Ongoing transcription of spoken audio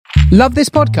Love this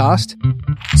podcast?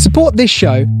 Support this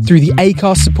show through the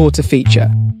Acast supporter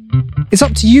feature. It's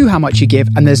up to you how much you give,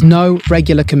 and there's no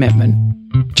regular commitment.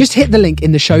 Just hit the link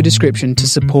in the show description to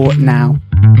support now.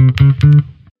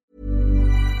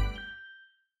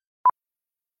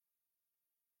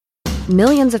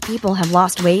 Millions of people have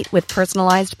lost weight with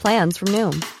personalized plans from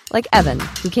Noom. Like Evan,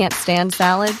 who can't stand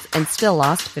salads and still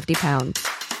lost 50 pounds.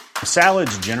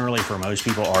 Salads generally for most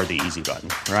people are the easy button,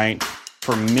 right?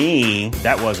 For me,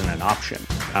 that wasn't an option.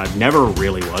 I never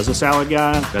really was a salad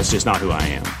guy. That's just not who I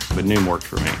am. But Noom worked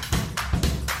for me.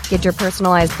 Get your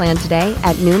personalized plan today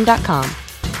at Noom.com.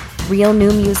 Real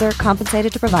Noom user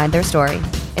compensated to provide their story.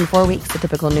 In 4 weeks, the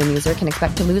typical Noom user can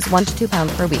expect to lose 1 to 2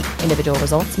 pounds per week. Individual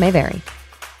results may vary.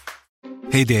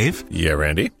 Hey, Dave. Yeah,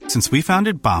 Randy. Since we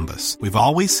founded Bombas, we've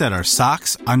always said our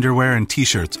socks, underwear, and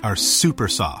T-shirts are super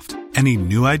soft. Any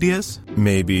new ideas?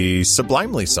 Maybe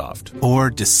sublimely soft. Or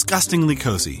disgustingly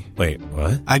cozy. Wait,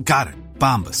 what? I got it.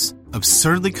 Bombas.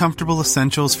 Absurdly comfortable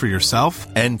essentials for yourself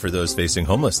and for those facing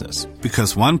homelessness.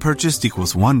 Because one purchased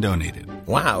equals one donated.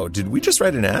 Wow, did we just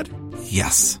write an ad?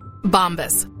 Yes.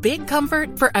 Bombas. Big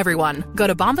comfort for everyone. Go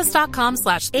to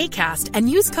bombas.com/ACAST and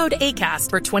use code ACAST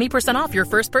for 20% off your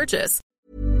first purchase.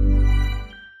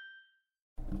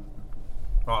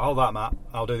 Right, hold that, Matt.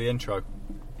 I'll do the intro.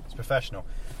 It's professional.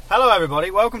 Hello,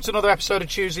 everybody. Welcome to another episode of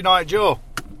Tuesday Night Jaw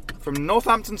from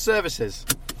Northampton Services.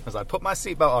 As I put my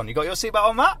seatbelt on. You got your seatbelt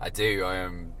on, Matt? I do. I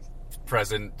am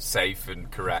present, safe,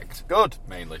 and correct. Good.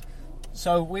 Mainly.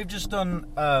 So we've just done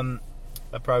a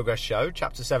progress show,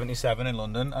 chapter 77 in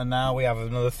London, and now we have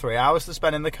another 3 hours to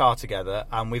spend in the car together,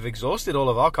 and we've exhausted all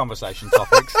of our conversation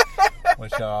topics,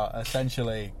 which are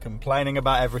essentially complaining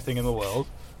about everything in the world.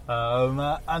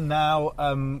 And now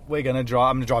we're going to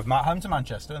drive. I'm going to drive Matt home to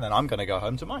Manchester, and then I'm going to go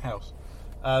home to my house.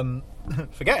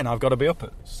 Forgetting I've got to be up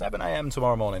at 7 a.m.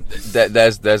 tomorrow morning.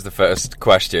 There's the first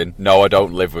question. No, I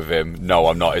don't live with him. No,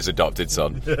 I'm not his adopted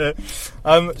son.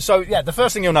 So yeah, the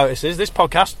first thing you'll notice is this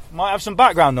podcast might have some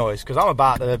background noise because I'm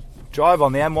about to drive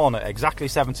on the M1 at exactly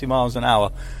 70 miles an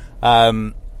hour.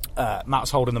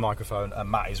 Matt's holding the microphone, and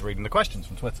Matt is reading the questions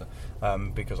from Twitter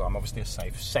because I'm obviously a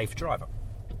safe driver.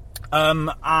 I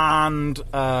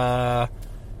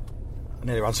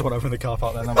nearly ran someone over in the car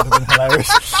park then. That would have been hilarious.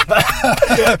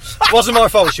 Wasn't my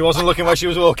fault. She wasn't looking where she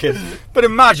was walking. But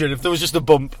imagine if there was just a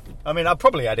bump. I mean, I'd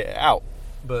probably edit it out,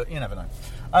 but you never know.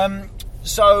 A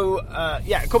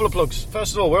couple of plugs.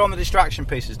 First of all, we're on the Distraction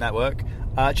Pieces network.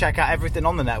 Check out everything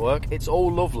on the network. It's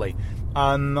all lovely.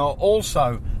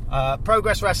 Also,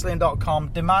 progresswrestling.com,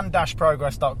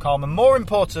 demand-progress.com, and more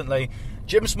importantly,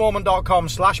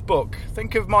 jimsmallman.com/book.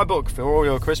 Think of my book for all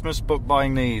your Christmas book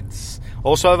buying needs.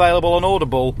 Also available on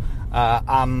Audible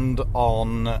and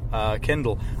on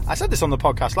Kindle. I said this on the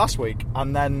podcast last week,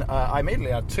 and then I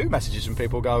immediately had 2 messages from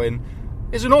people going,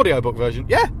 "Is an audiobook version?"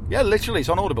 Yeah, literally, it's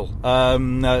on Audible. But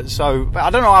I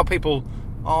don't know how people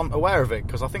aren't aware of it,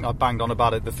 because I think I banged on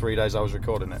about it the 3 days I was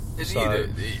recording it. Is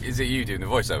it you doing the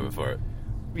voiceover for it?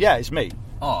 Yeah, it's me.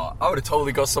 Oh, I would have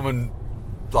totally got someone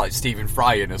like Stephen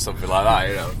Fry in or something like that,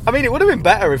 you know. I mean, it would have been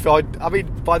better if by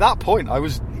that point I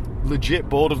was legit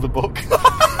bored of the book.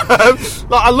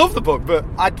 I love the book, but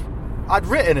I'd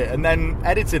written it and then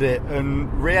edited it and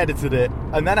re-edited it,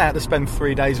 and then I had to spend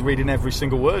 3 days reading every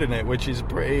single word in it, which is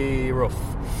pretty rough.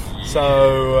 Yeah.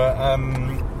 So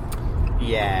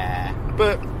yeah,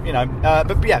 but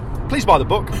please buy the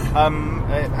book.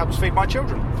 It helps feed my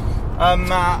children.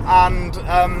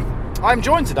 I'm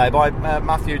joined today by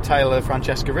Matthew Taylor,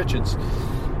 Francesca Richards,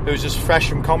 who's just fresh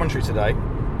from commentary today.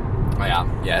 I am,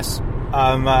 yes.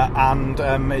 And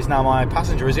is now my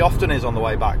passenger, as he often is on the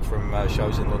way back from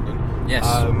shows in London. Yes.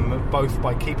 Both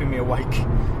by keeping me awake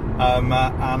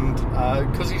and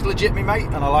because he's legit me mate,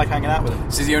 and I like hanging out with him.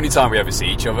 This is the only time we ever see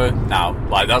each other now.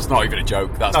 Like, that's not even a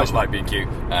joke. That's not like being cute,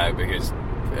 because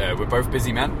we're both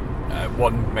busy men.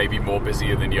 One maybe more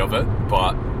busier than the other,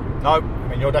 but... No, I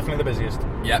mean, you're definitely the busiest.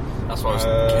 Yeah, that's what I was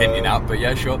hinting at, but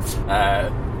yeah, sure.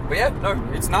 But yeah, no,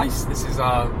 it's nice. This is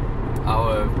our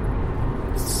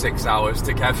 6 hours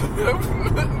together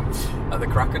at the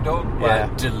crack of dawn, where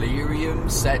delirium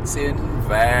sets in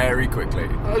very quickly.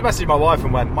 I was messaging my wife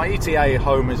and went, my ETA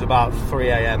home is about 3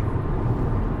 a.m.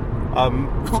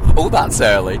 Oh, that's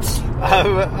early.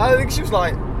 I think she was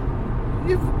like,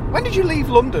 when did you leave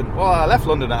London? Well, I left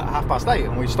London at 8:30,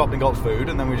 and we stopped and got food,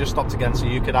 and then we just stopped again so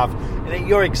you could have, in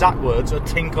your exact words, a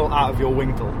tinkle out of your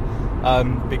winkle,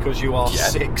 because you are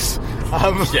 6.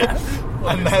 And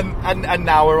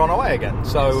now we're on our way again.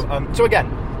 So again,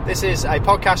 this is a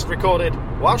podcast recorded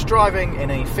whilst driving in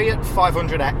a Fiat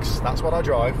 500X. That's what I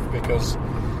drive, because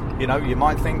you know, you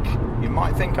might think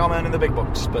I'm earning the big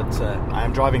bucks, but I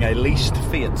am driving a leased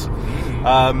Fiat.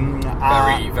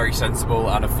 Very, very sensible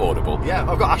and affordable. Yeah,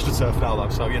 I've got AstroTurf now though,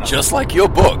 so you know. Just like your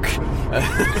book.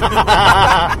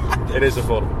 It is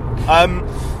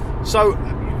affordable. So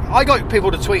I got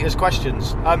people to tweet us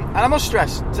questions, and I must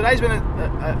stress, today's been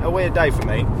a weird day for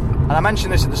me, and I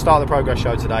mentioned this at the start of the Progress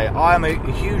Show today. I am a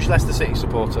huge Leicester City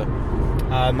supporter,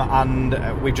 and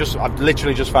I've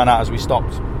literally just found out as we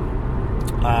stopped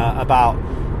about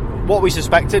what we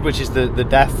suspected, which is the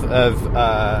death of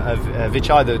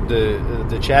Vichai,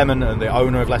 the chairman and the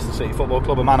owner of Leicester City Football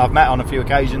Club, a man I've met on a few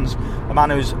occasions, a man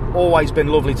who's always been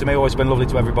lovely to me, always been lovely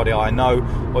to everybody I know,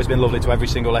 always been lovely to every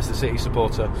single Leicester City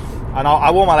supporter. And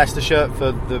I wore my Leicester shirt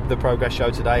for the Progress Show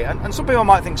today, and some people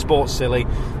might think sport's silly,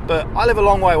 but I live a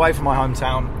long way away from my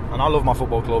hometown, and I love my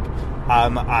football club,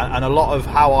 and a lot of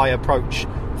how I approach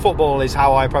football is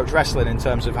how I approach wrestling in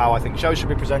terms of how I think shows should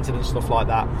be presented and stuff like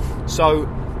that. So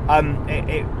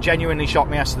it genuinely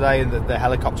shocked me yesterday, the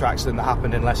helicopter accident that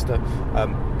happened in Leicester.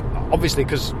 Obviously,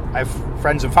 because I have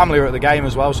friends and family who are at the game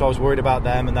as well, so I was worried about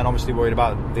them, and then obviously worried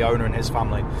about the owner and his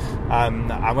family.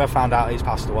 And we found out he's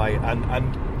passed away.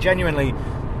 And genuinely,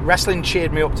 wrestling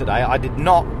cheered me up today. I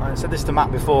said this to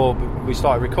Matt before we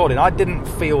started recording, I didn't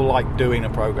feel like doing a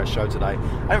Progress Show today.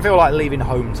 I didn't feel like leaving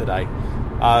home today.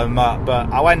 But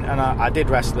I went and I did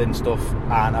wrestling stuff,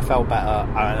 and I felt better.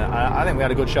 And I think we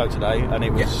had a good show today, and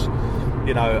it was,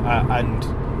 you know, and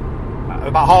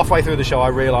about halfway through the show I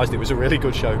realised it was a really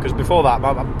good show, because before that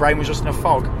my brain was just in a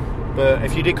fog. But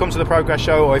if you did come to the Progress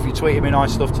Show, or if you tweeted me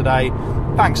nice stuff today,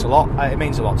 thanks a lot. It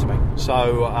means a lot to me.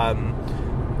 So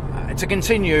to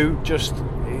continue just,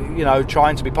 you know,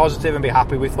 trying to be positive and be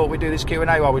happy, we thought we'd do this Q&A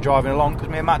while we're driving along, because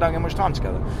me and Matt don't get much time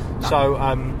together. No. So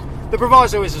the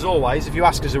proviso is, as always, if you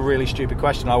ask us a really stupid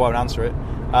question, I won't answer it.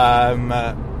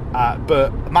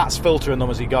 But Matt's filtering them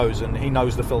as he goes, and he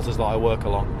knows the filters that I work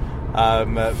along.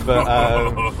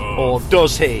 Or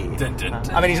does he? Dun, dun, dun.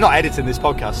 I mean, he's not editing this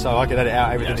podcast, so I can edit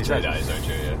out everything he says. That is so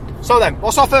true, yeah. So then,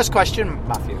 what's our first question,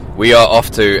 Matthew? We are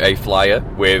off to a flyer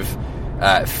with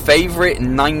favourite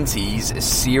 90s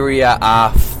Serie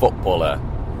A footballer.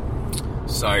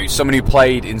 So, someone who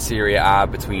played in Serie A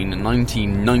between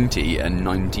 1990 and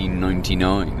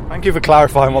 1999. Thank you for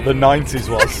clarifying what the 90s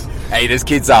was. Hey, there's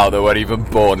kids out there who weren't even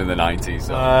born in the 90s.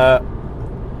 So.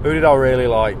 Who did I really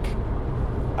like?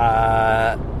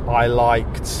 I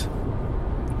liked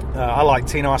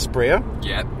Tino Asprilla.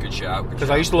 Yeah, good shout. Because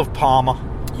I used to love Parma.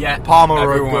 Yeah, Parma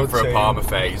everyone were a went for good a Parma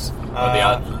phase. Where they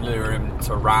had Lirim,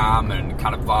 Thuram and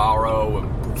Cannavaro and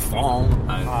Buffon.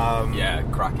 And, yeah,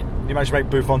 cracking. You managed to make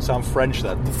Buffon sound French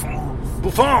then.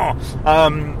 Buffon!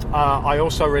 I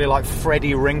also really liked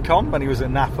Freddie Rincon when he was at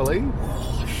Napoli.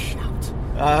 Oh, shout.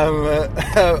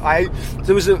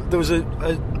 There was a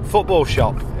football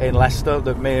shop in Leicester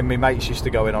that me and my mates used to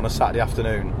go in on a Saturday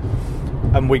afternoon,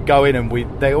 and we'd go in and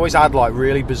they always had like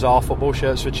really bizarre football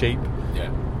shirts for cheap.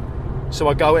 Yeah. So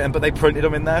I'd go in, but they printed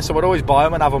them in there, so I'd always buy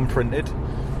them and have them printed.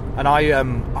 And I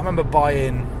remember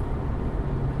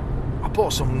I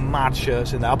bought some mad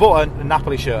shirts in there. I bought a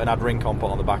Napoli shirt and had Rincon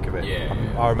put on the back of it. Yeah.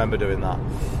 I remember doing that.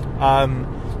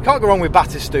 Can't go wrong with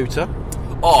Batistuta.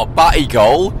 Oh, Batty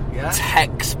goal. Yeah.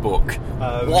 Textbook.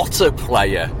 What a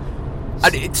player.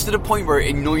 And it's to the point where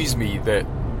it annoys me that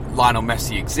Lionel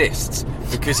Messi exists,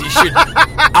 because he should,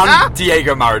 and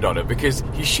Diego Maradona, because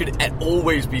he should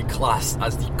always be classed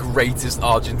as the greatest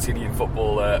Argentinian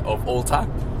footballer of all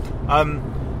time.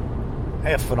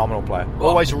 A phenomenal player.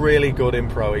 Always really good in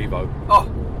Pro Evo. Oh,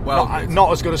 well,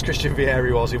 not as good as Christian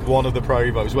Vieri was in one of the Pro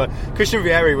Evos, where Christian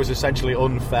Vieri was essentially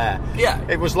unfair. Yeah.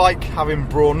 It was like having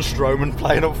Braun Strowman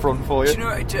playing up front for you. Do you know,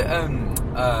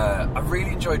 I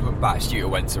really enjoyed when Batistuta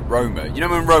went to Roma. You know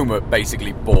when Roma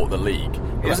basically bought the league?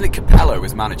 It wasn't it Capello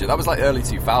was manager? That was like early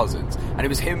 2000s. And it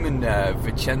was him and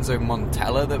Vincenzo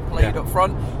Montella that played up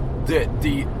front.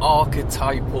 The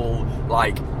archetypal,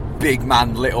 like, big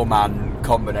man, little man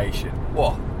combination.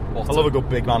 What I love a good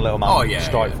big man, little man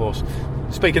strike force.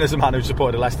 Speaking as a man who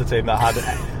supported a Leicester team that had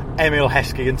Emil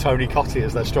Heskey and Tony Cottee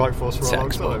as their strike force for a long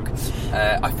time.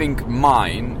 I think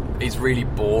mine is really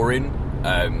boring,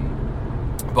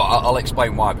 but I'll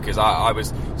explain why, because I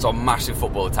was a massive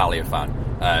Football Italia fan.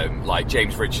 Like,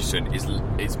 James Richardson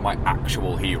is my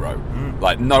actual hero.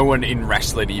 Like, no one in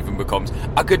wrestling even becomes...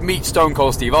 I could meet Stone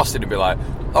Cold Steve Austin and be like,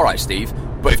 alright Steve,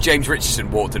 but if James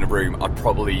Richardson walked in a room, I'd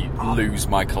probably lose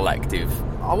my collective.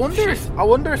 I wonder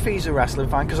if he's a wrestling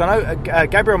fan, because I know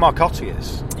Gabriel Marcotti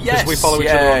is. Yes, we follow each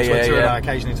other on Twitter, and I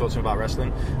occasionally talk to him about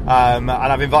wrestling. And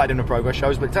I've invited him to Progress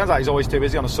shows, but it turns out he's always too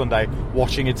busy on a Sunday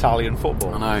watching Italian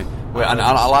football. I know, and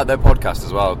I like their podcast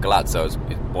as well. Galazzo is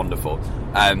wonderful.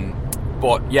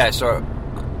 But yeah, so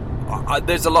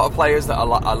there's a lot of players that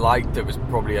I liked that was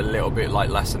probably a little bit like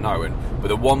lesser known. But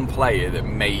the one player that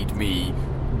made me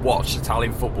watch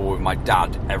Italian football with my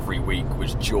dad every week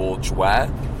was George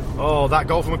Weah. Oh, that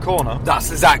goal from a corner.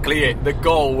 That's exactly it. The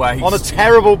goal where he's on a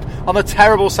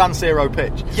terrible San Siro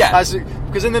pitch. Yeah,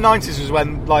 because in the 90s was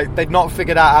when like they'd not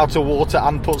figured out how to water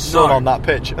and put sun on that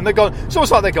pitch, and they're gone. It's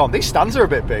almost like they're gone. These stands are a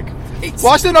bit big.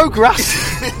 Why is there no grass?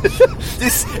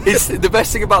 It's the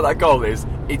best thing about that goal is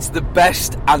it's the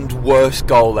best and worst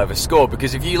goal ever scored,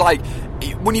 because if you like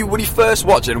when you first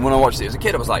watch it, and when I watched it as a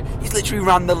kid, I was like, he's literally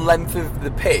ran the length of the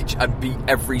pitch and beat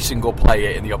every single player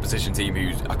in the opposition team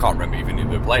who's, I can't remember even who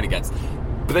they were playing against.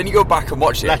 But then you go back and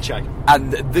watch it, Lecce,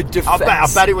 and the defense. I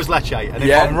bet it was Lecce, and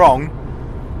if I'm wrong,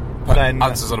 then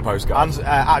answers on a postcard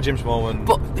at Jim Smallman.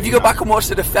 But if you go back and watch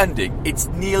the defending, it's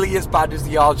nearly as bad as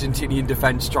the Argentinian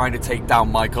defence trying to take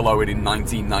down Michael Owen in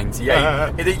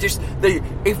 1998.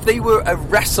 If they were a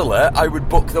wrestler, I would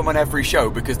book them on every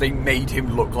show because they made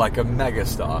him look like a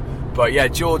megastar. But yeah,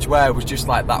 George Weah was just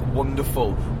like that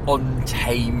wonderful,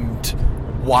 untamed,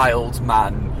 wild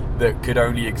man that could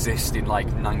only exist in like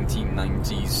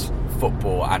 1990s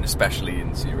football, and especially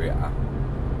in Serie A.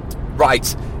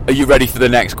 Right, are you ready for the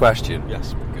next question?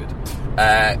 Yes, we're good.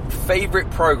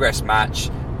 Favourite progress match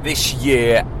this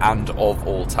year and of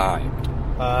all time?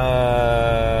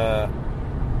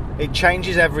 It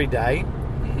changes every day.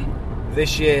 Mm-hmm.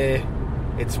 This year,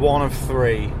 it's one of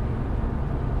three.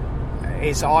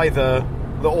 It's either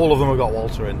all of them have got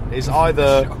Walter in. It's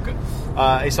either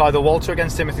Walter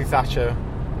against Timothy Thatcher,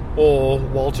 or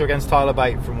Walter against Tyler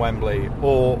Bate from Wembley,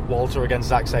 or Walter against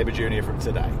Zack Sabre Jr. from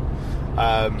today.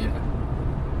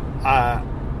 I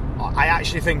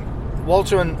actually think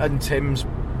Walter and Tim's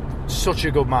such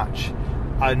a good match,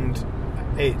 and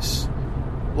it's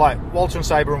like Walter and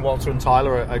Sabre and Walter and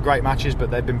Tyler are great matches, but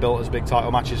they've been built as big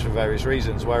title matches for various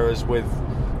reasons, whereas with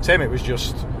Tim it was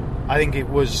just, I think it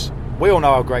was, we all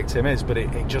know how great Tim is, but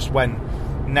it just went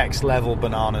next level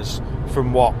bananas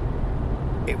from what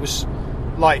it was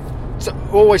like. So,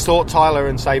 always thought Tyler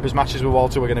and Sabre's matches with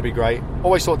Walter were going to be great.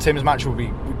 Always thought Tim's match would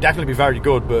definitely be very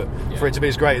good, but for it to be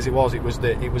as great as it was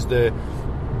the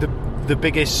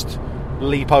biggest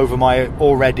leap over my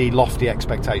already lofty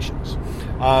expectations.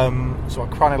 So I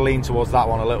kind of lean towards that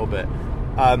one a little bit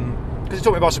because it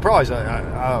took me by surprise.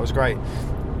 That was great.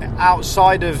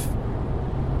 Outside of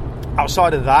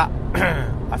that,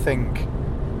 I think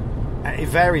it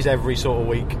varies every sort of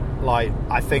week. Like,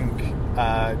 I think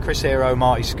Chris Hero,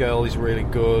 Marty Skirl is really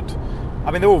good. I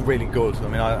mean, they're all really good. I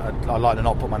mean, I like to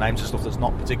not put my name to stuff that's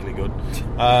not particularly good.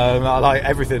 I like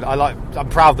everything. I'm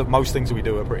proud that most things we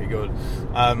do are pretty good.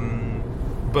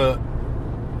 But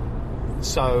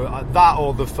so that,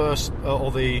 or the first,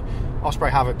 or the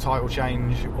Ospreay Havoc title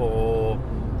change, or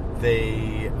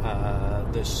the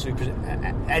super,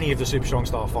 any of the Super Strong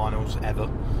Style finals ever.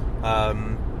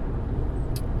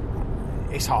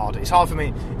 It's hard. It's hard for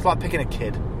me. It's like picking a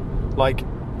kid. Like,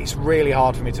 it's really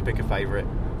hard for me to pick a favourite.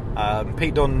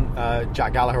 Pete Dunne,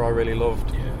 Jack Gallagher, I really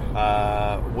loved.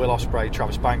 Will Ospreay,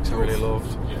 Travis Banks, I really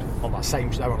loved. They were on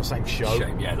the same show.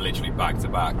 Yeah, literally back to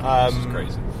back. This is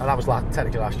crazy. And that was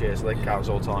technically last year, so they can count as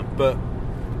all time. But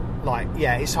like,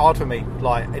 yeah, it's hard for me.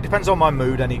 Like, it depends on my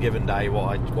mood any given day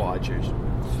what I choose.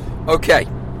 Okay,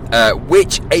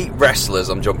 which 8 wrestlers?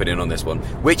 I'm jumping in on this one.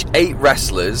 Which 8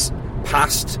 wrestlers,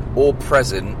 past or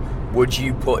present, would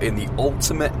you put in the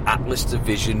Ultimate Atlas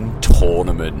Division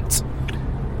tournament?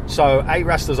 So 8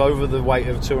 wrestlers over the weight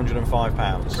of 205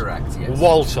 pounds. Correct. Yes.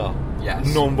 Walter. Yes.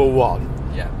 Number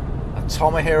 1. Yeah.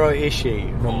 Tomohiro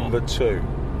Ishii, number 2.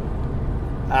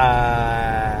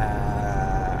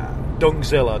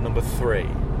 Dunkzilla, number 3.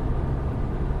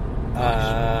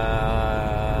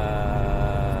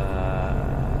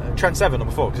 Trent Seven,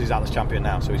 number 4, because he's Atlas champion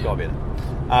now, so he's got to be in it.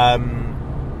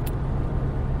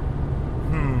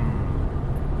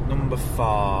 Number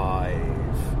 5.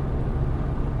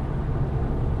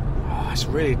 It's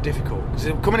really difficult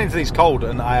because coming into these cold,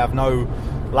 and I have no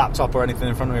laptop or anything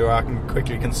in front of me where I can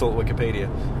quickly consult Wikipedia.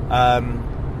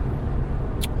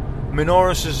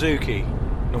 Minoru Suzuki,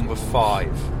 number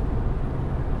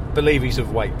 5. Believe he's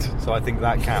of weight, so I think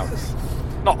that counts.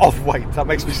 Not of weight. That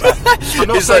makes me sad. I'm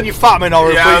not saying you're fat,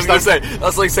 Minoru. Yeah, please don't. Say,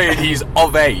 that's like saying he's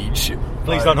of age.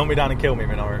 Please don't hunt me down and kill me,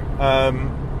 Minoru.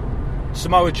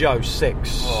 Samoa Joe,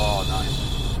 6. Oh, nice.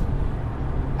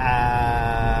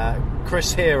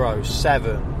 Chris Hero,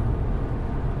 7.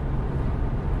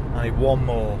 I need one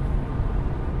more.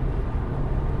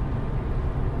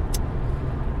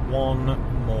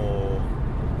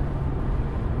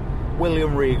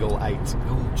 William Regal, 8.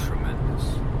 Oh, tremendous.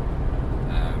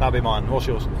 That'll be mine. What's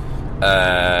yours?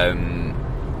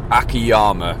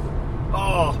 Akiyama,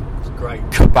 Oh, it's great.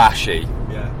 Kobashi,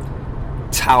 Yeah.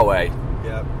 Taue,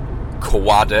 Yeah.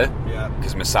 Kawada, Yeah.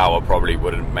 because Misawa probably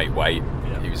wouldn't make weight.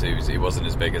 Yeah. He wasn't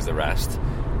as big as the rest.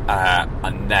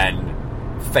 And then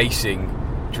facing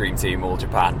Dream Team All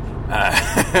Japan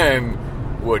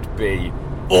would be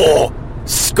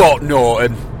Scott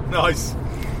Norton, Nice.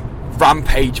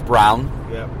 Rampage Brown,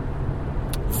 Yeah.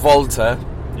 Volta,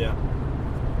 Yeah.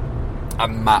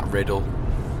 and Matt Riddle.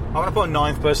 I'm going to put a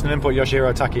 9th person in, put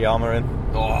Yoshihiro Takayama in.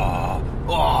 Oh,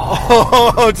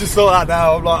 I just thought that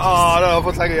now. I'm like, no, I'll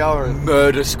put Takayama in.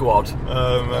 Murder Squad.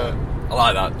 I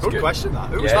like that. It's Good question, that.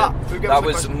 Who was Yeah. that? Who gave us That the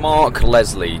was question? Mark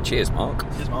Leslie. Cheers, Mark.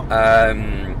 Cheers, Mark.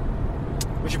 Um,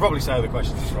 We should probably say who the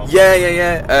questions are from.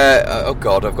 Yeah. Oh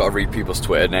God, I've got to read people's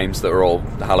Twitter names that are all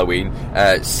Halloween.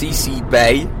 CC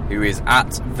Bay, who is at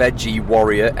Veggie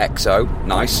Warrior XO.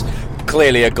 Nice.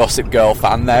 Clearly a Gossip Girl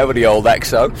fan there with the old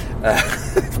XO.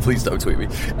 Please don't tweet me.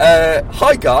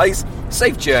 Hi guys,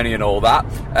 safe journey and all that.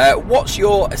 What's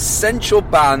your essential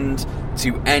band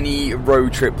to any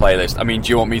road trip playlist? I mean, do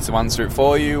you want me to answer it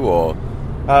for you, or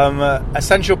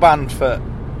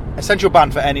Essential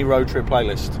band for any road trip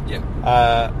playlist. yeah?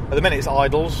 At the minute, it's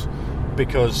Idols,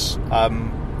 because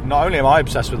not only am I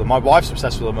obsessed with them, my wife's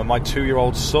obsessed with them, and my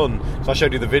 2-year-old son. So I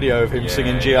showed you the video of him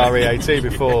singing GREAT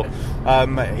before.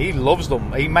 He loves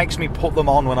them. He makes me put them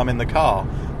on when I'm in the car,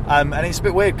 and it's a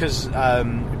bit weird because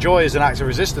Joy is an Act of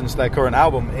Resistance. Their current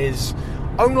album is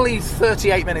only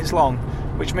 38 minutes long,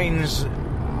 which means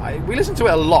we listen to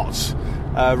it a lot.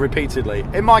 Repeatedly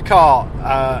in my car.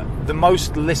 The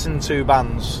most listened to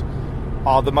bands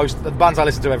are the bands I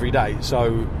listen to every day.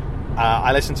 So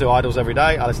I listen to Idols every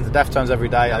day. I listen to Deftones every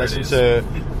day. I listen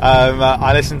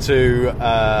to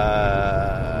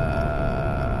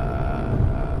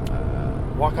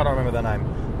why can't I remember their name?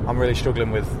 I'm really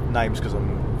struggling with names because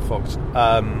I'm fucked.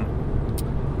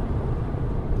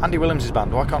 Andy Williams'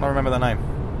 band. Why can't I remember their name?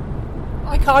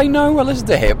 I know. I listen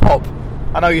to hip hop.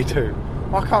 I know you do.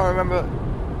 I can't remember.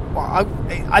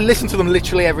 I listen to them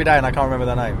literally every day and I can't remember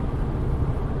their name.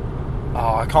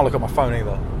 Oh, I can't look at my phone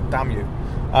either. Damn you.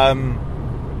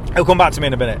 He'll come back to me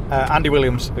in a minute. Andy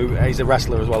Williams, he's a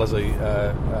wrestler as well as a...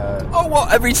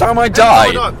 What? Every Time I Die?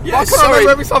 Yeah, I can't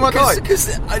remember Every Time I Die.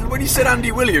 Because when you said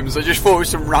Andy Williams, I just thought it was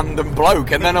some random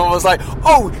bloke, and then I was like,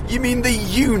 oh, you mean the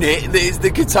Unit that is the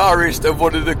guitarist of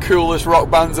one of the coolest rock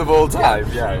bands of all time?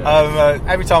 Yeah.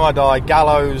 Every Time I Die,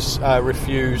 Gallows,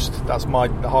 Refused, that's my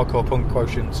hardcore punk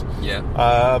quotient. Yeah.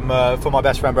 For my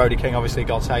best friend Brody King, obviously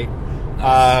God's Hate.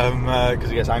 Because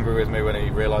he gets angry with me when he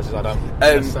realises I don't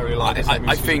necessarily like the same I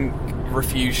music. think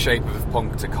Refuse Shape of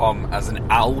Punk to Come as an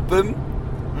album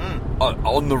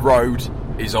on the road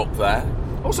is up there.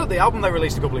 Also, the album they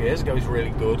released a couple of years ago is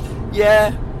really good.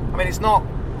 Yeah. I mean, it's not...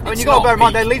 I mean, It's you've got to not bear in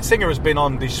mind, peak. their lead singer has been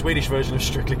on the Swedish version of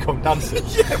Strictly Come Dancing.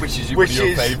 Yeah, which is your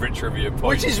favourite trivia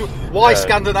point. Which is why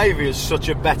Scandinavia is such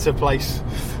a better place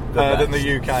than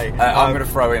the UK. I'm going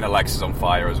to throw in Alexis on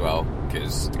Fire as well.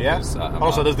 Cause,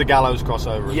 also, there's the Gallows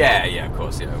crossover as well. Yeah, of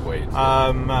course, yeah. Wait.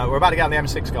 We're about to get on the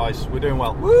M6, guys. We're doing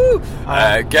well. Woo!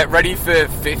 Get ready for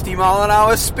 50 mile an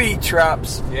hour speed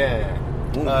traps. Yeah.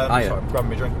 Ooh, sorry, I'm grabbing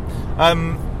my drink.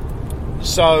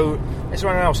 So, is there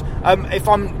anyone else? If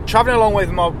I'm travelling along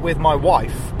with my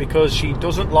wife, because she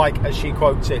doesn't like, as she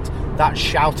quotes it, that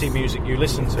shouty music you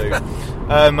listen to,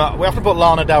 we have to put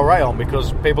Lana Del Rey on,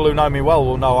 because people who know me well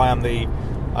will know I am the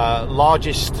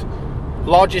largest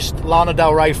Lana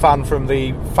Del Rey fan from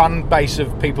the fan base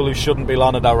of people who shouldn't be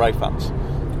Lana Del Rey fans,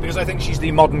 because I think she's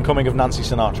the modern coming of Nancy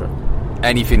Sinatra.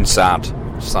 Anything sad,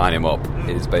 sign him up,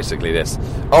 is basically this.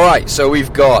 Alright, so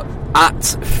we've got at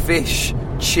Fish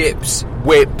Chips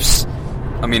Whips.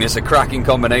 I mean, it's a cracking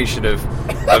combination of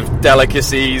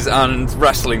delicacies and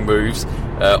wrestling moves,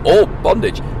 or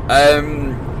bondage.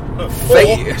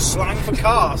 Slang for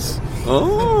cars.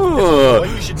 Oh,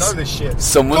 Well, you should know this shit.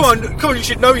 Come on, you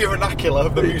should know your vernacular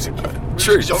of the music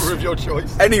genre of your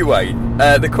choice. Anyway,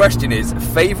 the question is,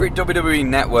 favourite WWE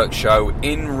Network show,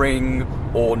 in ring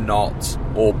or not,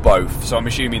 or both? So I'm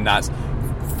assuming that's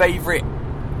favourite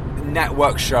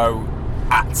network show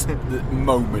at the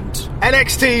moment.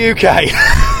 NXT UK.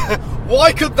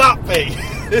 Why could that be?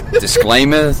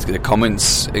 Disclaimer, the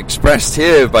comments expressed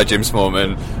here by Jim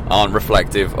Smallman aren't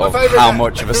reflective of how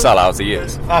much of a sellout he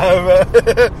is.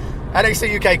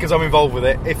 NXT UK, because I'm involved with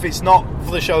it. If it's not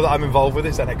for the show that I'm involved with,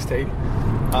 it's NXT.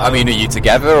 I mean, are you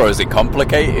together, or is it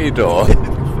complicated, or...?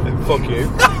 Fuck you.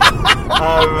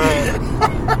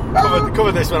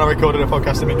 Covered this when I recorded a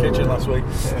podcast in my kitchen last week.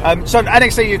 So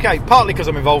NXT UK, partly because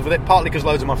I'm involved with it, partly because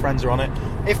loads of my friends are on it.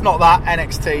 If not that,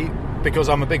 NXT, because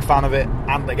I'm a big fan of it,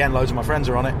 and again, loads of my friends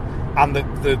are on it. and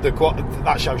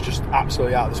that show's just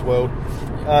absolutely out of this world.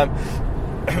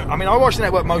 I mean, I watch the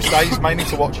network most days mainly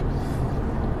to watch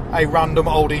a random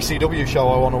old ECW show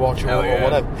I want to watch or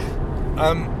whatever.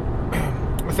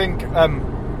 I think I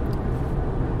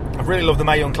really love the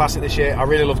Mae Young Classic this year. I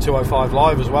really love 205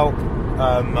 Live as well,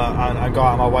 and I go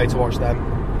out of my way to watch them.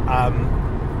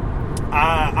 And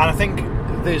I think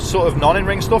there's sort of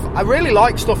non-in-ring stuff. I really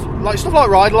like stuff like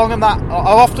Ride Along and that.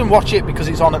 I often watch it because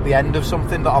it's on at the end of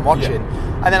something that I'm watching,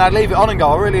 and then I leave it on and go,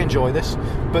 I really enjoy this.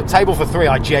 But Table for Three,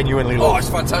 I genuinely love. Oh, it's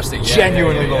fantastic!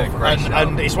 Genuinely love,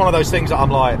 and it's one of those things that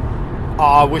I'm like,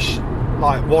 I wish,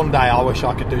 like one day, I wish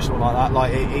I could do something like that.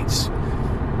 Like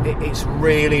it's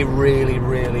really, really,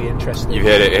 really interesting. You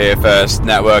heard it here first.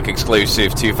 Network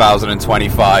exclusive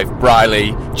 2025.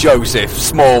 Briley, Joseph,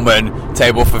 Smallman,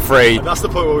 Table for Three. And that's the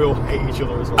point where we all hate each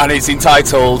other as well. And it's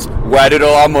entitled "Where Did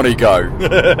All Our Money Go?"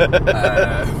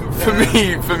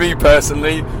 For me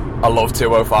personally, I love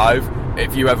 205.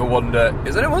 If you ever wonder,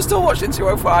 is anyone still watching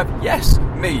 205? Yes,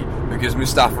 me, because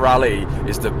Mustafa Ali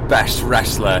is the best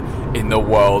wrestler in the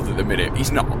world at the minute. He's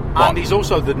not, and he's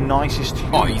also the nicest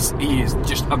human. Oh, he is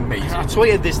just amazing. I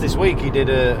tweeted this week. He did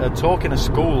a talk in a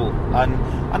school, and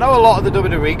I know a lot of the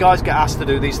WWE guys get asked to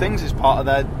do these things as part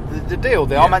of the deal.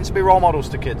 They are meant to be role models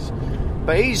to kids,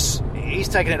 but he's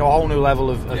taken it to a whole new level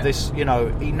of this. You know,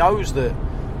 he knows that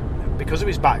because of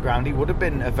his background, he would have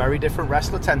been a very different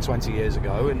wrestler 10-20 years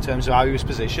ago in terms of how he was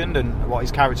positioned and what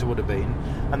his character would have been,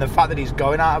 and the fact that he's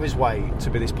going out of his way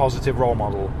to be this positive role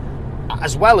model,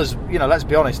 as well as, you know, let's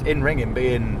be honest, in ringing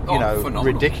being, you know, phenomenal.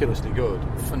 Ridiculously good,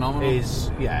 phenomenal. It's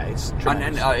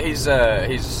tremendous.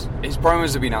 And his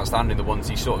promos have been outstanding. The ones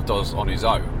he sort of does on his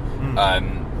own,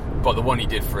 but the one he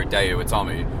did for Hideo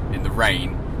Itami in the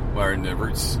rain, wearing the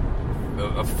Roots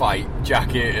a fight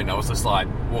jacket, and I was just like,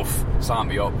 woof, sign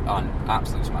me up, and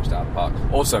absolutely smashed out of the park.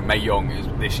 Also, Mae Young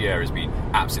this year has been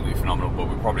absolutely phenomenal, but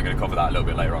we're probably going to cover that a little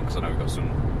bit later on because I know we've got some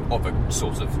other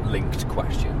sorts of linked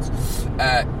questions.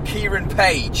 Kieran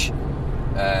Page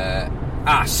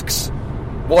asks,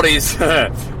 what is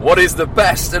the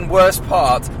best and worst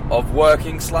part of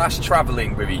working /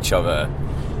 travelling with each other?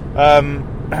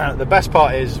 The best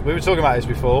part is, we were talking about this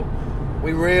before,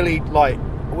 we really like.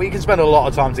 We can spend a lot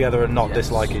of time together and not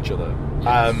dislike each other,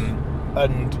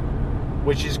 and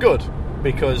which is good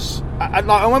because and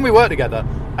when we work together,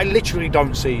 I literally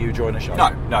don't see you during a show.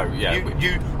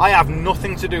 I have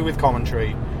nothing to do with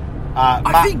commentary.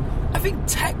 I think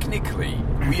technically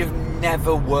we have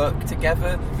never worked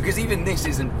together because even this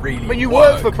isn't really. But you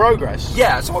work for Progress.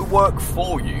 Yeah, so I work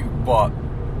for you, but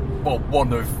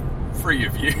one of three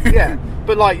of you. Yeah,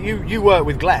 but like you work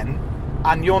with Glenn.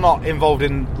 And you're not involved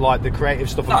in like the creative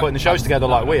stuff and putting the shows together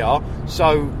like we are,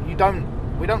 so we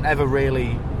don't ever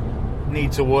really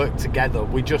need to work together.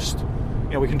 We just,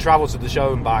 you know, we can travel to the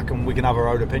show and back, and we can have our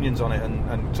own opinions on it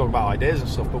and talk about ideas and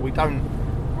stuff. But we don't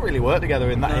really work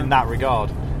together in that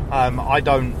regard. I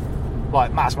don't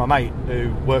like Matt's my mate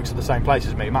who works at the same place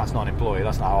as me. Matt's not an employee.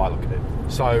 That's not how I look at it.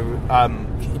 So,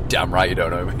 damn right you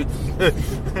don't know me.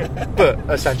 But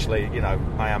essentially, you know,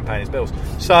 I am paying his bills.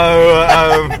 So,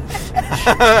 I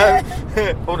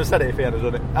would have said it if he hadn't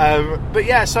done it. But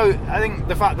yeah, so I think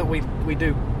the fact that we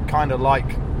do kind of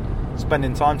like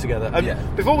spending time together.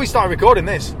 And before we started recording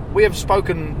this, we have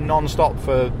spoken non-stop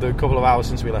for the couple of hours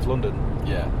since we left London.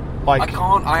 Yeah. Like,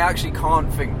 I actually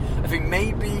can't think. I think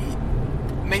maybe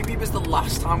it was the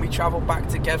last time we travelled back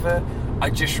together. I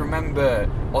just remember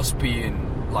us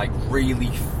being like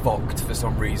really fucked for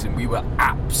some reason. We were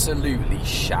absolutely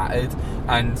shattered,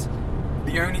 and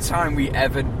the only time we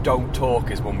ever don't talk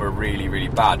is when we're really, really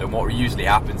bad. And what usually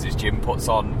happens is Jim puts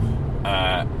on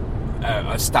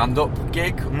a stand-up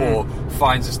gig or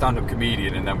finds a stand-up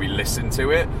comedian, and then we listen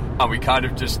to it, and we kind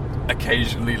of just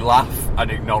occasionally laugh and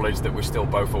acknowledge that we're still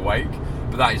both awake.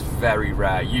 But that is very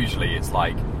rare. Usually it's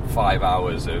like 5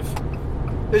 hours of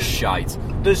shite.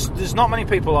 There's not many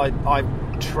people I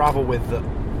travel with that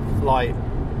like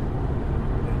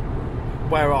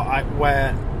where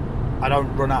I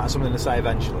don't run out of something to say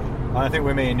eventually. And I think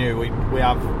with me and you, we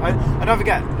have. I don't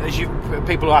forget, as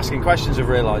people are asking questions have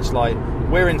realised, like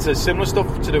we're into similar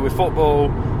stuff to do with football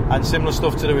and similar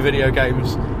stuff to do with video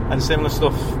games and similar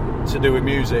stuff to do with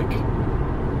music.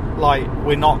 Like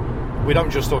we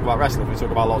don't just talk about wrestling, we talk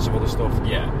about lots of other stuff.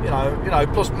 Yeah. You know,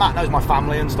 plus Matt knows my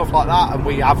family and stuff like that, and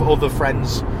we have other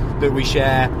friends that we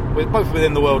share with, both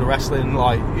within the world of wrestling,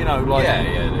 like, you know, like,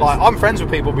 like I'm friends with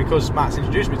people because Matt's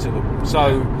introduced me to them.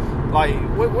 So, like,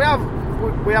 we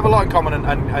have a lot in common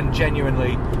and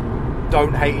genuinely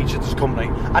don't hate each other's company.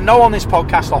 I know on this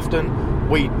podcast often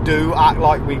we do act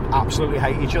like we absolutely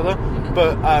hate each other,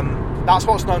 but That's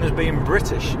what's known as being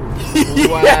British.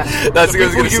 That's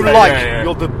the people you like,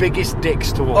 you're the biggest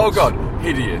dicks towards. Oh god,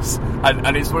 hideous.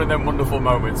 And it's one of them wonderful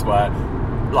moments where,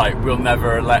 like, we'll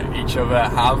never let each other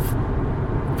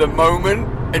have the moment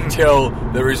until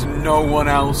there is no one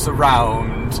else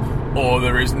around, or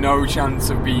there is no chance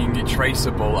of being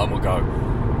traceable, and we'll go,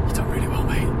 "You done really well,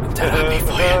 mate. I'm dead happy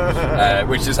for you."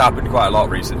 Which has happened quite a lot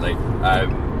recently.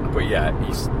 But yeah,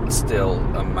 he's still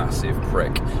a massive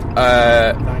prick.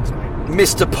 Thanks, mate.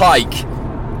 Mr. Pike,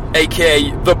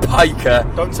 aka the Piker.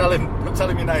 Don't tell him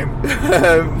your name.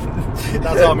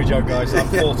 That's Army joke, guys. I'm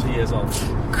 40 years old.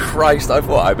 Christ, I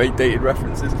thought I made dated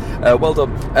references. Well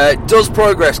done. Does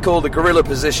Progress call the gorilla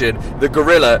position the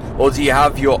gorilla, or do you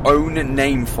have your own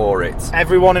name for it?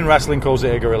 Everyone in wrestling calls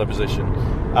it a gorilla position.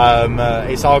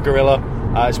 It's our gorilla.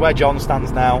 It's where John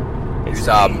stands now. It's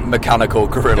our mechanical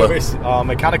gorilla. It's our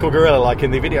mechanical gorilla, like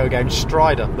in the video game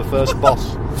Strider, the first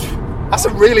boss. That's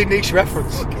a really niche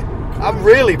reference. I'm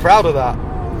really proud of that.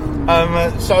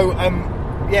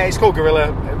 Yeah, it's called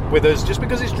Gorilla with us, just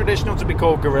because it's traditional to be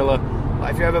called Gorilla.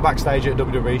 Like if you're ever backstage at a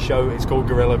WWE show, it's called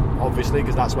Gorilla, obviously,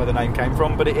 because that's where the name came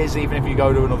from. But it is, even if you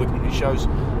go to another company's shows,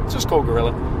 it's just called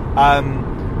Gorilla.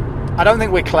 I don't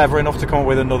think we're clever enough to come up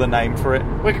with another name for it.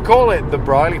 We could call it the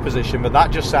Briley position, but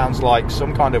that just sounds like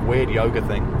some kind of weird yoga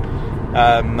thing.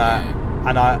 And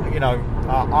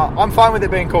I'm fine with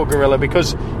it being called Gorilla,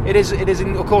 because it is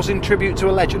of course in tribute to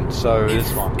a legend. So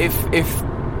it's fine. If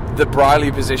the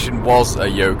Briley position was a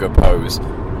yoga pose,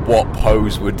 what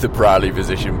pose would the Briley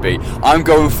position be? I'm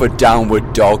going for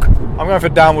downward dog. I'm going for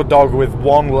downward dog with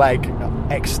one leg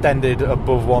extended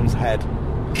above one's head.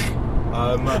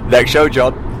 Next show,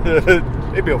 John.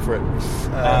 He'd be up for it.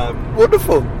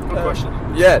 Wonderful. Good question.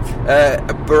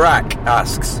 Barack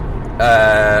asks,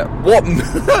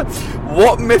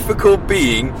 what mythical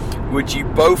being would you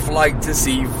both like to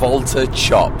see Volta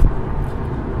chop?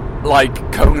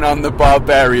 Like Conan the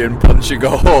Barbarian punching a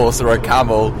horse or a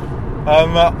camel?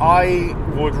 I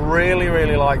would really,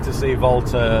 really like to see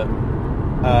Volta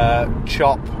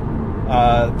chop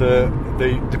the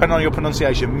depending on your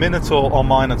pronunciation, Minotaur or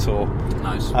Minotaur.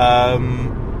 Nice.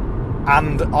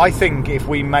 And I think if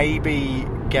we maybe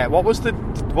get what was the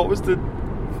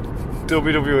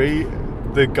WWE,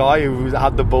 the guy who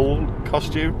had the bull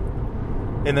costume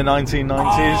in the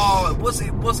 1990s? Oh, was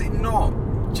it not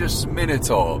just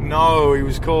Minotaur? No, he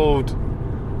was called.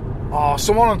 Oh,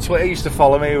 someone on Twitter used to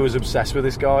follow me who was obsessed with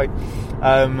this guy.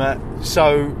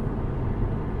 So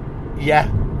yeah,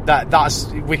 that's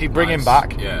we could bring him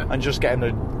back and just get him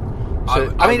to.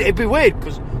 I mean, it'd be weird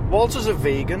because Walter's a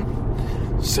vegan,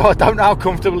 so I don't know how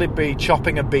comfortable it'd be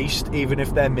chopping a beast, even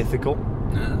if they're mythical.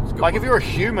 Yeah, like if you're a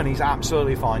human, he's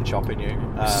absolutely fine chopping you.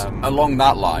 Along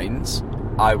that lines,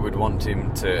 I would want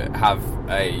him to have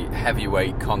a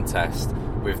heavyweight contest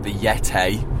with the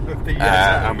Yeti.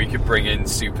 And we could bring in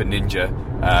Super Ninja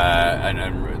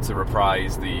and to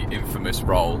reprise the infamous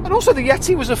role. And also, the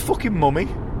Yeti was a fucking mummy.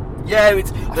 Yeah,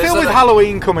 I feel with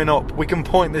Halloween coming up, we can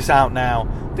point this out now.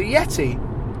 The Yeti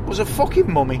was a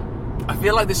fucking mummy. I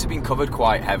feel like this has been covered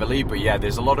quite heavily, but yeah,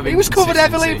 there's a lot of. He was covered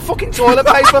heavily in fucking toilet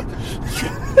paper.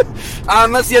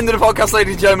 And that's the end of the podcast,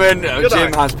 ladies and gentlemen.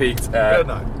 Jim has peaked. Good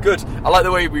night. Good. I like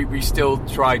the way we still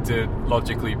try to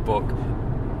logically book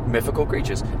mythical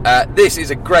creatures. This is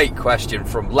a great question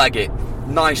from Leggett.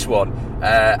 Nice one.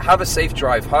 Have a safe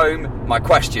drive home. My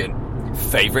question: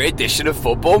 favourite edition of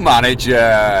Football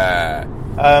Manager?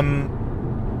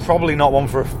 Probably not one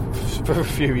for a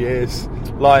few years.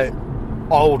 Like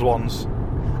old ones.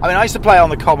 I mean, I used to play on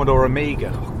the Commodore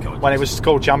Amiga when it was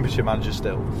called Championship Manager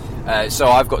still. So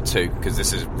I've got two, because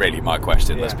this is really my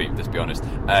question. Yeah. Let's be honest.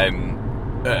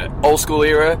 Old school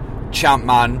era,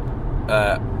 Champman.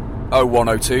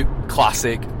 0102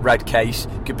 classic red case.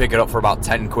 You can pick it up for about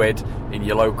 10 quid in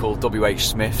your local WH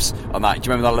Smiths on that. Do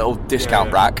you remember that little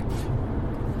discount rack?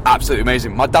 Absolutely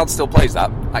amazing. My dad still plays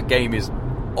that. That game is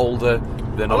older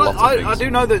than a lot of things. I do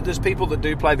know that there's people that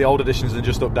do play the old editions and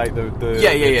just update the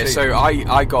Yeah. So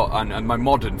I got, and my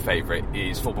modern favourite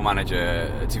is Football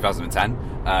Manager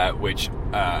 2010, which,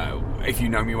 if you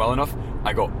know me well enough,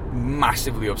 I got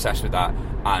massively obsessed with that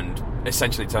and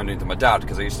essentially turned into my dad,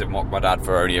 because I used to mock my dad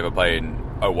for only ever playing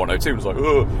 0102. I was like,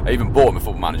 oh, I even bought him a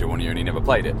Football Manager one year and he never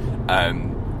played it.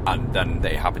 And then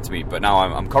it happened to me. But now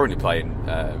I'm currently playing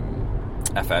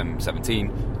FM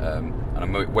 17, and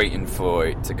I'm waiting for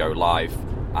it to go live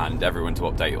and everyone to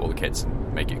update all the kits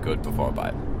and make it good before I buy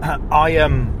it.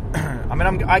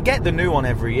 I get the new one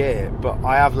every year, but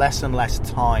I have less and less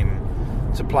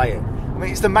time to play it. I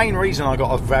mean, it's the main reason I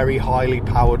got a very highly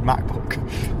powered MacBook.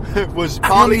 Was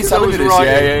partly because I was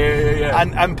writing.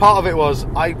 And part of it was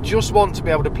I just want to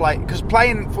be able to play, because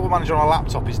playing Football Manager on a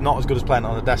laptop is not as good as playing it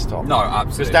on a desktop. No,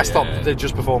 absolutely. Because desktop they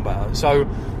just perform better. So,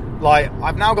 like,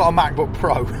 I've now got a MacBook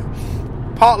Pro.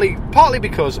 Partly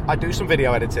because I do some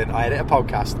video editing, I edit a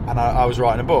podcast, and I was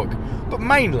writing a book. But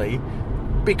mainly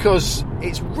because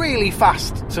it's really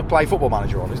fast to play Football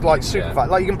Manager on. It's like super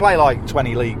fast. Like, you can play like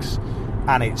 20 leagues,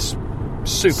 and it's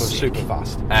super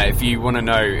fast. If you want to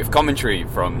know if commentary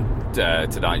from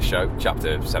tonight's show,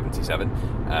 chapter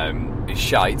 77, is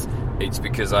shite, it's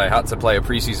because I had to play a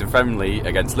pre-season friendly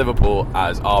against Liverpool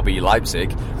as RB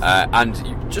Leipzig, and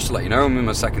just to let you know, I'm in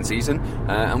my second season,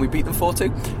 and we beat them 4-2.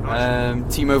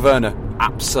 Timo Werner,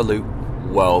 absolute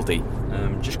worldie.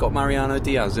 Just got Mariano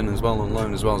Diaz in as well on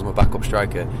loan, as well as my backup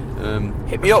striker.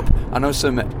 Hit me up. I know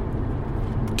some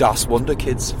Das Wonder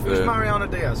kids. Who's Mariano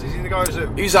Diaz? Is he the guy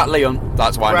who's at Lyon?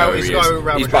 That's why I know who he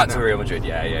is. He's back to Real Madrid.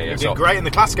 Yeah. He did great in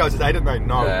the Clasico today, didn't they?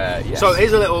 No. Yes. So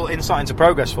here's a little insight into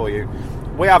progress for you.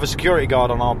 We have a security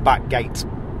guard on our back gate.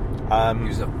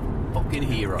 Who's a fucking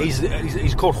hero.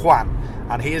 He's called Juan,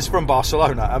 and he is from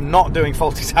Barcelona. I'm not doing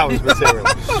Faulty Towers material.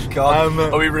 God,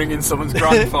 are we ringing someone's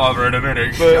grandfather in a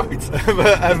minute?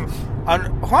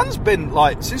 And Juan's been,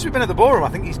 like, since we've been at the Ballroom, I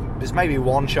think there's maybe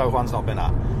one show Juan's not been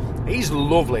at. He's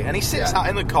lovely, and he sits out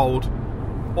in the cold.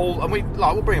 And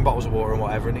we'll bring him bottles of water and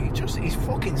whatever, and he's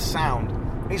fucking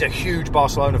sound. He's a huge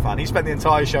Barcelona fan. He spent the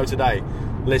entire show today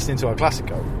listening to our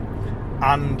Clasico.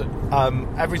 And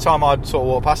every time I'd sort of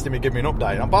walk past him, he'd give me an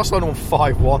update. And Barcelona won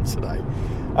 5-1 today.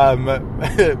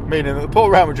 Meaning that the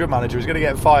poor Real Madrid manager is going to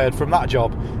get fired from that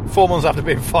job 4 months after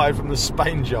being fired from the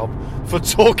Spain job for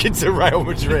talking to Real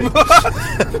Madrid.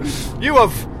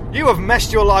 You have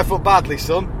messed your life up badly,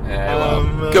 son.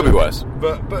 Yeah, could be worse.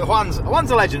 But Juan's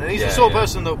a legend, and he's the sort of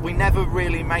person that we never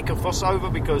really make a fuss over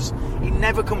because he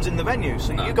never comes in the venue,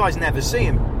 so you guys never see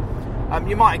him.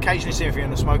 You might occasionally see him if you're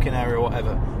in the smoking area or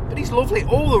whatever, but he's lovely.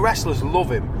 All the wrestlers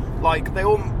love him. Like, they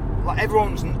all, like,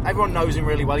 everyone knows him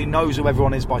really well. He knows who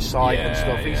everyone is by sight and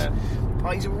stuff.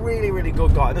 He's a really, really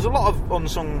good guy. There's a lot of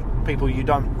unsung people you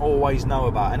don't always know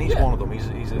about, and he's one of them.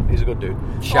 He's a good dude.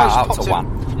 Shout out to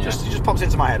Juan. He just pops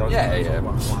into my head.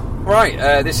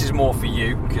 Right, this is more for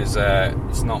you because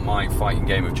it's not my fighting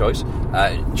game of choice.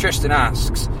 Tristan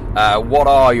asks, what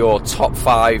are your top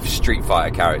 5 Street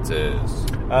Fighter characters?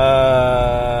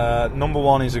 Number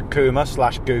 1 is Akuma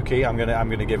 / Gookie. I'm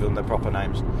gonna give them their proper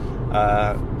names.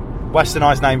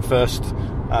 Westernized name first.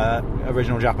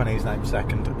 Original Japanese name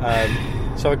second.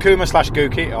 So Akuma /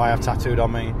 Gookie, I have tattooed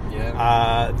on me.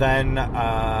 Then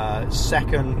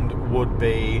second would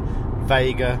be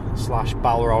Vega /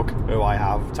 Balrog, who I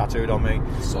have tattooed on me.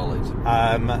 Solid.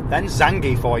 Then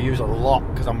Zangief, who I use a lot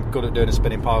because I'm good at doing a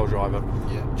spinning pile driver.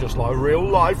 Just like real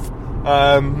life.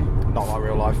 Not like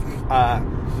real life.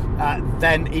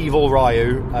 Then Evil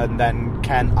Ryu, and then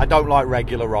Ken. I don't like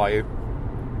regular Ryu.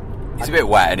 He's a bit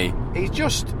wet, isn't he? He's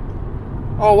just...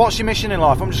 Oh, what's your mission in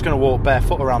life? I'm just going to walk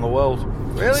barefoot around the world.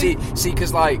 Really? See,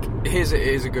 because, like, here's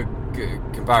a good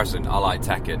comparison. I like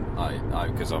Tekken,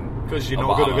 because you're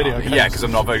not good at video games. Yeah, because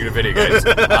I'm not very good at video games,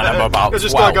 and I'm about 12.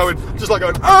 Just like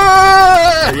going.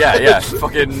 Ah! Yeah.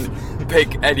 Fucking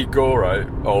pick Eddie Goro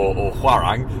or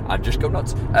Hwarang and just go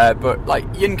nuts. But like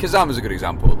Yin Kazama's a good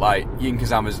example. Like Yin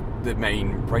Kazama's the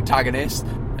main protagonist.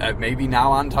 Maybe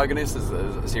now antagonist as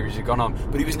the series has gone on,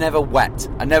 but he was never wet.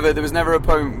 There was never a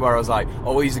point where I was like,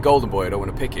 oh, he's the golden boy, I don't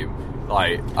want to pick him.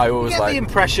 Like, I always get the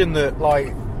impression that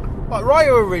like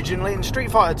Ryu originally in Street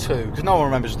Fighter 2, because no one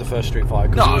remembers the first Street Fighter.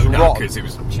 Because it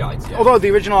was shite. Yeah. Although the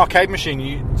original arcade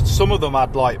machine, some of them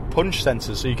had like punch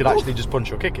sensors, so you could actually just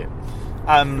punch or kick it.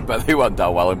 But they weren't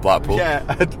that well in Blackpool. Yeah,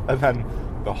 and then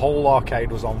the whole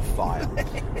arcade was on fire.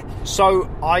 So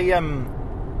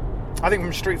I think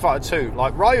from Street Fighter 2,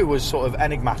 like Ryu was sort of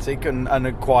enigmatic and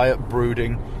a quiet,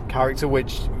 brooding character,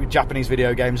 which Japanese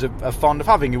video games are fond of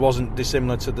having. He wasn't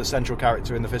dissimilar to the central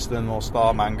character in the Fist of the North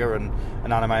Star manga and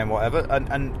anime and whatever,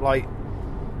 and like,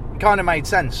 it kind of made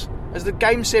sense. As the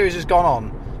game series has gone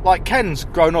on, like Ken's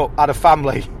grown up, had a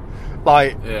family,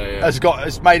 like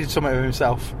has made something of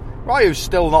himself. Ryu's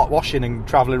still not washing and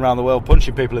travelling around the world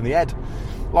punching people in the head.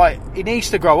 Like, he needs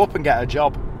to grow up and get a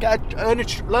job,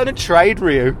 learn a trade,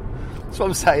 Ryu. That's what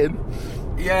I'm saying.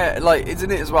 Yeah, like, isn't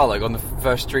it as well, like, on the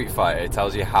first Street Fighter, it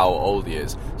tells you how old he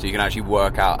is, so you can actually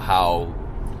work out how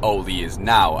old he is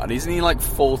now, and isn't he, like,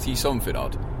 40-something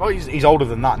odd? Well, he's older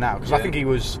than that now, because I think he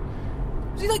was...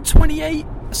 Was he, like, 28?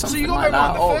 So you got to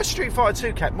remember, the first Street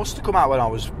Fighter 2 must have come out when I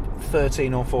was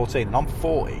 13 or 14, and I'm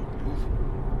 40.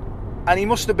 And he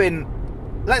must have been...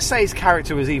 Let's say his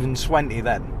character was even 20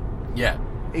 then. Yeah.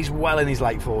 He's well in his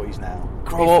late 40s now.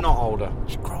 Grow up. Not older.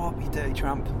 Just grow up, you dirty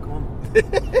tramp. Come on.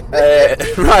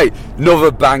 Right,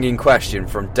 another banging question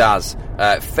from Daz.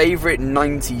 Favourite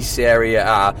 90s Serie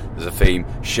A, there's a theme,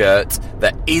 shirt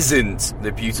that isn't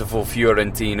the beautiful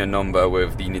Fiorentina number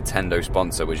with the Nintendo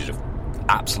sponsor, which is an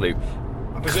absolute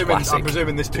classic. I'm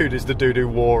presuming this dude is the dude who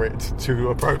wore it to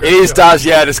a program. It is Daz,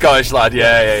 yeah, the Scottish lad,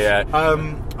 yeah.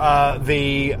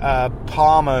 The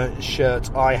Parma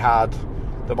shirt I had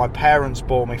that my parents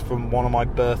bought me from one of my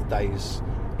birthdays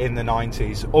in the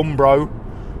 90s, Umbro.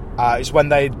 It's when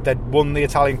they'd won the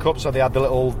Italian Cup, so they had the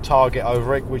little target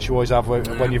over it, which you always have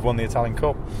when you've won the Italian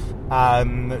Cup.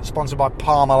 Sponsored by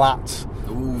Parmalat.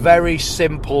 Ooh. Very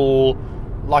simple,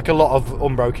 like a lot of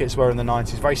Umbro kits were in the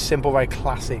 90s. Very simple, very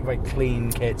classic, very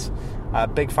clean kit.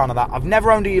 Big fan of that. I've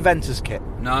never owned a Juventus kit.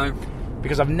 No.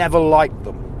 Because I've never liked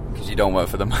them. Because you don't work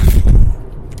for them.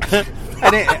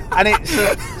 and it's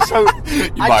so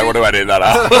you might want to edit that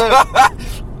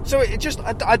out. So it just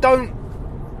I don't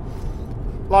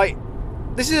like.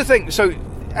 This is the thing. So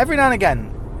every now and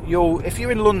again, if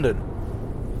you're in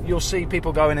London, you'll see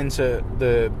people going into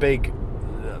the big,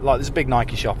 like there's a big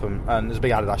Nike shop and there's a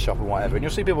big Adidas shop and whatever, and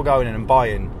you'll see people going in and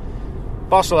buying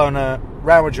Barcelona,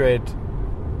 Real Madrid,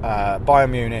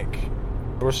 Bayern Munich,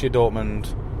 Borussia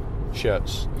Dortmund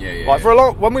shirts. Yeah.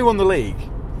 When we won the league,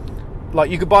 like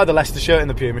you could buy the Leicester shirt in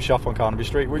the Puma shop on Carnaby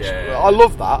Street, which I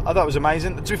love that. I thought it was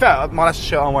amazing. To be fair, my Leicester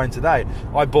shirt I'm wearing today,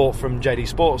 I bought from JD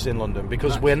Sports in London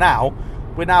because we're now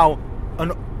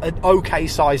an okay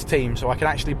sized team, so I can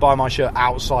actually buy my shirt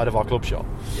outside of our club shop.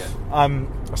 Yeah.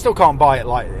 I still can't buy it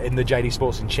like in the JD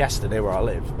Sports in Chester, near where I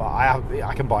live, but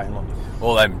I can buy it in London.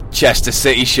 All them Chester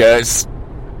City shirts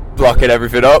blocking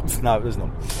everything up. No, there's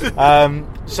none.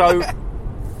 So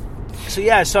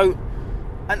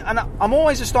I'm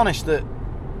always astonished that,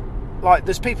 like,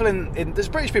 there's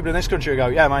British people in this country who go,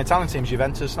 yeah, my Italian team's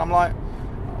Juventus, and I'm like,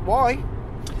 why?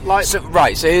 Like, so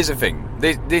here's the thing.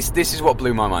 This is what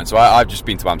blew my mind. So I've just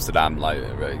been to Amsterdam like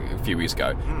a few weeks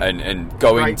ago, and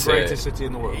going to greatest city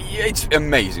in the world. It's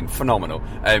amazing, phenomenal,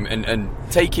 and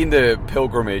taking the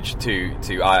pilgrimage to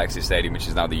Ajax's stadium, which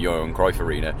is now the Johan Cruyff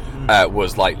Arena,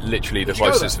 was like literally the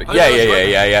closest thing. Yeah.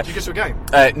 Did you go to a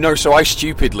game? No, so I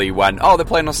stupidly went, oh, they're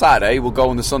playing on Saturday, we'll go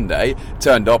on the Sunday.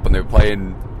 Turned up and they were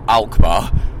playing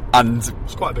Alkmaar. And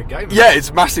it's quite a big game. Yeah, it's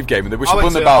a massive game. And they I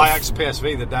went to Ajax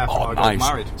PSV the day after I got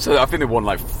married. So I think they won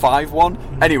like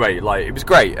 5-1. Anyway, like it was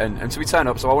great. And so we turned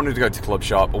up. So I wanted to go to the club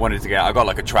shop. I got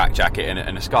like a track jacket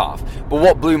and a scarf. But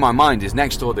what blew my mind is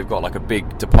next door they've got like a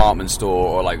big department store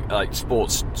or like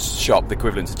sports shop, the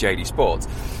equivalent to JD Sports,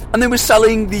 and they were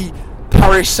selling the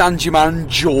Paris Saint-Germain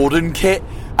Jordan kit.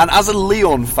 And as a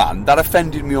Lyon fan, that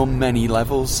offended me on many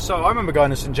levels. So I remember going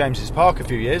to St James's Park a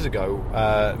few years ago,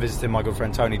 visiting my good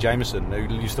friend Tony Jameson,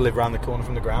 who used to live around the corner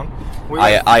from the ground.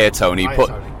 Tony.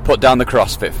 Put down the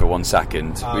CrossFit for 1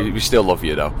 second. We still love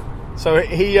you though. So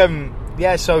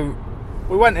so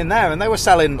we went in there and they were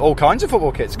selling all kinds of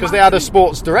football kits because they had a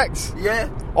Sports Direct. Yeah.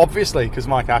 Obviously, because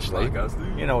Mike Ashley.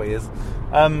 You know what he is.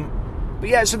 But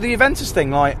yeah, so the Juventus thing,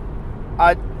 like,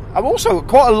 I'm also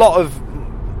quite a lot of.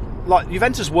 Like,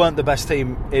 Juventus weren't the best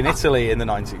team in Italy in the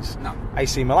 90s. No.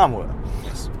 AC Milan were.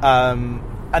 Yes.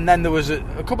 And then there was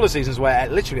a couple of seasons where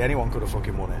literally anyone could have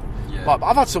fucking won it. Yeah. Like,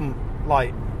 I've had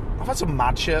some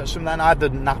mad shirts from then. I had the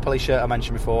Napoli shirt I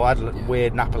mentioned before. I had a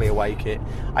weird Napoli away kit.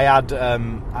 I had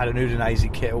an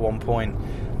Udinese kit at one point.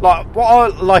 Like, what I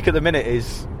like at the minute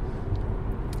is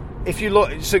if you've got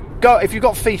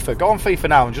FIFA, go on FIFA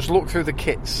now and just look through the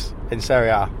kits in Serie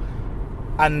A.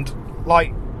 And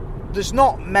like there's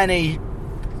not many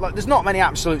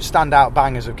absolute standout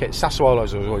bangers of kits.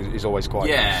 Sassuolo's is always quite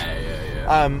nice.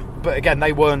 Yeah. But again,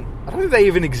 they weren't. I don't think they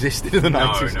even existed in the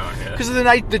 90s. No, because of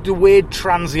the weird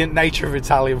transient nature of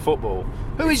Italian football.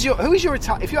 Who is your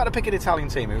if you had to pick an Italian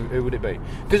team, who would it be?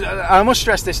 Because I must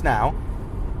stress this now.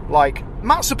 Like,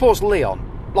 Matt supports Lyon.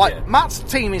 Like, Matt's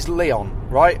team is Lyon,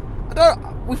 right?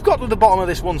 We've got to the bottom of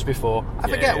this once before. I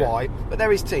forget why, but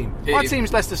they're his team. My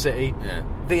team's Leicester City. Yeah.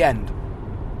 The end.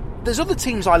 There's other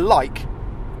teams I like,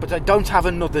 but I don't have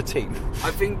another team.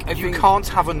 I think you can't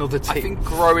have another team. I think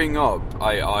growing up,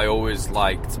 I always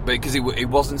liked, because it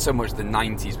wasn't so much the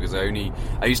 90s, because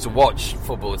I used to watch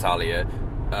Football Italia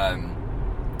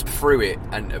through it,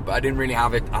 but I didn't really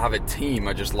have a team.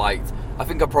 I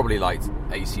think I probably liked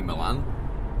AC Milan.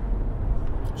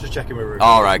 Just checking we were.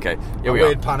 Oh, right, okay. Yeah, we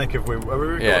weird are. Panic if we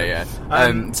were. Yeah.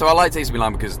 So I liked AC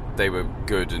Milan because they were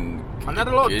good and they had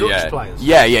a lot of Dutch players.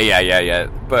 Yeah.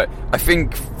 But I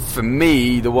think for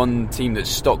me, the one team that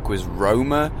stuck was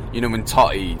Roma. You know, when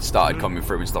Totti started coming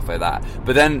through and stuff like that.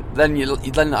 But then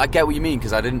I get what you mean,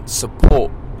 because I didn't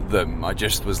support them. I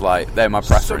just was like, they're my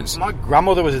preference. So my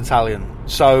grandmother was Italian,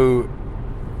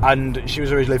 and she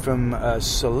was originally from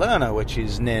Salerno, which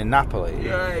is near Napoli.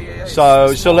 Yeah. So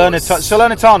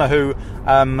Salernitana,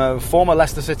 who former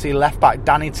Leicester City left back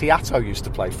Danny Tiatto used to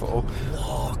play for.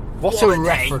 What a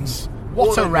reference!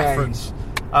 What a reference!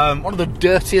 One of the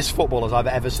dirtiest footballers I've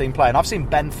ever seen play, and I've seen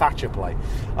Ben Thatcher play.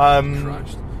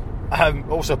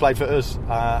 Also played for us,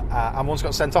 and once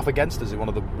got sent off against us in one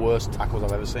of the worst tackles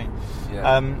I've ever seen.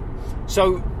 Yeah.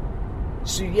 So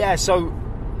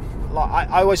like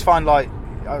I always find like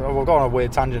we'll go on a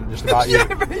weird tangent just about you.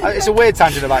 It's a weird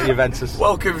tangent about Juventus.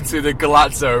 Welcome to the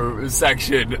Galazzo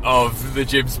section of the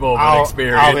Jim Smallman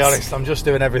experience. I'll be honest, I'm just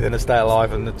doing everything to stay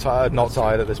alive and not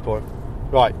tired at this point.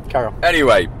 Right, carry on.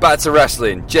 Anyway, back to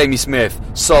wrestling. Jamie Smith,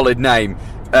 solid name.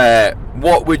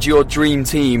 What would your dream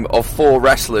team of 4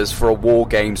 wrestlers for a War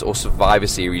Games or Survivor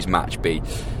Series match be?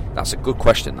 That's a good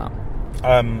question, that.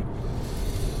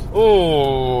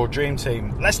 Dream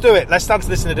team. Let's do it. Let's answer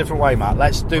this in a different way, Matt.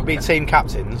 Let's be team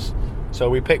captains. So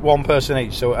we pick one person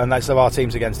each, and let's have our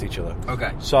teams against each other.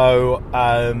 Okay. So,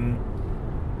 and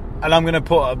I'm going to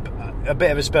put a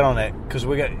bit of a spin on it, because are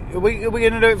we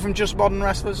going to do it from just modern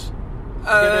wrestlers?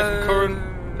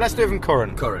 Current? Let's do it from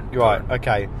current. Current. Right.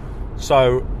 Okay.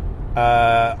 So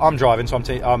I'm driving, so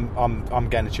I'm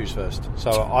getting to choose first.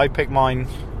 So I pick mine.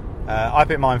 I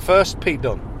pick mine first. Pete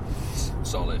Dunne.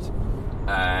 Solid.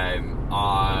 I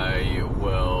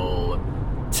will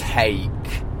take.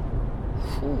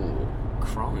 Oh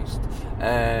Christ!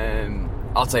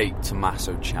 I'll take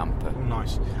Tommaso Ciampa.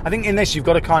 Nice. I think in this you've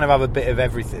got to kind of have a bit of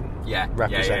everything. Yeah.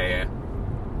 Represented.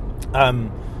 Yeah.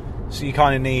 So you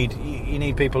kind of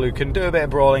need people who can do a bit of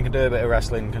brawling, can do a bit of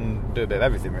wrestling, can do a bit of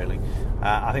everything really.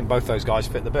 I think both those guys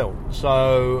fit the bill.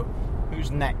 So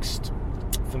who's next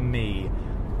for me?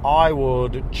 I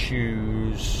would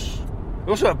choose.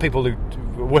 We also have people who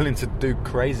are willing to do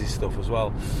crazy stuff as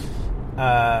well.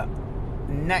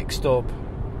 Next up,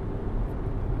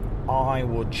 I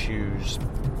would choose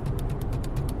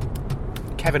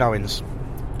Kevin Owens.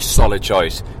 Solid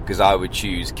choice, because I would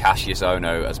choose Cassius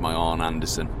Ohno as my Arn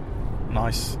Anderson.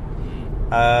 Nice.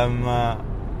 My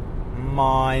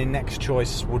next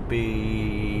choice would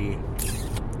be.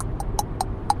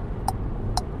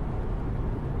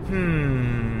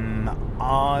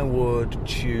 I want to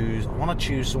choose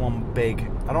someone big.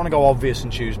 I don't want to go obvious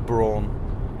and choose Braun,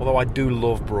 although I do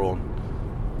love Braun.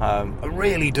 I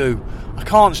really do. I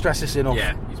can't stress this enough.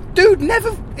 Yeah. Dude, he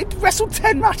wrestled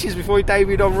 10 matches before he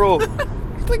debuted on Raw.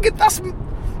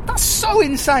 That's so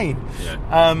insane. Yeah.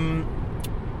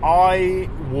 I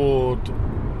would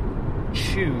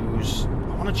choose.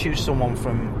 I want to choose someone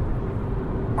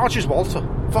from. I'll choose Walter.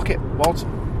 Fuck it, Walter.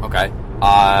 Okay.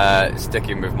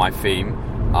 Sticking with my theme,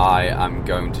 I am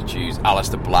going to choose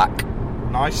Aleister Black.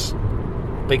 Nice.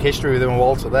 Big history with him and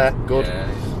Walter there. Good. Yeah.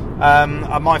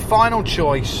 And my final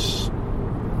choice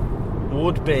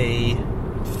would be.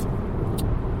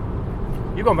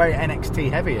 You've gone very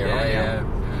NXT heavy here, haven't you? Yeah.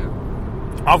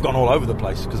 I've gone all over the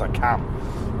place because I can.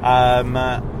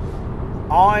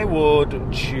 I would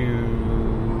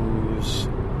choose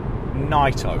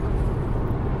Naito.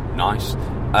 Nice.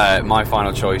 My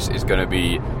final choice is going to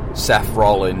be Seth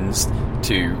Rollins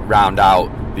to round out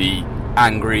the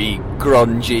angry,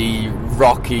 grungy,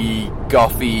 rocky,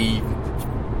 gothy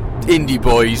indie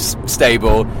boys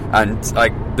stable, and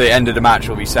like the end of the match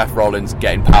will be Seth Rollins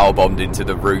getting powerbombed into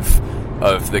the roof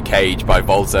of the cage by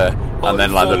Volta and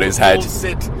then land on his head.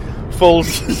 Full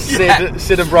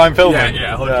Sid and Brian Pillman.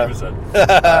 Yeah,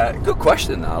 100%. Good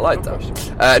question, though. I like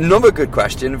that. Another good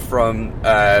question from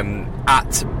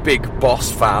at Big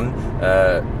Boss Fan.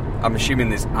 I'm assuming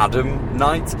this Adam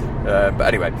Knight. But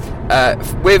anyway,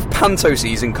 with Panto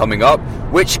season coming up,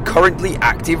 which currently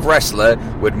active wrestler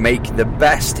would make the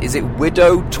best? Is it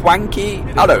Widow Twanky?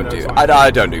 I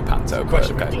don't do Panto.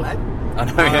 Question okay. for Glenn. I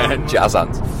know, jazz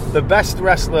hands. The best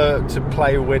wrestler to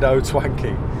play Widow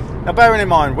Twanky. Now, bearing in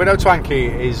mind, Widow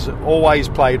Twanky is always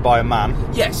played by a man.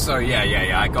 Yes, so yeah,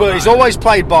 I got but that. It's always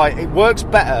played by. It works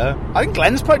better. I think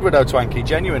Glenn's played Widow Twanky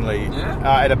genuinely in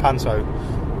a panto.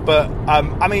 But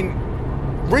I mean,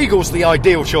 Regal's the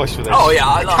ideal choice for this. Oh yeah,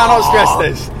 I cannot stress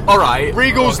this. All right,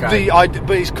 Regal's but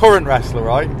he's current wrestler,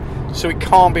 right? So it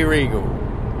can't be Regal.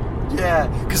 Yeah,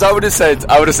 because I would have said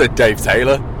Dave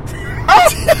Taylor.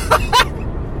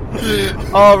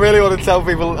 Oh, I really want to tell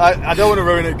people. I don't want to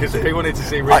ruin it because people need to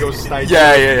see Regal's stage.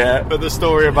 Yeah. But the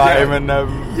story about him and the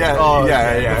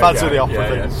Phantom of the Opera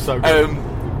thing is so good.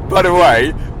 By the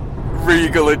way,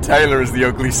 Regal and Taylor as the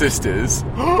Ugly Sisters.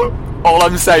 All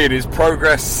I'm saying is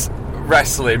Progress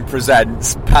Wrestling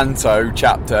presents Panto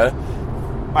chapter.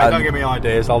 Mate, don't give me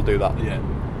ideas. I'll do that. Yeah.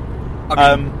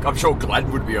 I mean, I'm sure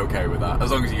Glenn would be okay with that,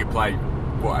 as long as he could play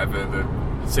whatever, the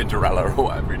Cinderella or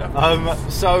whatever, you know.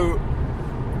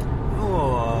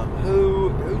 Who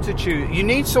to choose? You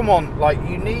need someone, like,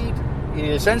 you need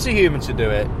a sense of humour to do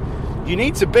it. You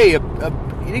need to be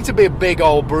a big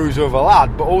old bruiser of a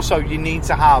lad, but also you need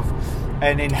to have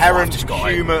an inherent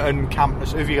humour and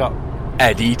campness. Who have you got?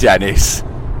 Eddie Dennis.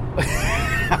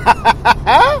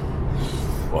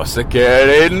 What's the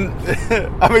getting?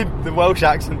 I mean, the Welsh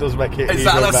accent does make it. Is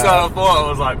that what I thought? I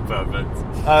was like, perfect.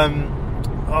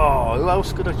 Who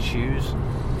else could I choose?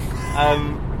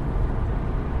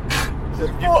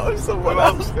 Someone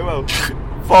else. Who else?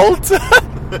 Walter.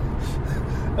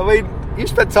 I mean, you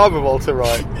spent time with Walter,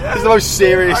 right? Yeah. He's the most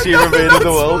serious human being in the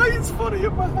world. It's funny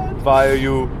in my head.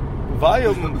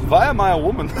 Via my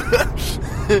woman.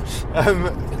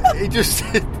 He just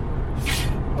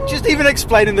even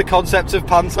explaining the concept of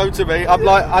panto to me, I'm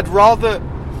like, I'd rather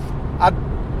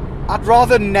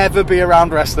never be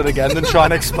around wrestling again than try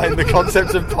and explain the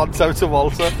concept of panto to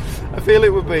Walter. I feel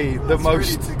it would be the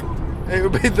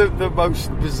most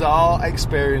bizarre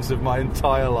experience of my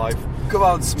entire life. Come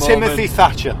on, Smallman. Timothy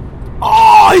Thatcher.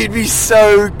 Oh, he'd be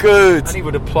so good. And he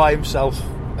would apply himself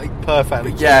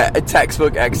perfectly. Yeah, a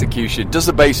textbook execution. Does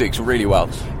the basics really well.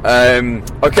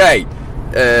 Okay.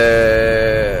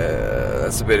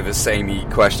 That's a bit of a samey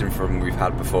question from we've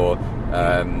had before.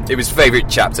 It was favourite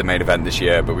chapter main event this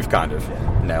year, but we've kind of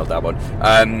nailed that one.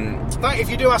 If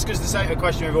you do ask us the same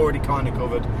question we've already kind of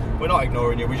covered, we're not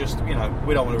ignoring you. We just, we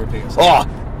don't want to repeat ourselves.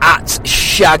 At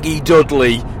Shaggy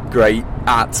Dudley, great,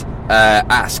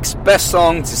 asks, best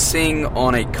song to sing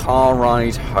on a car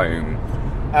ride home?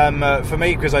 For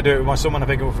me, because I do it with my son when I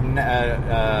pick him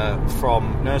up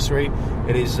from nursery,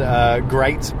 it is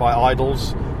Great by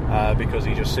Idols, because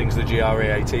he just sings the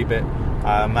GREAT bit.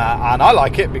 And I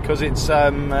like it because it's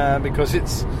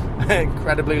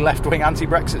incredibly left-wing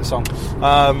anti-Brexit song,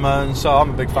 and so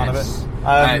I'm a big fan of it.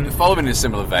 Following in a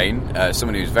similar vein,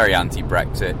 someone who's very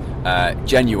anti-Brexit,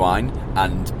 Genuine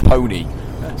and Pony.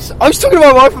 I was talking to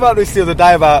my wife about this the other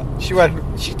day.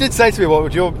 She did say to me, "What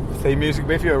would your theme music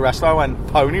be if you were a wrestler?" I went,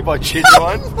 "Pony" by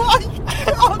Genuine. Oh my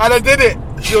God. And I did it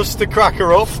just to crack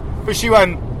her up, but she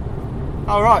went,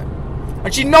 "All right,"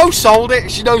 and she no-sold it.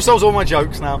 She no-solds all my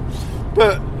jokes now.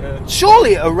 But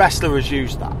surely a wrestler has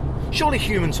used that. Surely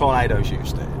Human Tornado's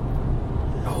used it.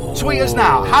 Tweet us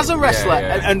now. Has a wrestler...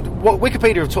 And what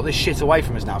Wikipedia have took this shit away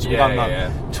from us now, so we don't know. Yeah.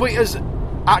 Tweet us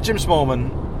at Jim Smallman,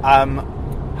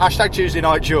 hashtag Tuesday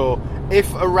Night Jaw,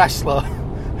 if a wrestler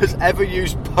has ever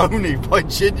used Pony by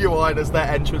Genuine as their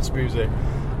entrance music.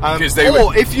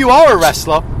 If you are a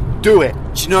wrestler, do it.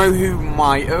 Do you know who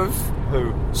might have?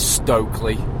 Who?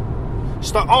 Stokely.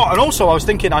 And also I was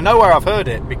thinking, I know where I've heard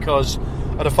it, because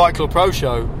at a Fight Club Pro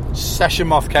show, Session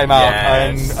Moth came out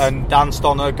and danced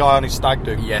on a guy on his stag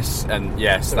do. Yes,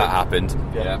 that happened.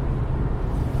 Yeah.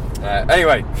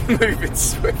 Anyway, moving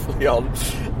swiftly on.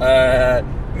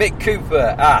 Mick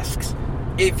Cooper asks,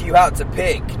 if you had to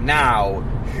pick now,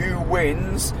 who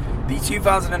wins the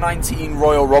 2019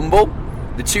 Royal Rumble,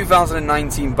 the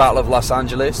 2019 Battle of Los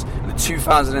Angeles, and the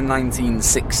 2019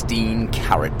 16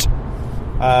 Carat?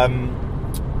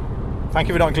 Thank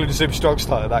you for not including Super Strong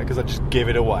Style like that, because I just give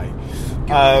it away.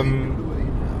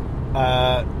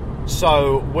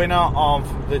 So, winner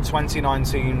of the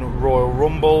 2019 Royal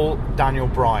Rumble, Daniel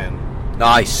Bryan.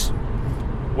 Nice.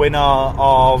 Winner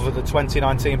of the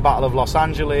 2019 Battle of Los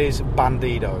Angeles,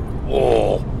 Bandido.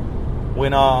 Oh.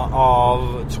 Winner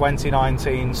of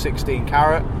 2019 16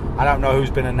 Carat. I don't know who's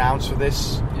been announced for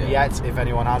this yet, if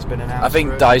anyone has been announced. I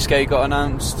think Daisuke got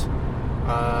announced.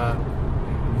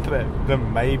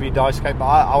 Maybe Daisuke, but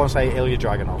I want to say Ilya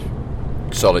Dragunov.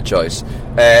 Solid choice.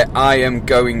 I am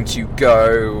going to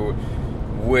go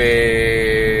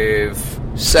with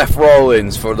Seth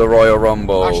Rollins for the Royal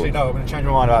Rumble. Actually, no, I'm going to change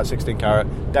my mind about 16 Carat.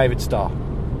 David Starr.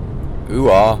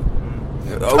 Ooh-ah.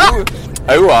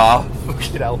 Ooh-ah.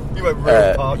 Fucking hell. You went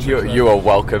real partridge. You are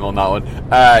welcome on that one.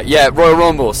 Royal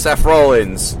Rumble, Seth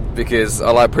Rollins, because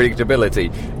I like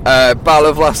predictability. Battle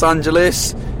of Los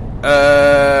Angeles.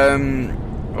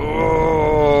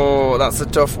 That's a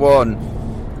tough one.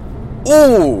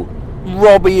 Ooh,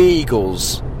 Robbie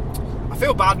Eagles. I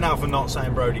feel bad now for not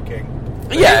saying Brody King.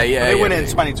 They win it in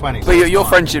 2020. But your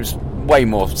friendship's way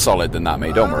more solid than that,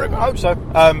 mate. Don't worry about it. I hope so.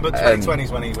 But 2020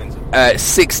 is when he wins it.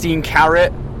 16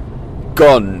 Carat,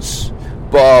 Guns.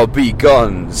 Bobby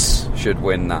Guns should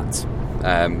win that.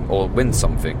 Or win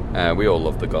something. We all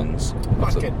love the Guns.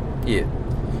 Yeah.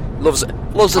 Loves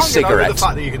a cigarette. The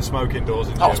fact that you can smoke indoors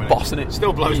in I was Germany. bossing it.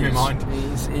 Still blows my mind.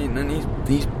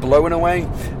 He's blowing away.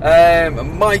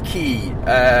 Mikey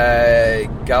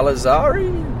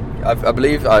Galazzari. I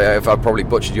believe. If I probably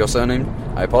butchered your surname,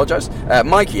 I apologise.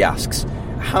 Mikey asks,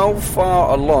 how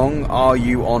far along are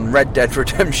you on Red Dead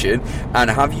Redemption, and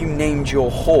have you named your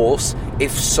horse?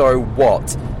 If so,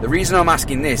 what? The reason I'm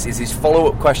asking this is his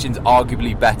follow-up question's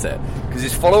arguably better, because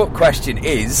his follow-up question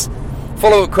is,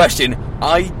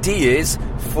 ideas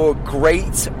for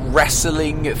great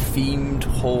wrestling-themed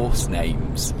horse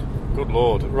names. Good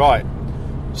Lord. Right.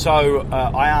 So,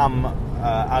 I am,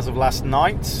 as of last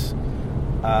night,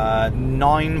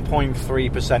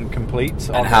 9.3% complete.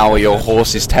 And how are your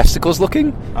horse's testicles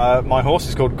looking? My horse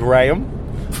is called Graham,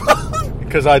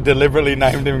 because I deliberately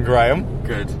named him Graham.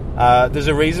 Good. There's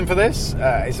a reason for this.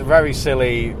 It's a very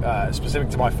silly,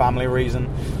 specific to my family reason,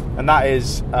 and that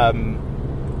is,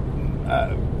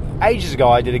 ages ago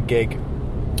I did a gig,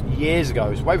 years ago,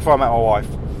 it was way before I met my wife.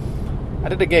 I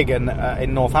did a gig in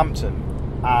Northampton,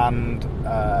 and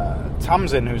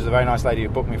Tamsin, who's the very nice lady who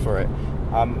booked me for it,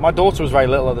 my daughter was very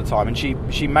little at the time, and she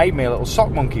made me a little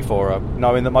sock monkey for her,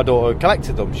 knowing that my daughter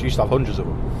collected them. She used to have hundreds of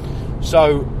them.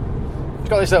 So I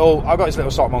got this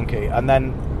little sock monkey, and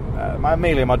then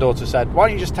Amelia, my daughter, said, why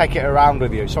don't you just take it around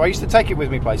with you? So I used to take it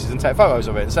with me places and take photos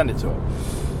of it and send it to her.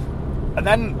 And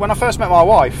then when I first met my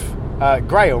wife,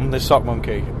 Graham, this sock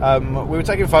monkey, we were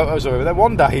taking photos of him, and then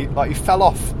one day he fell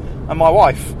off, and my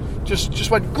wife just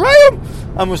went, Graham,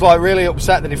 and was like really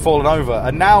upset that he'd fallen over.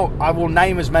 And now I will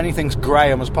name as many things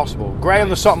Graham as possible. Graham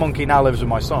the sock monkey now lives with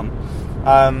my son,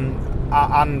 I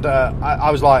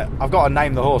was like, I've got to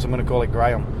name the horse, I'm going to call it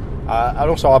Graham. And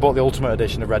also I bought the Ultimate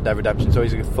Edition of Red Dead Redemption, so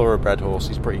he's a thoroughbred horse.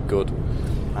 He's pretty good.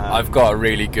 I've got a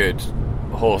really good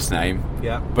horse name,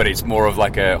 but it's more of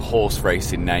like a horse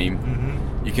racing name.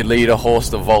 Mm-hmm. You can lead a horse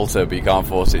to Volta, but you can't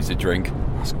force it to drink.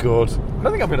 That's good. I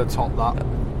don't think I'm going to top that.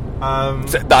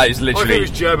 So that is literally... If it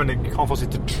was German, you can't force it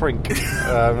to trink.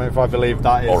 If I believe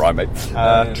that is... All right, mate.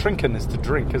 Trinken is to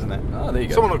drink, isn't it? Oh, there you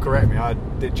go. Someone will correct me. I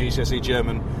did GCSE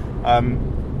German.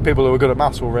 People who are good at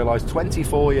maths will realise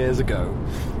 24 years ago.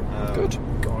 Good.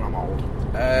 God, I'm old.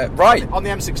 Right. On the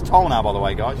M6 toll now, by the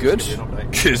way, guys. Good.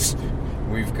 Because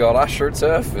we've got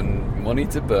AstroTurf and money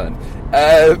to burn.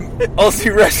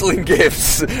 Aussie Wrestling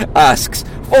Gifts asks,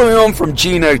 following on from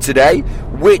Gino today,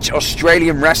 which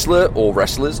Australian wrestler or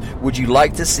wrestlers would you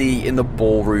like to see in the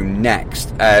ballroom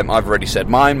next? I've already said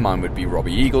mine. Mine would be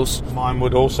Robbie Eagles. Mine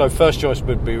would also. First choice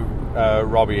would be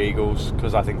Robbie Eagles,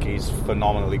 because I think he's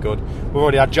phenomenally good. We've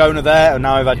already had Jonah there, and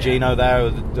now we've had Gino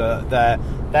there.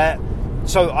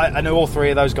 So I know all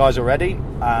three of those guys already,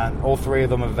 and all three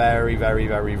of them are very, very,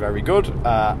 very, very good,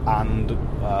 and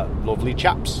lovely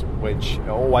chaps, which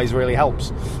always really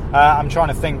helps. I'm trying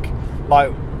to think,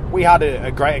 like, we had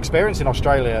a great experience in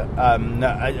Australia,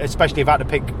 especially if I had to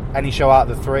pick any show out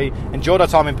of the three. Enjoyed our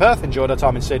time in Perth, enjoyed our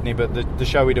time in Sydney, but the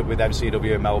show we did with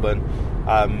MCW in Melbourne,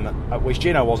 which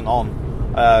Gino wasn't on,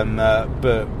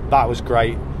 but that was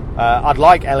great. I'd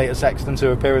like Elliot Sexton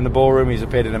to appear in the ballroom. He's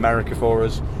appeared in America for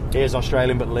us. He is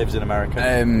Australian but lives in America.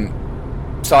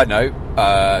 Side note,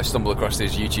 stumbled across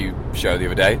his YouTube show the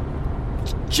other day.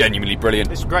 Genuinely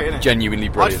brilliant. It's great, isn't it? Genuinely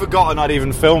brilliant. I'd forgotten I'd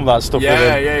even filmed that stuff with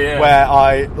him. Yeah. Where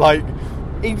I, like,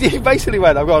 he basically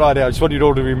went, I've got an idea, I just want you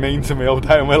all to be mean to me all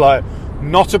day. And we're like,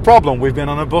 not a problem. We've been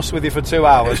on a bus with you for 2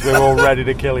 hours. We're all ready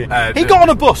to kill you. He got on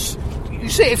a bus. You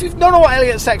see, if you don't know what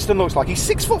Elliot Sexton looks like, he's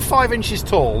 6'5"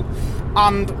 tall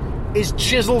and is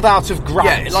chiseled out of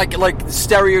granite. Yeah, like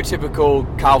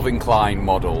stereotypical Calvin Klein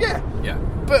model. Yeah.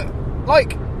 But,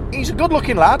 like, he's a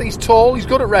good-looking lad. He's tall. He's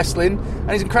good at wrestling,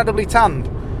 and he's incredibly tanned.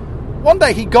 One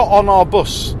day he got on our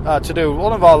bus to do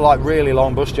one of our, like, really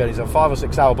long bus journeys, a 5 or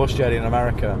 6 hour bus journey in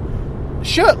America,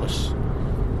 shirtless.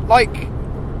 Like,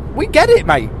 we get it,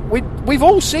 mate.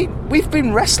 We've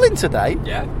been wrestling today.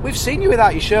 Yeah. We've seen you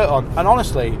without your shirt on, and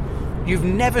honestly, you've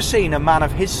never seen a man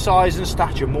of his size and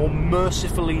stature more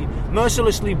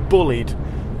mercilessly bullied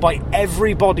by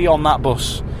everybody on that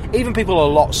bus. Even people a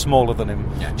lot smaller than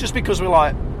him. Yeah. Just because we're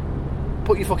like,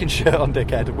 put your fucking shirt on,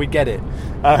 dickhead. We get it.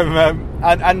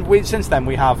 And we, since then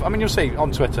we have, I mean, you'll see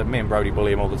on Twitter, me and Brody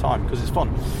bully him all the time because it's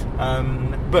fun.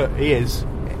 But he is,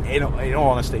 in all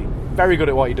honesty, very good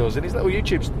at what he does. And his little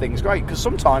YouTube thing's great, because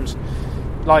sometimes,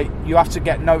 like, you have to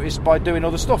get noticed by doing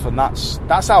other stuff, and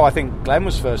that's how I think Glenn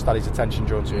was first had his attention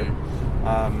drawn to him.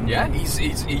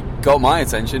 He got my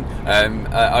attention.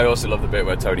 I also love the bit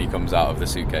where Tony comes out of the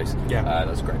suitcase.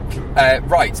 That's great.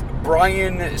 Right,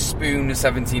 Brian Spoon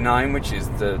 79, which is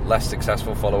the less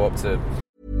successful follow-up to...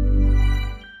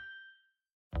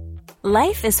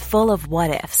 Life is full of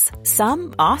what-ifs.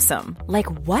 Some awesome, like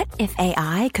what if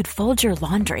AI could fold your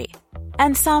laundry?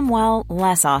 And some, well,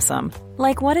 less awesome,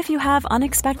 like what if you have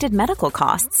unexpected medical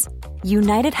costs?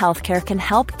 United Healthcare can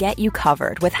help get you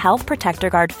covered with Health Protector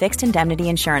Guard fixed indemnity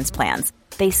insurance plans.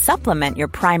 They supplement your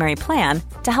primary plan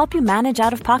to help you manage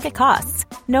out-of-pocket costs.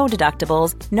 No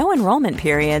deductibles, no enrollment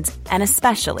periods, and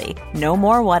especially no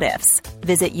more what-ifs.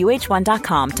 Visit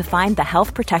uh1.com to find the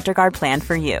Health Protector Guard plan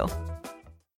for you.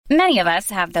 Many of us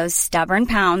have those stubborn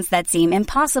pounds that seem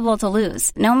impossible to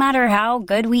lose, no matter how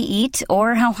good we eat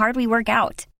or how hard we work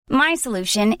out. My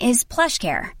solution is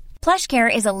PlushCare.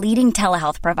 PlushCare is a leading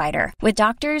telehealth provider with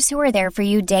doctors who are there for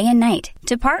you day and night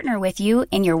to partner with you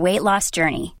in your weight loss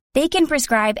journey. They can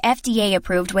prescribe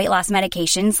FDA-approved weight loss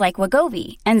medications like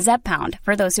Wegovy and Zepbound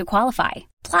for those who qualify.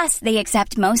 Plus, they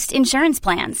accept most insurance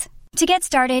plans. To get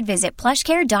started, visit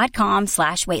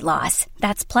plushcare.com/weightloss.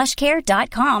 That's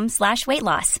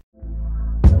plushcare.com/weightloss.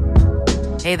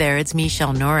 Hey there, it's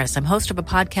Michelle Norris. I'm host of a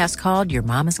podcast called Your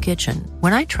Mama's Kitchen.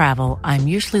 When I travel, I'm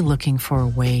usually looking for a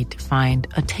way to find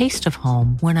a taste of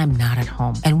home when I'm not at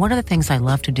home. And one of the things I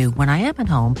love to do when I am at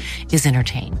home is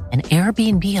entertain. And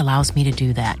Airbnb allows me to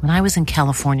do that. When I was in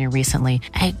California recently,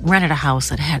 I rented a house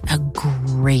that had a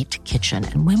great kitchen.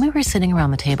 And when we were sitting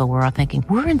around the table, we were all thinking,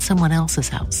 we're in someone else's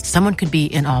house. Someone could be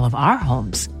in all of our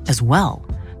homes as well.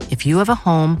 If you have a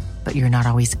home, but you're not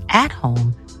always at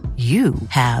home, you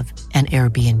have an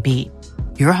Airbnb.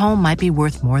 Your home might be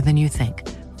worth more than you think.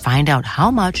 Find out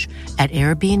how much at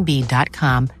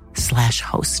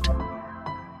airbnb.com/host.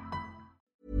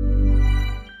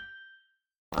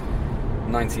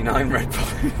 99 Red Bull.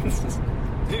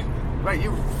 Mate,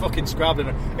 you fucking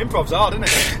scrabbling. Improv's hard, isn't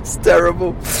it? It's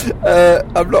terrible.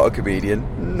 I'm not a comedian,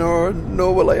 nor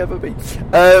will I ever be.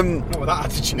 Not with that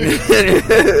attitude.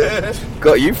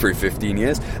 Got you through 15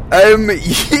 years.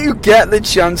 You get the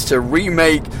chance to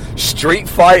remake Street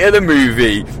Fighter the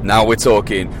movie. Now we're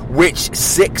talking. Which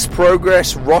 6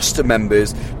 Progress roster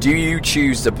members do you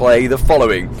choose to play the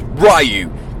following? Ryu,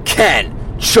 Ken,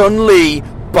 Chun-Li,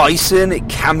 Bison,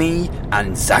 Cammy,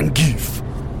 and Zangief.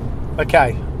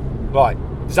 Okay, right.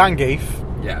 Zangief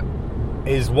Yeah.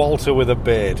 is Walter with a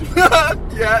beard. Yeah.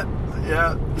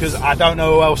 Because I don't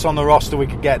know who else on the roster we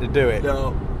could get to do it.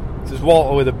 No. So it's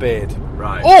Walter with a beard.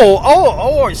 Right.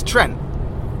 Or it's Trent.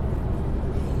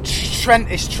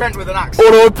 It's Trent with an accent.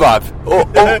 All right, Bob.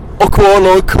 I quite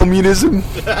like communism.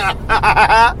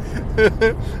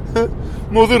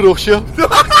 Mother Russia.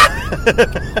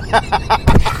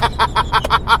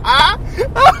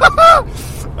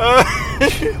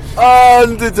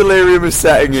 And the delirium is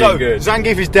setting So in. Good.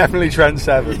 Zangief is definitely Trent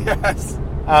 7. Yes.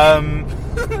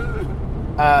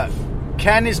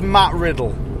 Ken is Matt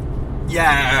Riddle.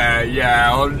 Yeah,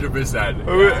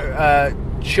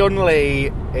 100%.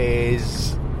 Chun-Li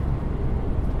is...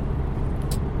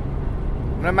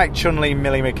 I'm going to make Chun-Li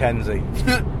Millie McKenzie.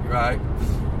 Right.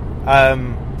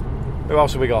 Who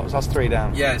else have we got? So that's 3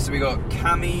 down. Yeah, so we got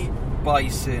Cammy,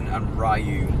 Bison, and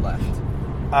Ryu left.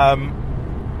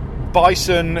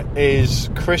 Bison is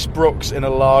Chris Brooks in a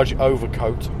large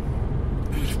overcoat.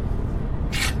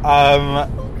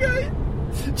 Okay.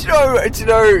 Do you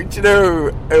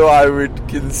know who I would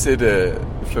consider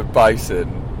for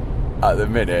Bison at the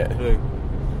minute? Who?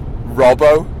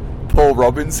 Paul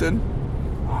Robinson.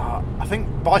 I think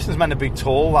Bison's meant to be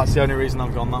tall. That's the only reason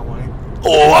I've gone that way.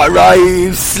 Oh, alright,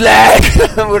 you slag!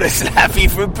 I'm gonna slap you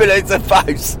from pillow to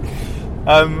post.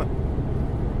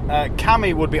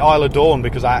 Cammy would be Isla Dawn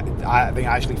because I think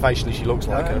actually facially she looks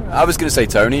like her. I was gonna say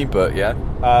Tony, but yeah.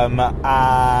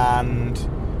 And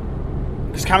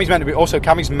because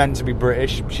Cammy's meant to be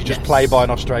British. She's just played by an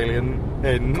Australian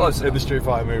in the Street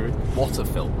Fighter movie. What a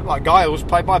film. Like Guile was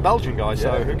played by a Belgian guy,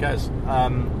 so who cares?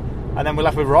 And then we're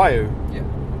left with Ryu. Yeah.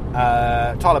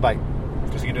 Tyler Bate,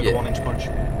 because he can do the 1-inch punch.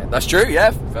 That's true,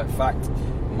 yeah. Fact.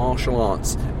 Martial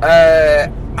arts.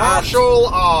 Martial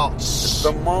arts.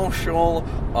 The martial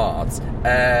arts.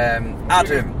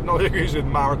 Adam. Not who's with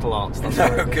marital arts. That's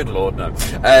No, good lord, no.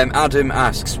 Adam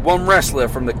asks, one wrestler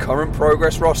from the current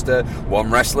Progress roster, one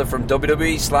wrestler from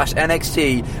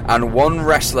WWE/NXT, and one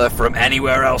wrestler from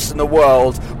anywhere else in the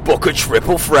world, book a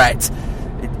triple threat.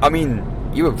 I mean,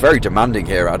 you were very demanding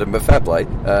here, Adam, but fair play.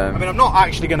 I mean, I'm not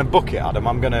actually going to book it, Adam.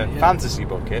 I'm going to fantasy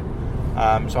book it.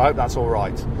 So I hope that's all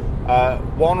right.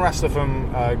 One wrestler from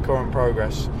current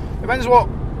Progress. Depends what...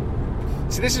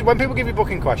 See, this is when people give you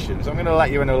booking questions. I'm going to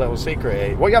let you in a little secret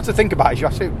here. What you have to think about is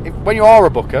when you are a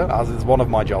booker, as is one of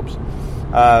my jobs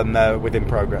within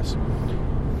Progress,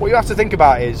 what you have to think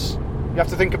about is you have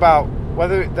to think about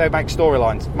whether they make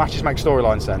matches make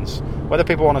storyline sense, whether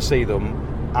people want to see them,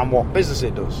 and what business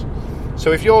it does.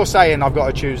 So if you're saying I've got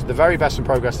to choose the very best from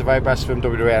Progress, the very best from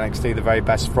WWE NXT, the very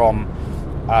best from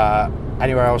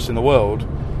anywhere else in the world,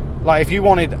 like if you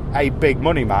wanted a big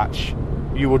money match,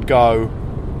 you would go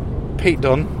Pete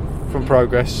Dunne from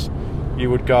Progress. You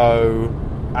would go.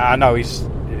 I know he's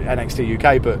NXT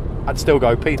UK, but I'd still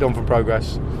go Pete Dunne from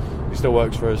Progress. He still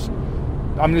works for us.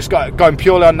 I'm just going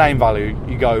purely on name value.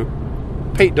 You go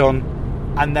Pete Dunne,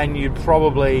 and then you'd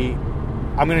probably.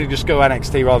 I'm going to just go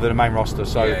NXT rather than the main roster.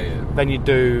 So then you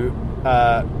do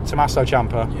Tommaso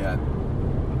Ciampa. Yeah.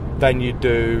 Then you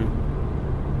do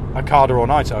Okada or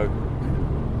Naito,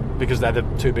 because they're the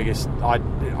two biggest.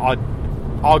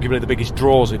 Arguably the biggest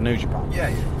draws in New Japan.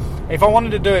 Yeah. If I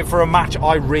wanted to do it for a match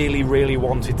I really, really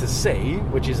wanted to see,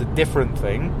 which is a different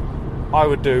thing, I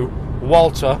would do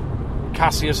Walter,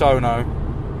 Cassius Ohno,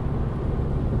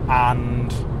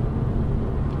 and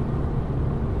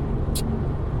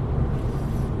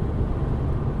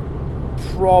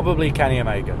probably Kenny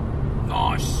Omega.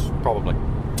 Nice. Probably.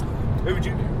 Who would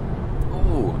you do?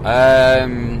 Ooh,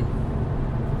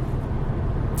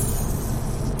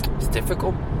 it's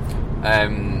difficult.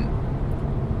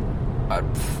 I'd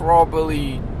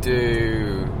probably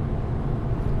do.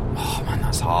 Oh man,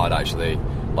 that's hard actually.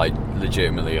 Like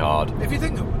legitimately hard. If you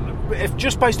think, if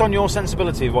just based on your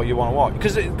sensibility of what you want to watch,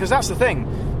 because that's the thing.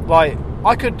 Like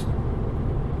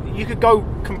you could go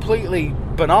completely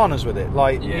bananas with it.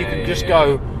 Like you could just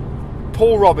go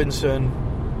Paul Robinson,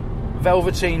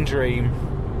 Velveteen Dream,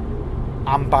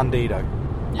 and Bandido.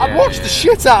 I'd watch the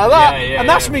shit out of that, and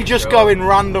that's me just going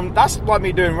random. That's like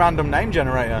me doing random name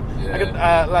generator. I could,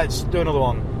 let's do another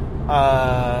one.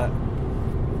 I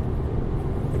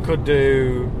could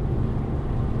do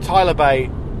Tyler Bate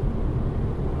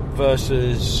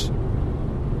versus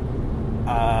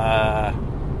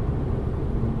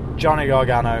Johnny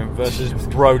Gargano versus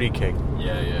Brody King.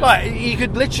 Like you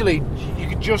could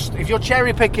just, if you're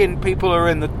cherry picking people who are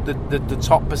in the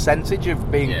top percentage of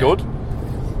being good.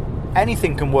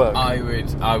 Anything can work. I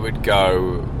would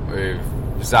go with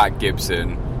Zach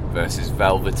Gibson versus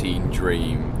Velveteen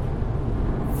Dream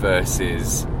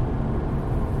versus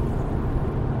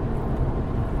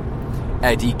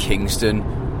Eddie Kingston,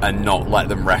 and not let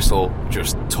them wrestle,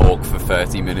 just talk for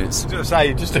 30 minutes. I was going to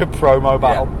say, just do a promo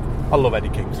battle. I love Eddie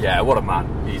Kingston. Yeah, what a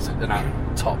man. He's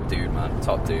a top dude, man.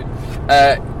 Top dude.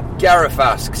 Gareth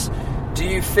asks, do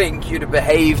you think you'd have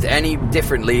behaved any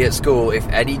differently at school if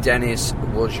Eddie Dennis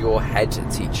was your head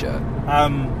teacher?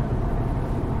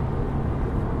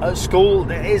 At school,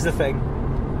 here's the thing.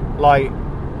 Like,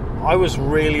 I was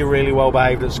really, really well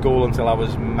behaved at school until I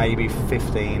was maybe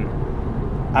 15.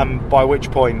 And by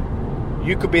which point,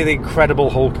 you could be the Incredible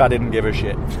Hulk, I didn't give a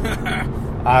shit.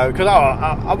 Because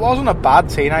I wasn't a bad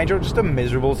teenager, just a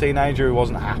miserable teenager who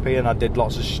wasn't happy, and I did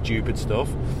lots of stupid stuff.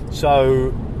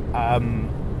 So,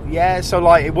 so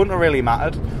like it wouldn't have really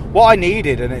mattered. What I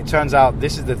needed, and it turns out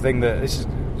this is the thing this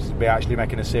is me actually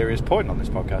making a serious point on this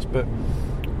podcast, but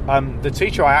the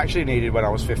teacher I actually needed when I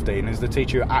was 15 is the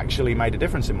teacher who actually made a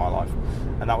difference in my life,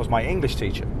 and that was my English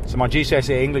teacher. So my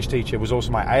GCSE English teacher was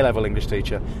also my A-level English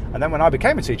teacher, and then when I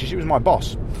became a teacher, she was my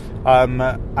boss,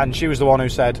 and she was the one who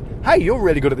said, hey, you're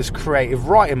really good at this creative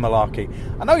writing malarkey.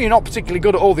 I know you're not particularly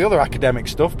good at all the other academic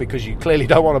stuff because you clearly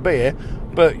don't want to be here,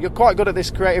 but you're quite good at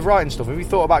this creative writing stuff. Have you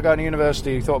thought about going to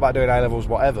university? You thought about doing A-levels,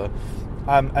 whatever?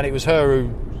 And it was her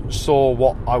who saw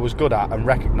what I was good at and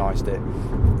recognised it.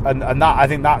 And that, I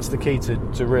think that's the key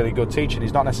to really good teaching,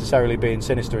 is not necessarily being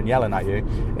sinister and yelling at you.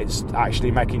 It's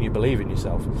actually making you believe in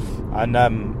yourself. And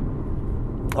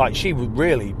like, she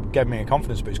really gave me a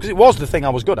confidence boost, because it was the thing I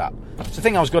was good at. It's the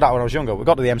thing I was good at when I was younger. We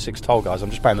got to the M6 toll, guys. I'm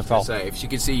just paying the toll. So if she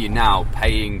could see you now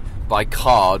paying by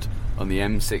card on the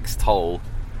M6 toll,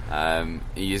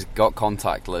 he's got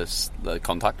contactless,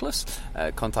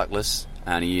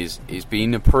 and he's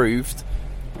been approved.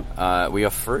 We are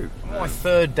through. My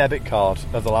third debit card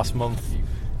of the last month.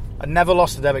 I never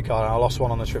lost a debit card, and I lost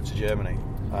one on the trip to Germany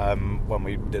when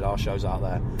we did our shows out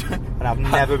there. And I've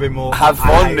never been more... Have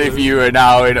fun if you are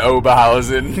now in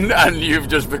Oberhausen and you've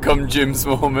just become Jim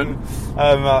Smallman.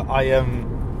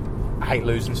 I hate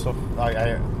losing stuff.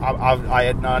 I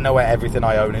know where everything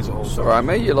I own is. It's alright,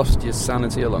 mate. You lost your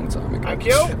sanity a long time ago. Thank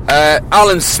you.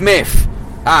 Alan Smith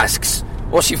asks,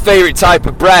 what's your favourite type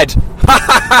of bread? Ha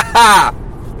ha ha ha!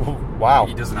 Wow.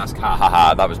 He doesn't ask ha ha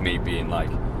ha. That was me being like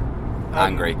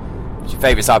angry. What's your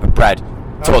favourite type of bread?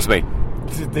 Talk to me.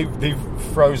 The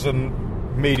frozen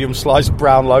medium sliced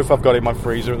brown loaf I've got in my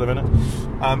freezer at the minute.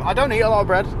 I don't eat a lot of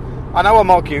bread. I know I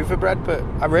mock you for bread, but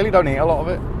I really don't eat a lot of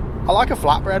it. I like a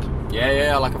flatbread.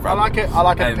 Yeah, I like a flatbread.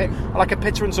 I like a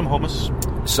pita and some hummus.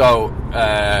 So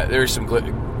there is some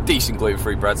decent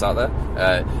gluten-free breads out there.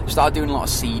 Started doing a lot of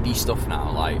seedy stuff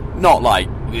now, like not like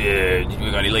we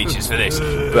got any leeches for this,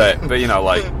 but you know,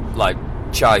 like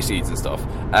chia seeds and stuff.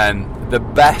 The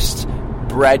best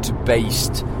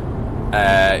bread-based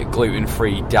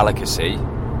gluten-free delicacy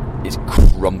is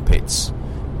crumpets.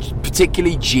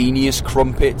 Particularly Genius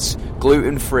crumpets,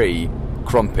 gluten-free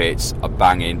crumpets are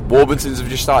banging. Warburtons have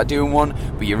just started doing one,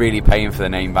 but you're really paying for the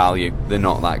name value. They're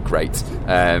not that great. This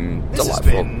delightful. has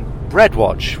been Bread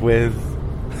Watch with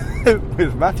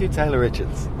Matthew Taylor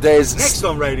Richards. There's next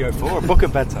on Radio 4, A Book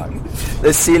of Bedtime.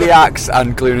 There's celiacs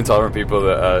and gluten-intolerant people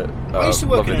that are I used to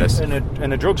work loving this. in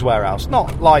a drugs warehouse,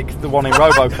 not like the one in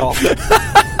RoboCop.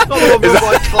 Not the one with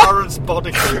like Clarence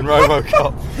Boddicker in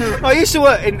RoboCop. I used to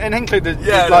work in Hinckley, there's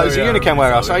a Unichem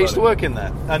warehouse. I used to work in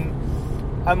there,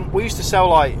 and we used to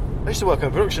sell I used to work on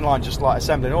a production line, just like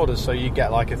assembling orders. So you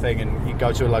get like a thing, and you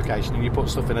go to a location, and you put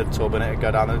stuff in a tub, and it'd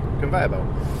go down the conveyor belt.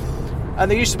 And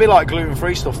there used to be like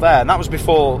gluten-free stuff there, and that was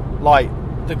before like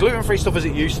the gluten-free stuff as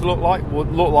it used to look like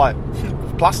would look like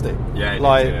plastic. Yeah,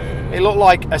 it looked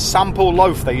like a sample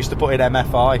loaf they used to put in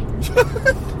MFI.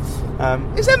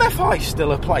 Is MFI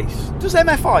still a place? Does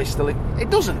MFI still? It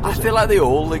doesn't. I feel like they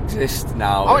all exist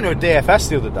now. I went to a DFS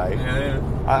the other day. Yeah.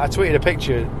 I tweeted a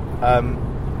picture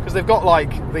because they've got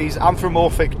like these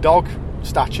anthropomorphic dog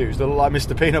statues that look like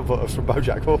Mr. Peanut Butter from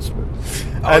BoJack Horseman.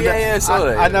 I saw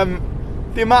that. And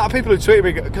the amount of people who tweeted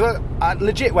me, because I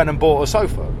legit went and bought a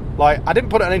sofa. Like, I didn't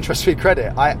put it on interest-free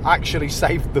credit. I actually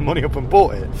saved the money up and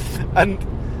bought it. And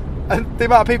the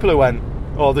amount of people who went,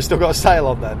 oh, they've still got a sale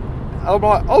on then. I'm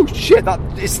like, oh shit, that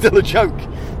is still a joke.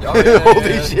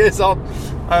 These years on.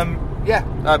 I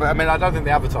mean, I don't think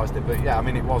they advertised it, but yeah, I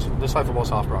mean, the sofa was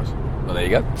half price. Well, there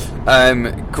you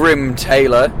go. Grim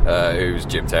Taylor, who's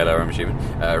Jim Taylor, I'm assuming,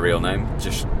 real name,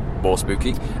 just more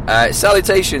spooky.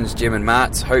 Salutations, Jim and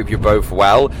Matt. Hope you're both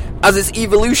well. As it's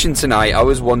Evolution tonight, I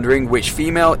was wondering which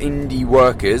female indie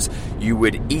workers you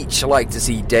would each like to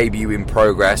see debut in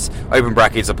Progress. Open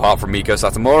brackets, apart from Miko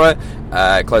Satomura.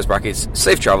 Close brackets,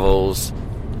 safe travels,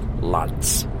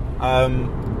 lads.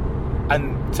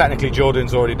 And technically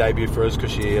Jordan's already debuted for us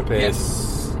because she appears.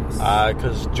 Yes.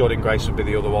 Because Jordan Grace would be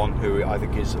the other one, who I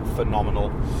think is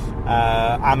phenomenal.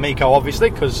 And Miko,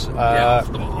 obviously, because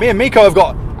me and Miko have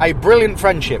got a brilliant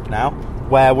friendship now,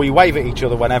 where we wave at each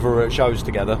other whenever we're at shows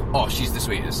together. Oh, she's the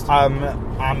sweetest.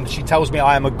 And she tells me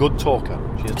I am a good talker.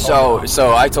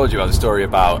 So I told you about the story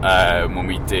about when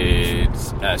we did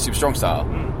Super Strong Style.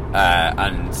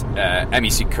 And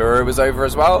Emi Sakura was over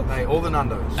as well. Hey, all the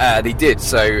Nando's. They did.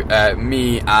 So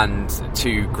me and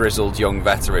two grizzled young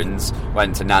veterans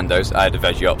went to Nando's. I had a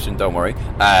veggie option, don't worry.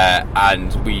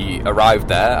 And we arrived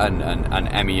there, and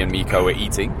Emi and Miko were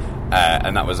eating.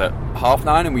 And that was at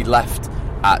 9:30, and we left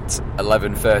at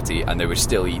 11:30, and they were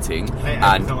still eating.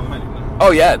 Oh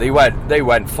yeah, they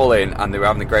went full in, and they were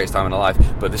having the greatest time of their life.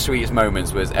 But the sweetest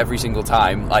moments was every single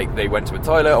time, like they went to a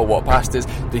toilet or walked past us,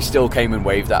 they still came and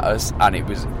waved at us, and it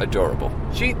was adorable.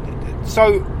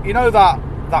 So you know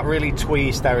that really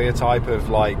twee stereotype of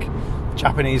like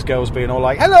Japanese girls being all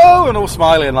like hello and all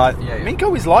smiling, like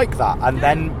Miko is like that, and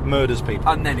then murders people,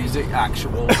 and then he's an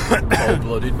actual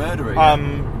cold-blooded murderer.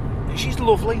 She's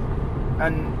lovely,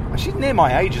 and she's near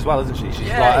my age as well, isn't she? She's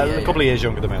a couple of years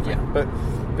younger than me, I think.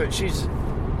 But she's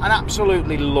an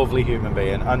absolutely lovely human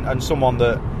being, and someone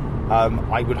that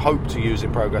I would hope to use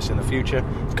in Progress in the future.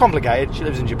 It's complicated. She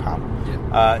lives in Japan.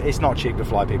 It's not cheap to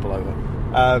fly people over,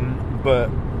 but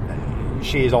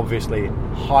she is obviously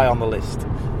high on the list.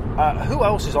 Who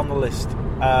else is on the list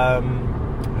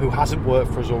who hasn't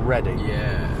worked for us already?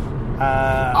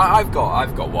 I've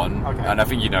got one, okay. And I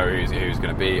think you know who's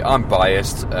going to be. I'm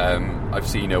biased. I've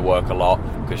seen her work a lot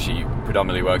because she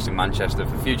predominantly works in Manchester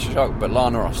for Future Shock. But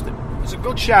Lana Austin, it's a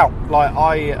good shout. Like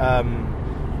I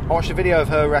watched a video of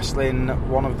her wrestling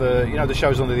one of the the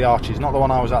shows under the arches, not the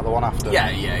one I was at, the one after.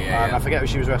 Yeah. I forget who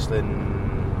she was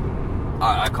wrestling.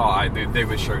 I can't. They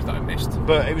were shows that I missed,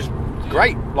 but it was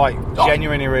great. Like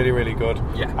genuinely, really, really good.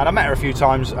 Yeah. And I met her a few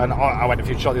times, and I went to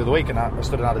Future Shock the other week, and I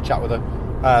stood and had a chat with her.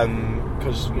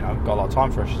 Because got a lot of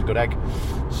time for her. She's a good egg.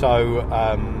 So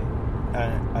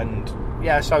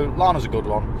so Lana's a good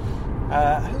one.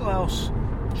 Who else?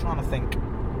 I'm trying to think.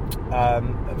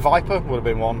 Viper would have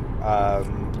been one.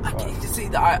 See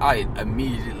that I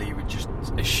immediately would just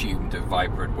assumed that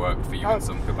Viper had worked for you in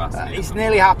some capacity. It's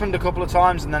nearly happened a couple of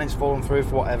times, and then it's fallen through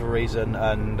for whatever reason.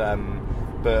 And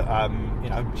but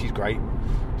she's great.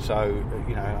 So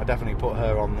I definitely put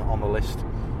her on the list.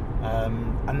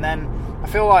 And then I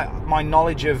feel like my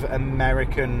knowledge of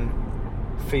American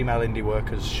female indie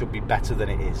workers should be better than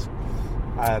it is.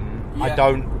 I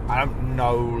don't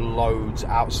know loads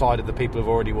outside of the people who've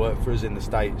already worked for us in the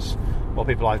States or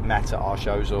people I've met at our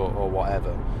shows or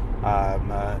whatever.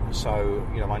 So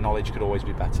my knowledge could always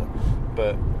be better.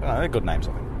 But they're good names,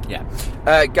 I think.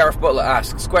 Yeah. Gareth Butler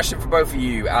asks, question for both of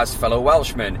you as fellow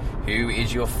Welshmen. Who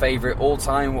is your favourite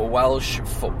all-time Welsh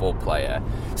football player?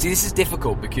 See, this is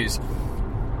difficult because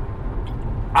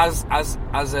as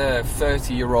a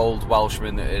 30-year-old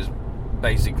Welshman that has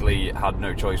basically had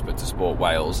no choice but to support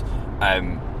Wales,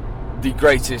 the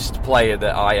greatest player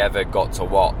that I ever got to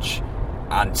watch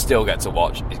and still get to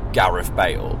watch is Gareth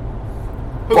Bale.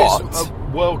 Who is a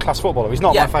world-class footballer. He's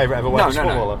not my favourite ever Welsh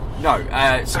footballer.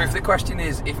 No. So if the question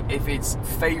is if it's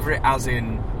favourite as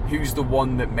in who's the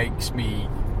one that makes me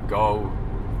go,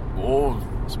 oh,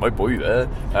 it's my boy there.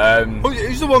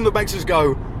 Who's the one that makes us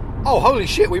go, oh, holy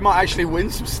shit, we might actually win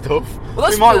some stuff. Well,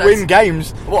 we might win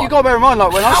games. What? You got to bear in mind,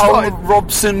 like when I started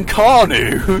Robson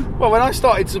Kanu. Well, when I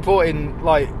started supporting,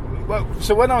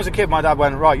 so when I was a kid, my dad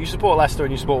went, right, you support Leicester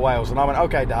and you support Wales, and I went,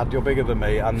 okay, Dad, you're bigger than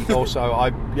me, and also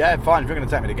fine, if you're going to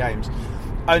take me to games.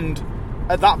 And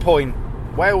at that point,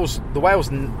 the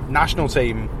Wales national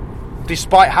team,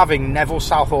 despite having Neville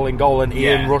Southall in goal and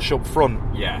Ian Rush up front,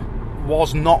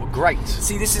 was not great.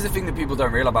 See, this is the thing that people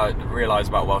don't realise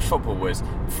about Welsh football was,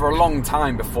 for a long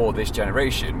time before this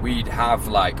generation, we'd have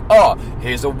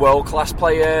here's a world-class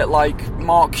player like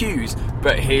Mark Hughes,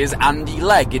 but here's Andy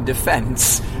Legg in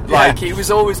defence. He was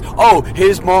always,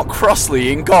 here's Mark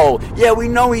Crossley in goal. Yeah, we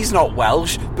know he's not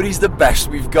Welsh, but he's the best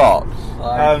we've got.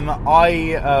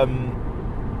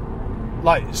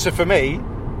 So for me,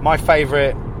 my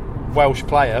favourite Welsh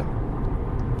player,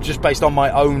 just based on my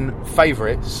own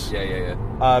favourites,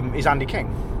 is Andy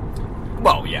King.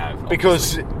 Well, yeah,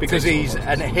 because he's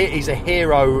a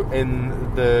hero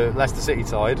in the Leicester City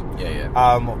side.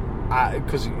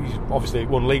 Because he's obviously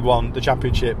won League One, the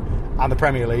Championship, and the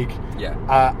Premier League.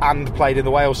 And played in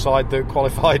the Wales side that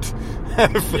qualified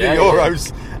for the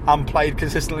Euros and played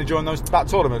consistently during that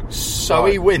tournament. So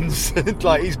he wins.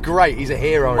 He's great. He's a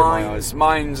hero in my eyes.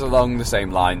 Mine's along the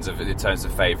same lines in terms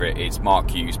of favourite. It's Mark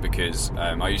Hughes because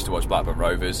I used to watch Blackburn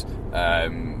Rovers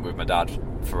with my dad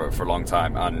for a long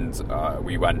time, and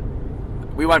we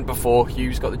went before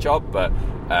Hughes got the job. But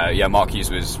Mark Hughes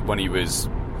was when he was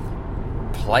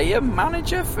player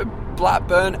manager for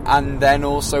Blackburn and then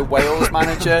also Wales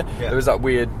manager. There was that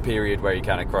weird period where he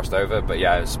kind of crossed over, but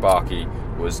Sparky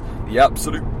was the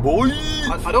absolute boy.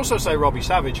 I'd also say Robbie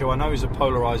Savage, who I know is a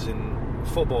polarising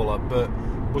footballer, but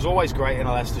was always great in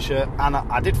a Leicester shirt, and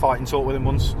I did fight and talk with him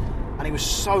once, and he was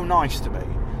so nice to me.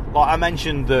 I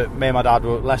mentioned that me and my dad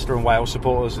were Leicester and Wales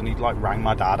supporters, and he'd rang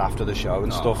my dad after the show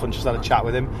and stuff, and just had a chat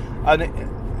with him,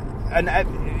 and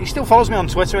he still follows me on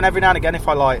Twitter, and every now and again if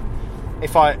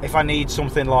I need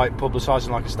something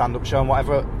publicising a stand-up show and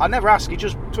whatever, I never ask, he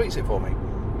just tweets it for me.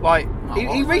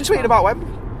 He retweeted about Wembley.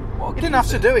 He didn't have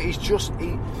to do it.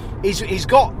 He's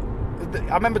got.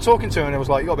 I remember talking to him and it was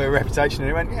like, you got a bit of a reputation, and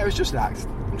he went, yeah, it was just an act.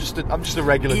 I'm just a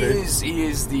regular dude. He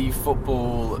is the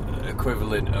football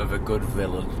equivalent of a good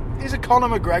villain. He's a Conor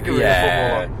McGregor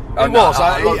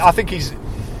footballer. I think he's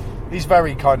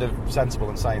very kind of sensible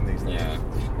and saying these things. Yeah.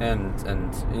 And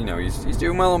he's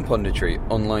doing well on punditry,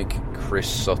 unlike Chris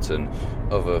Sutton,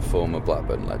 of a former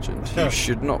Blackburn legend. Who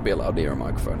should not be allowed near a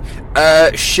microphone.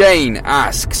 Shane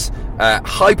asks,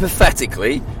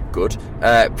 hypothetically,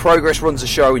 Progress runs a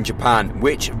show in Japan.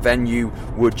 Which venue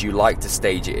would you like to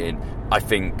stage it in? I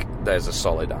think there's a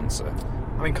solid answer.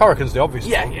 I mean, Korakuen's the obvious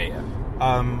one. Yeah.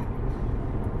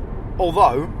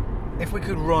 Although, if we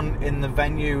could run in the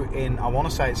venue I want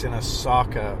to say it's in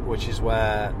Osaka, which is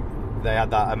where they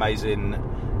had that amazing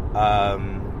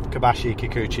Kobashi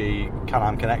Kikuchi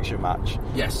Can-Am Connection match.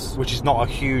 Yes. Which is not a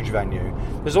huge venue.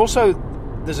 There's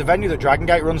a venue that Dragon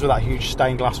Gate runs with that huge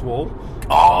stained glass wall.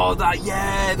 Oh,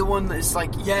 the one that's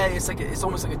it's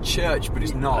almost like a church, but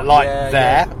it's not.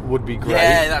 Would be great.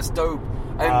 Yeah, that's dope.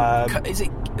 Is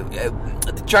it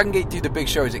the Dragon Gate do the big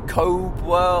show? Is it Cove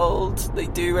World they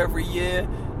do every year?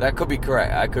 That could be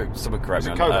correct. Someone correct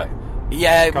me on that.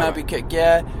 Yeah, it might be.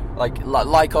 Yeah,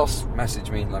 Lycos,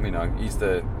 message me, let me know. He's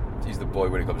the boy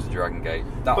when it comes to Dragon Gate.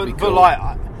 That'd be cool.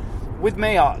 But with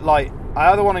me, I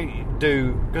either want to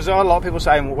do, because there are a lot of people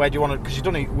saying, where do you want to? Because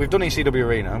we've done ECW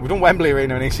Arena, we've done Wembley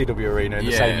Arena and ECW Arena in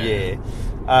the same year.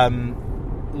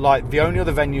 The only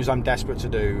other venues I'm desperate to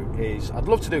do is, I'd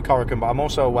love to do Korakuen, but I'm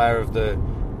also aware of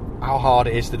how hard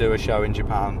it is to do a show in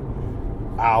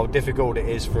Japan, how difficult it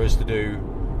is for us to do.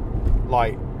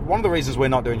 One of the reasons we're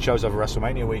not doing shows over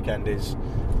WrestleMania weekend is,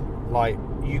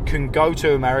 you can go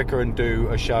to America and do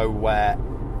a show where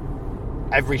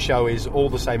every show is all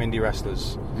the same indie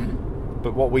wrestlers.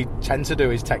 But what we tend to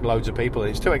do is take loads of people, and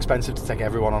it's too expensive to take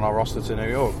everyone on our roster to New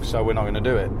York, so we're not going to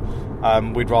do it.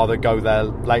 We'd rather go there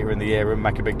later in the year and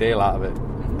make a big deal out of it.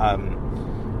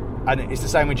 And it's the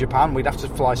same with Japan. We'd have to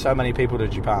fly so many people to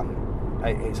Japan.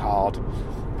 It's hard.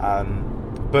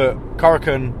 But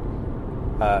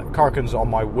Korakuen's on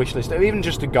my wish list, even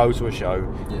just to go to a show.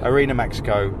 Arena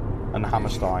Mexico and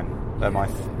Hammerstein, they're my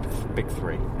big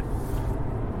three.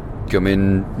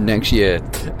 Coming next year.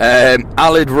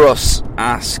 Alid Russ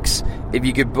asks, if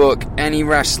you could book any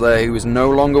wrestler who is no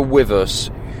longer with us,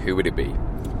 who would it be?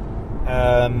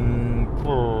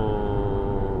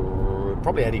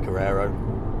 Probably Eddie Guerrero.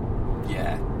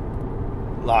 Yeah.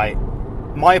 Like,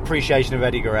 my appreciation of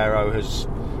Eddie Guerrero has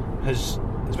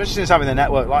especially since having the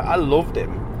network, like, I loved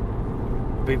him.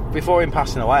 Before him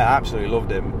passing away, I absolutely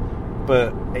loved him.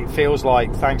 But it feels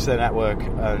like, thanks to the network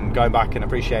and going back and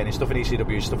appreciating his stuff in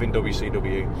ECW, stuff in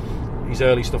WCW, his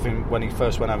early stuff when he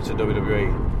first went over to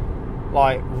WWE,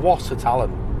 like, what a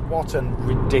talent. What a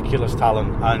ridiculous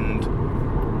talent. And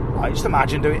like, just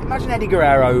imagine Eddie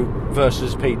Guerrero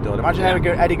versus Pete Dunne. Imagine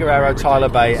Eddie Guerrero, Tyler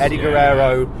Bate, Eddie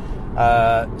Guerrero,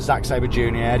 Zack Sabre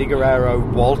Jr., Eddie Guerrero,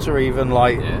 Walter even,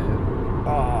 like...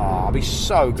 Oh, it'd be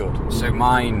so good. So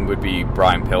mine would be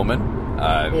Brian Pillman.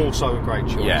 Also a great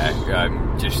choice. Yeah,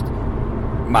 just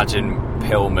imagine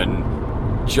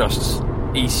Pillman just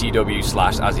ECW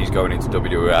 / as he's going into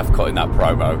WWF cutting that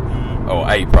promo, or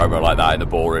a promo like that in the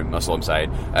ballroom, that's what I'm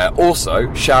saying.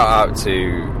 Also, shout out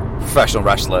to professional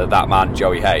wrestler, that man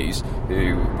Joey Hayes,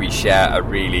 who we share a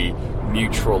really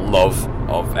mutual love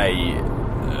of, a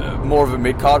more of a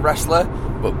mid-card wrestler,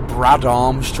 but Brad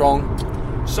Armstrong.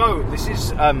 So this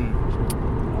is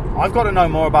I've got to know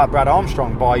more about Brad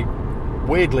Armstrong by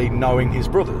weirdly knowing his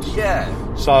brothers. Yeah.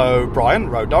 So Brian,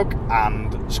 Road Dogg,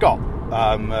 and Scott.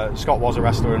 Scott was a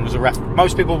wrestler and was a ref.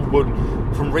 Most people would,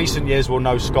 from recent years, will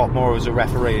know Scott more as a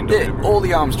referee in WWE. All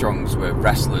the Armstrongs were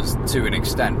wrestlers to an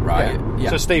extent, right? Yeah.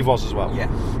 So Steve was as well. Yeah.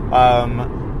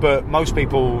 But most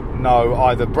people know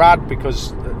either Brad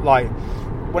because, like,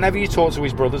 whenever you talk to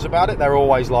his brothers about it, they're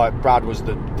always like, Brad was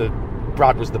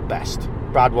the best.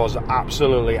 Brad was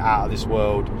absolutely out of this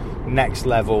world, next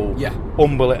level,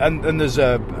 unbelievable. And there's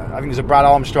I think there's a Brad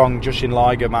Armstrong Jushin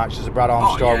Liger match. There's a Brad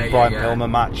Armstrong Brian Pillman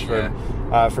match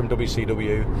from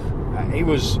WCW. He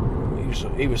was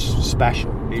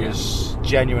special. He was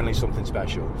genuinely something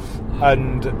special,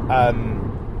 and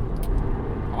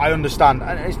I understand.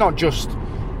 And it's not just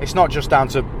down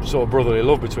to sort of brotherly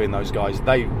love between those guys.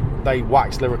 They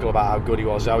waxed lyrical about how good he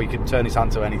was, how he could turn his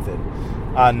hand to anything,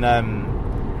 and.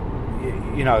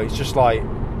 You know, it's just like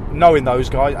knowing those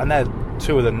guys, and they're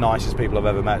two of the nicest people I've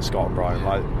ever met, Scott and Brian.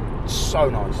 Like, so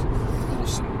nice,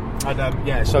 awesome.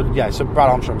 And so Brad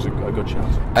Armstrong's a good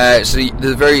shout. So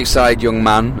the very excited young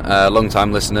man,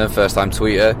 long-time listener, first-time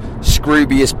tweeter,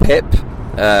 Scroobius Pip.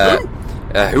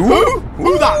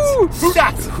 Who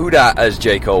that? As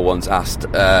J. Cole once asked.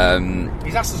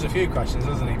 He's asked us a few questions,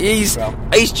 hasn't he? He's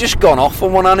just gone off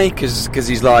on one, hasn't he? Because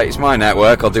he's like, it's my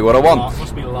network, I'll do what I want.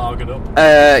 Must be lagered up.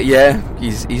 Yeah,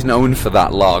 he's known for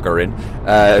that lagering.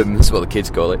 That's what the kids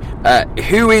call it.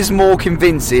 Who is more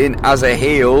convincing as a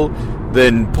heel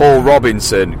than Paul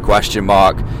Robinson? ?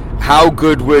 How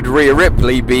good would Rhea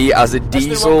Ripley be as a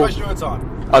Diesel? Let's do one question at a time.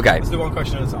 Okay. Let's do one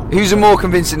question at a time. Who's a more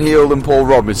convincing heel than Paul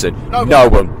Robinson? No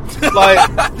one. Like,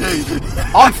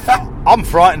 I'm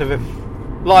frightened of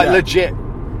him. Like, legit.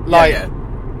 Like,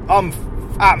 I'm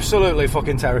absolutely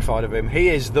fucking terrified of him. He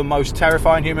is the most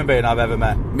terrifying human being I've ever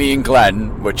met. Me and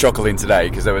Glenn were chuckling today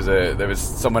because there was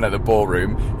someone at the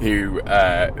ballroom who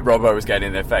Robbo was getting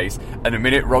in their face, and the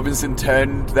minute Robinson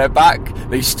turned their back,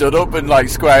 they stood up and like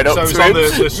squared up to him. So it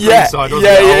was on the screen side, wasn't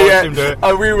it? I watched him do it.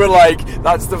 And we were like,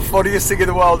 that's the funniest thing in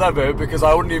the world ever, because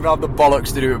I wouldn't even have the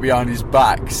bollocks to do it behind his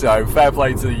back. So fair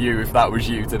play to you if that was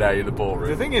you today in the ballroom.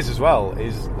 The thing is, as well,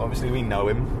 is obviously we know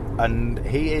him, and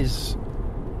he is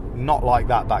not like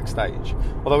that backstage.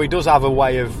 Although he does have a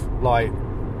way of, like,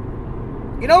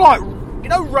 you know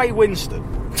Ray Winston.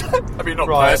 I mean, not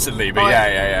personally, but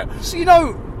yeah. So you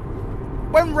know,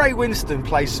 when Ray Winston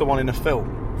plays someone in a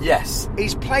film, yes,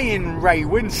 he's playing Ray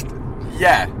Winston.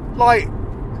 Yeah, like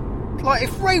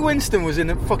if Ray Winston was in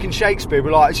a fucking Shakespeare,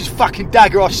 we're like, it's just fucking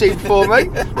dagger off scene for me.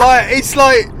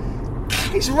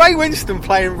 It's Ray Winston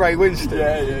playing Ray Winston.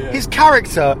 Yeah. His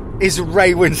character is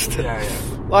Ray Winston. Yeah.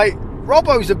 Like,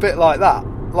 Robbo's a bit like that.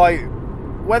 Like,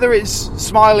 whether it's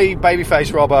smiley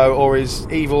babyface Robbo or his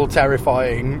evil,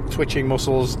 terrifying, twitching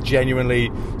muscles,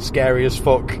 genuinely scary as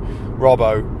fuck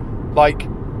Robbo, like,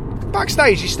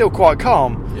 backstage he's still quite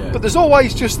calm. Yeah. But there's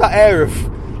always just that air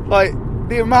of, like,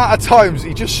 the amount of times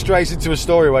he just strays into a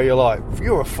story where you're like,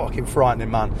 you're a fucking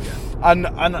frightening man. Yeah. And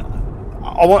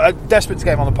I'm desperate to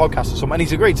get him on the podcast or something, and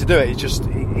he's agreed to do it. It's just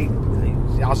he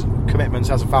has commitments,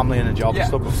 has a family and a job and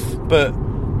stuff. But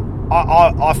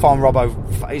I find Robbo,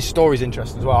 his story's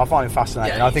interesting as well. I find him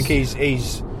fascinating. Yeah, I think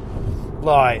he's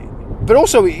like, But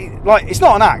also, it's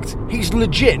not an act. He's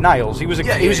legit nails. He was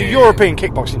a European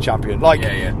kickboxing champion.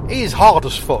 He is hard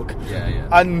as fuck.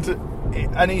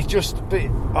 And he's just,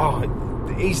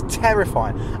 he's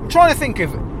terrifying. I'm trying to think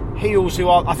of heels who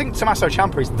are. I think Tommaso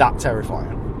Ciampa is that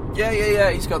terrifying.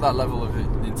 Yeah. He's got that level of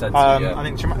intensity. I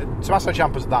think Tommaso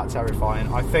Ciampa's that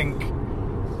terrifying. I think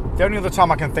the only other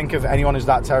time I can think of anyone who's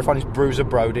that terrifying is Bruiser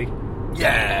Brody.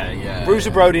 Yeah.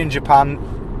 Bruiser Brody in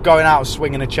Japan, going out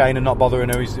swinging a chain and not bothering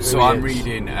who he's. So I'm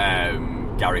reading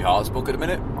Gary Hart's book at the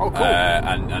minute. Oh, cool.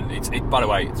 And it's by the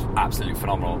way, it's absolutely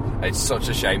phenomenal. It's such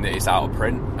a shame that it's out of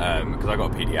print because I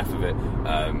got a PDF of it.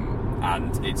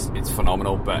 And it's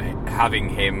phenomenal, but having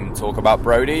him talk about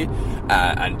Brody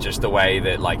and just the way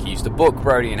that he used to book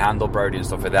Brody and handle Brody and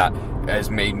stuff like that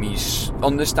has made me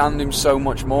understand him so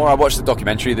much more. I watched the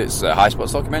documentary that's a High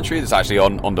Spots documentary that's actually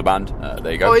on demand.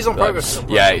 There you go. Oh, he's on Progress.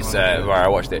 Yeah, it's where I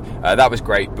watched it. That was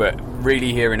great, but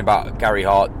really hearing about Gary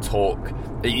Hart talk,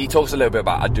 he talks a little bit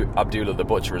about Abdullah the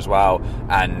Butcher as well,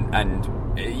 and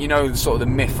sort of the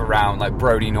myth around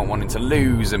Brody not wanting to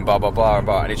lose and blah blah blah and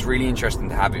blah. And it's really interesting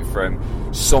to have it from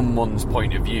someone's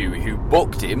point of view who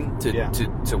booked him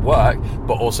to work,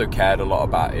 but also cared a lot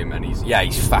about him. And he's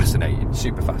fascinating,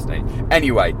 super fascinating.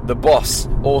 Anyway, the boss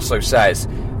also says,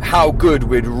 how good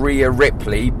would Rhea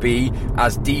Ripley be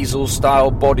as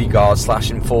Diesel-style bodyguard /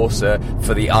 enforcer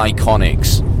for the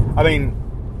Iconics? I mean,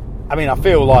 I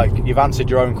feel like you've answered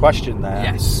your own question there.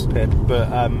 Yes, Pip, but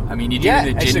you're doing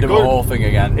the Jinder Mahal thing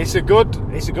again. It's a good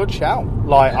shout.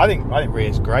 I think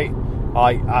Rhea's great.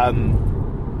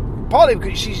 Partly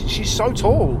because she's so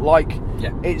tall.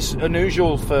 It's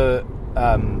unusual for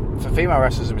female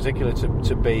wrestlers in particular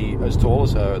to be as tall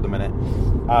as her at the minute.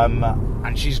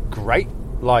 And she's great.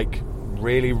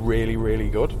 Really, really, really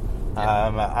good.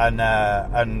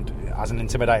 And has an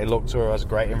intimidating look to her. Has a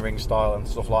great in-ring style and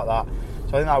stuff like that.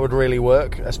 So I think that would really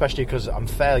work, especially because I'm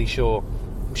fairly sure.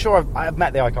 I've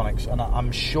met the Iconics, and I'm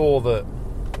sure that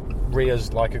Rhea's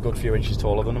a good few inches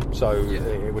taller than them, so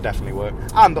it would definitely work.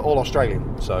 And all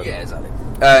Australian, so yeah, exactly.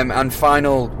 And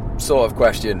final sort of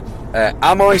question: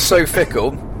 am I so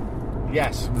fickle?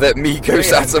 Yes. That Miko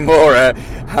Satomura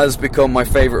has become my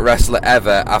favourite wrestler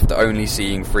ever after only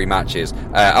seeing 3 matches?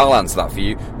 I'll answer that for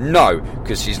you. No,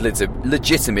 because she's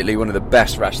legitimately one of the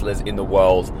best wrestlers in the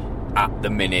world at the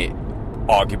minute.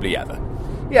 Arguably ever.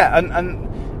 Yeah,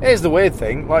 and here's the weird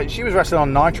thing: she was wrestling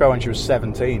on Nitro when she was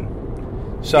 17.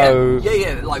 So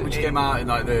yeah. When she came out in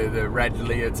the red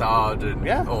leotard and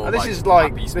this is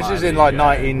in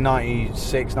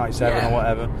 1996, 97 or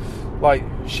whatever.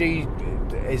 She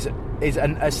is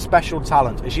a special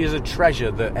talent. She is a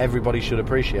treasure that everybody should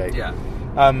appreciate. Yeah.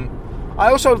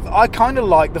 I kind of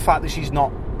like the fact that she's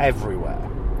not everywhere.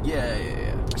 Yeah.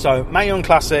 So, Mae Young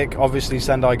Classic, obviously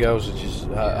Sendai Girls, which is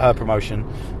her promotion,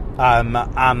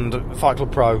 and Fight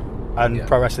Club Pro, and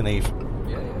Pro Wrestling Eve.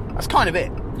 Yeah. That's kind of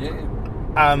it. Yeah.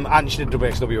 And she did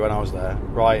WXW when I was there,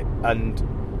 right? And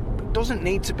it doesn't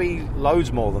need to be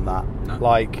loads more than that. No.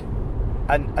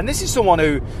 And this is someone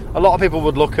who a lot of people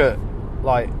would look at,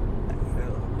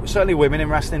 certainly women in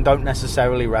wrestling don't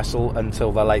necessarily wrestle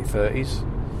until their late 30s,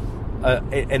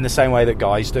 in the same way that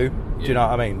guys do. Do you know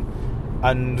what I mean?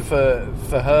 And for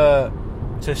her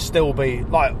to still be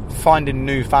finding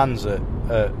new fans at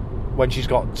when she's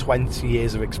got 20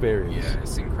 years of experience,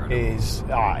 it's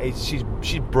incredible.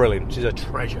 She's brilliant. She's a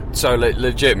treasure. So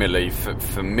legitimately,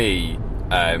 for me,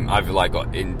 I've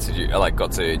got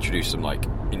to introduce some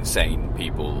insane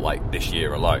people this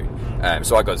year alone.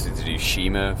 So I got to introduce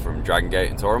Shima from Dragon Gate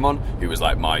and Toromon, who was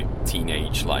my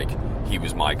teenage he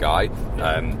was my guy.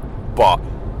 But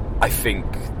I think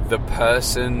the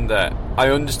person that I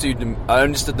understood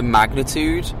the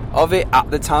magnitude of it at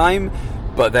the time,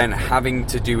 but then having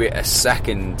to do it a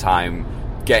second time,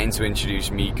 getting to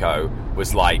introduce Miko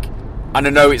was and I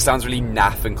know it sounds really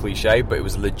naff and cliche, but it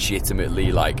was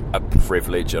legitimately a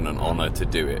privilege and an honour to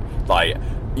do it.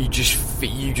 You just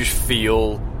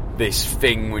feel this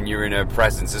thing when you're in her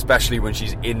presence, especially when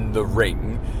she's in the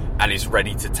ring and is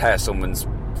ready to tear someone's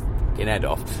fucking head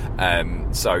off.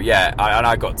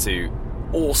 I got to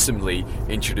awesomely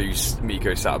introduce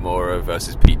Miko Satomura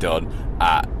versus Pete Dunne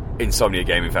at Insomnia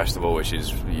Gaming Festival, which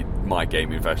is my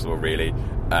gaming festival really,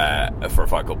 for a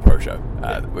Fight Club Pro Show,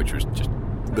 which was just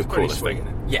the coolest thing.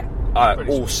 Yeah,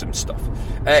 awesome stuff.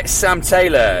 Sam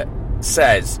Taylor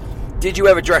says, did you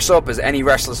ever dress up as any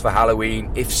wrestlers for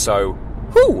Halloween? If so,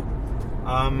 who?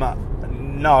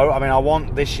 No, I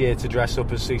want this year to dress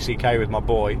up as CCK with my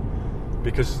boy,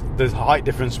 because the height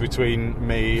difference between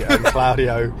me and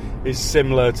Claudio is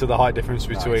similar to the height difference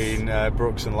between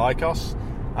Brooks and Lycos.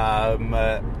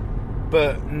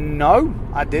 But no,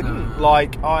 I didn't.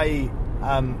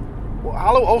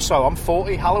 Also, I'm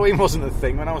 40. Halloween wasn't a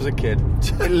thing when I was a kid.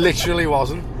 It literally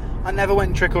wasn't. I never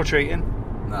went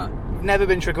trick-or-treating. No. Never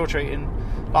been trick-or-treating.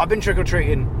 I've been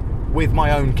trick-or-treating with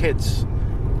my own kids,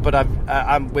 but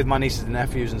I'm with my nieces and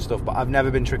nephews and stuff, but I've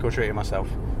never been trick-or-treating myself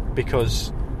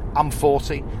because I'm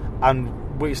 40 and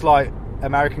it's like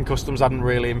American customs hadn't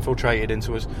really infiltrated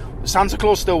into us. Santa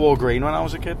Claus still wore green when I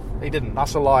was a kid. He didn't.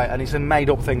 That's a lie, and it's a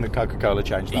made-up thing that Coca-Cola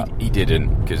changed that. He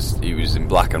didn't, because he was in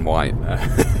black and white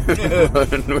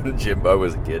when Jimbo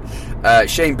was a kid.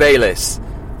 Shane Bayliss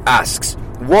asks,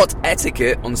 what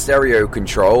etiquette on stereo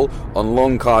control on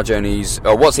long car journeys,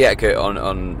 or what's the etiquette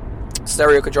on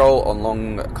stereo control on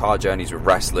long car journeys with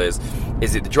wrestlers?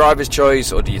 Is it the driver's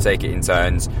choice, or do you take it in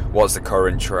turns? What's the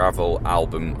current travel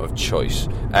album of choice?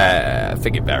 I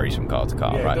think it varies from car to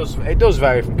car, right? It does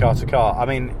vary from car to car. I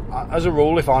mean, as a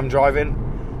rule, if I'm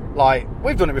driving, like,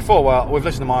 we've done it before, where we've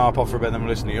listened to my iPod for a bit and then we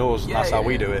listen to yours, and that's how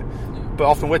we do it. But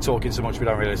often we're talking so much we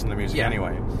don't really listen to music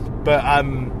anyway. But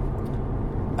I'm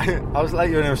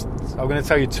going to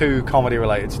tell you 2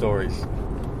 comedy-related stories.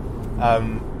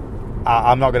 I'm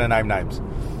not going to name names.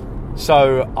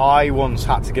 So I once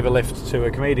had to give a lift to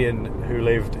a comedian who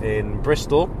lived in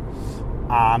Bristol,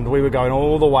 and we were going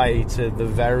all the way to the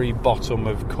very bottom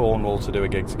of Cornwall to do a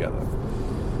gig together.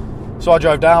 So I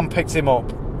drove down, picked him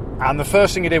up, and the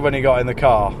first thing he did when he got in the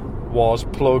car was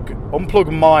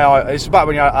unplug my... It's about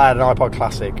when I had an iPod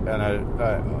Classic and an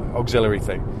auxiliary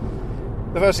thing.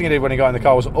 The first thing he did when he got in the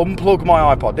car was unplug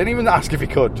my iPod. Didn't even ask if he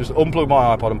could, just unplug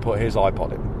my iPod and put his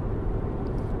iPod in.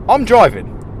 I'm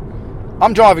driving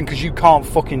because you can't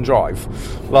fucking drive.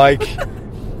 Like,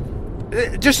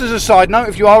 just as a side note,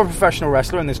 if you are a professional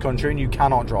wrestler in this country and you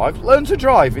cannot drive, learn to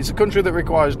drive. It's a country that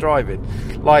requires driving.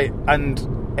 Like, and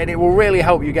it will really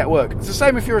help you get work. It's the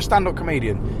same if you're a stand-up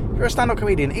comedian. If you're a stand-up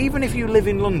comedian, even if you live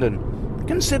in London,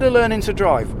 consider learning to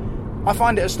drive. I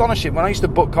find it astonishing when I used to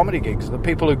book comedy gigs, the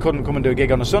people who couldn't come and do a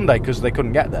gig on a Sunday because they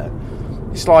couldn't get there.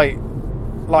 It's like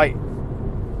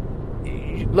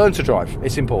learn to drive.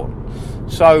 It's important.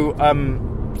 So,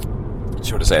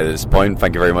 just want to say at this point,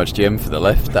 thank you very much, Jim, for the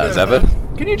lift, as ever.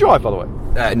 Can you drive, by the way?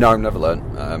 No, I've never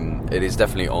learned. It is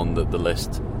definitely on the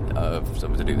list of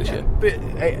something to do this year. But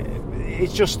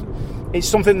it's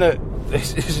something that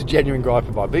is a genuine gripe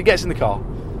of mine. But he gets in the car,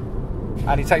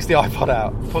 and he takes the iPod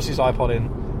out, puts his iPod in.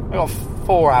 We got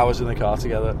 4 hours in the car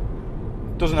together.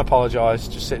 Doesn't apologise,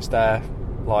 just sits there,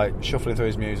 like, shuffling through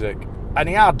his music. And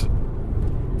he had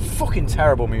fucking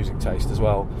terrible music taste as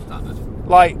well. Standard.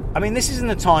 Like, I mean, this isn't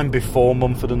the time before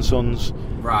Mumford & Sons,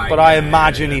 right? But I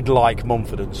imagine he'd like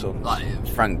Mumford & Sons, like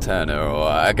Frank Turner, or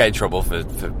I get in trouble for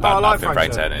like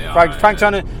Frank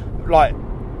Turner.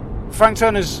 Frank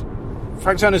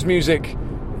Turner's music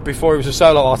before he was a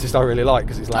solo artist, I really like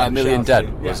because it's like Million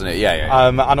Dead, wasn't it? Yeah.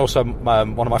 And also,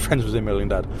 one of my friends was in Million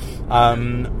Dead.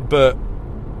 But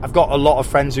I've got a lot of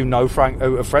friends who know Frank,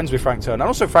 who are friends with Frank Turner, and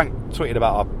also Frank tweeted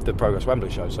about the Progress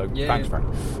Wembley show. So thanks, Frank.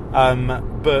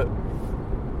 But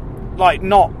like,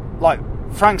 not like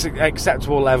Frank's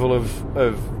acceptable level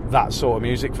of that sort of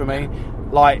music for me.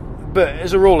 Like, but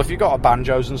as a rule, if you've got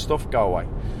banjos and stuff, go away.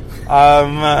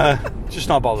 Just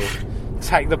not bothered.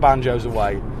 Take the banjos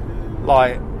away.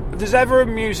 Like, if there's ever a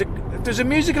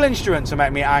musical instrument to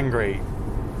make me angry,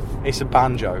 it's a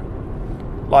banjo.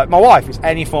 Like, my wife is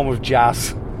any form of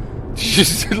jazz.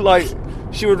 She's like,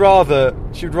 she would rather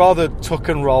tuck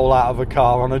and roll out of a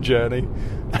car on a journey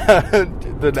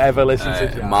than ever listen to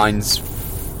jazz. Mine's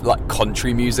like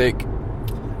country music.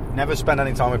 Never spend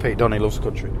any time with Pete Dunne. He loves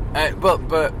country.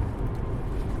 But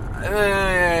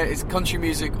it's country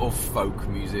music or folk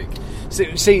music.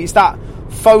 See, it's that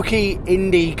folky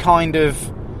indie kind of.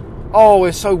 Oh,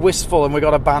 we're so wistful, and we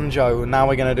got a banjo, and now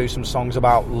we're going to do some songs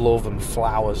about love and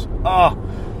flowers.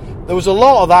 There was a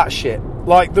lot of that shit.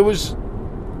 Like, there was...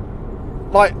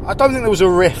 Like, I don't think there was a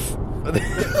riff.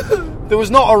 There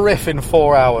was not a riff in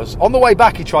 4 hours. On the way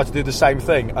back, he tried to do the same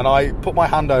thing, and I put my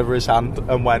hand over his hand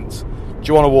and went, "Do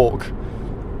you want to walk?"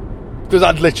 Because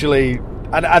I'd literally...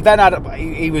 And then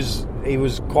he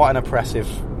was quite an oppressive,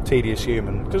 tedious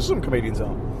human, because some comedians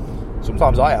are.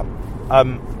 Sometimes I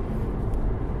am.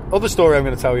 Other story I'm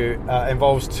going to tell you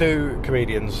involves 2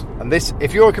 comedians, and this,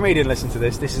 if you're a comedian, listen to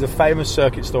this. This is a famous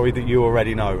circuit story that you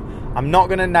already know. I'm not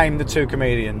going to name the 2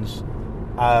 comedians,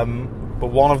 but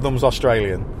one of them's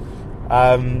Australian.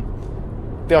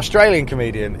 The Australian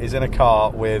comedian is in a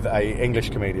car with a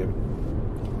English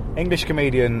comedian. English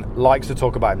comedian likes to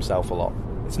talk about himself a lot.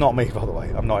 It's not me, by the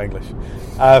way. I'm not English.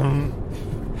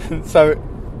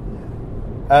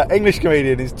 English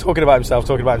comedian is talking about himself,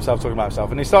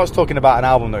 and he starts talking about an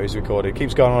album that he's recorded.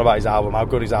 Keeps going on about his album, how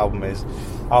good his album is,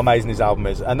 how amazing his album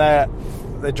is, and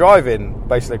they're driving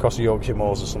basically across the Yorkshire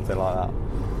Moors or something like that.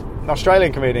 An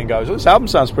Australian comedian goes, "Oh, this album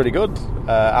sounds pretty good.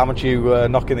 How much are you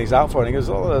knocking these out for?" And he goes,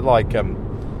 "Oh, they're like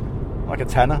a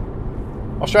tenner."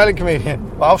 Australian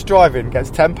comedian, whilst driving,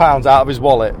 gets £10 out of his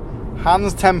wallet,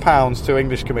 hands £10 to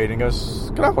English comedian,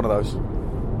 goes, "Can I have one of those?"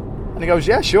 And he goes,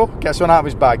 "Yeah, sure." Gets one out of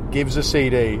his bag, gives a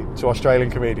CD to Australian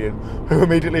comedian, who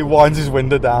immediately winds his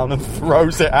window down and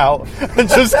throws it out and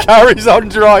just carries on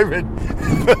driving.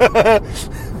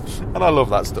 And I love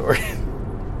that story.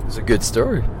 It's a good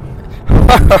story.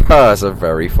 That's a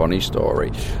very funny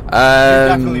story. You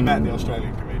definitely met the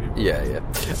Australian comedian. Yeah.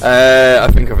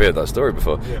 I think I've heard that story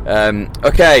before. Yeah.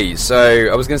 Okay, so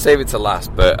I was going to save it to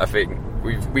last, but I think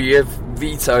we have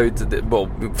vetoed.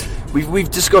 We've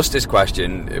discussed this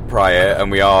question prior,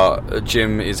 and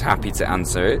Jim is happy to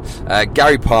answer it.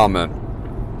 Gary Palmer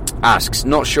asks,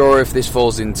 not sure if this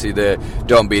falls into the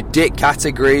don't be a dick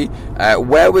category.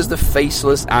 Where was the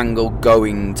faceless angle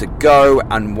going to go,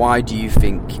 and why do you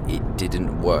think it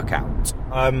didn't work out?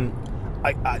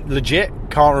 I legit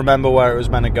can't remember where it was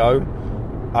meant to go.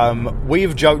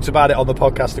 We've joked about it on the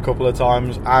podcast a couple of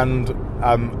times, and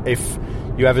if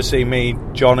you ever see me,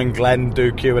 John and Glenn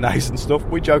do Q&As and stuff,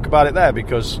 we joke about it there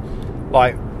because,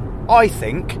 like, I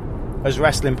think as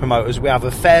wrestling promoters we have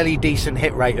a fairly decent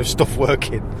hit rate of stuff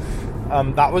working.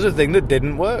 That was a thing that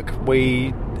didn't work.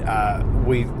 We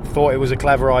thought it was a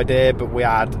clever idea, but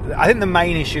I think the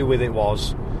main issue with it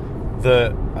was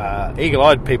that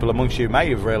eagle-eyed people amongst you may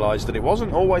have realised that it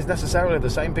wasn't always necessarily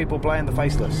the same people playing the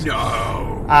faceless.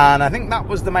 No. And I think that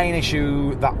was the main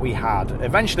issue that we had.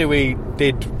 Eventually we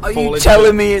did Are you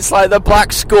telling me it's like the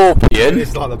Black Scorpion?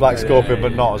 It's like the Black Scorpion,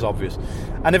 but not as obvious.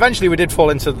 And eventually we did fall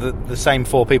into the same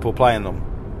four people playing them.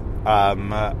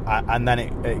 And then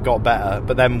it got better.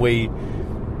 But then we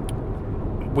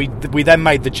then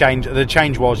made the change. The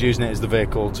change was using it as the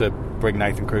vehicle to bring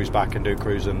Nathan Cruz back and do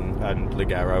Cruz and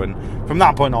Ligero, and from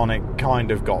that point on it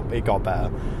kind of got better.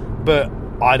 But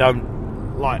I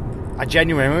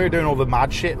genuinely, when we were doing all the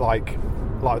mad shit like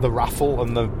the raffle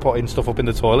and the putting stuff up in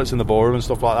the toilets in the ballroom and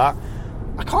stuff like that,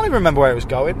 I can't even remember where it was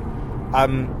going.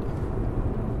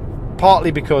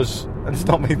 Partly because, and it's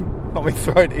not me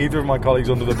throwing either of my colleagues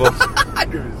under the bus,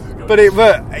 but it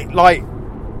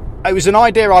was an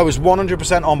idea I was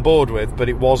 100% on board with, but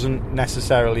it wasn't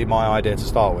necessarily my idea to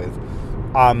start with.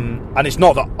 And it's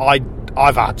not that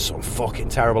I've had some fucking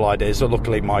terrible ideas that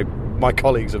luckily my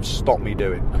colleagues have stopped me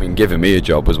doing. I mean, giving me a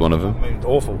job was one of them. I mean, it's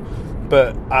awful.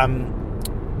 But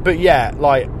yeah,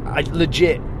 like, I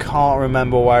legit can't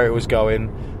remember where it was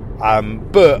going.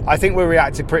 But I think we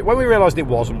reacted when we realised it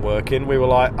wasn't working, we were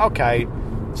like, okay,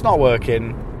 it's not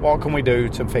working. What can we do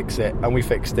to fix it? And we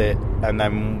fixed it, and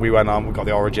then we went on, we got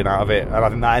the origin out of it, and I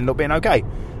think that ended up being okay.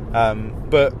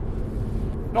 But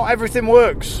not everything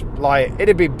works. Like,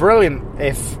 it'd be brilliant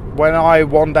if when I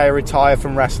one day retire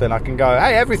from wrestling, I can go,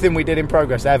 hey, everything we did in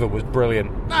Progress ever was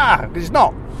brilliant. Nah, because it's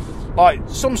not. Like,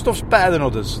 some stuff's better than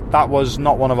others. That was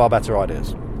not one of our better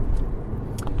ideas.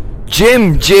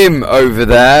 Jim over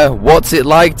there, what's it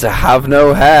like to have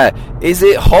no hair? Is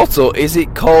it hot or is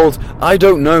it cold? I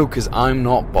don't know, because I'm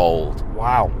not bald.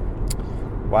 Wow.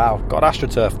 Got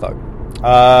AstroTurf though.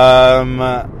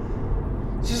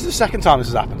 This is the second time this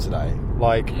has happened today.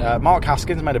 Like, Mark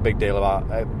Haskins made a big deal about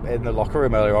in the locker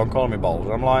room earlier on, calling me bald.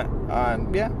 And I'm like,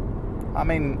 yeah. I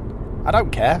mean, I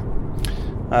don't care.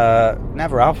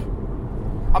 Never have.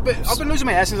 I've been losing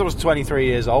my hair since I was 23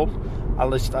 years old.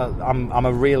 I'm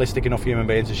a realistic enough human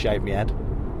being to shave my head.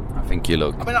 I think you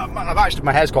look. I mean, I've actually,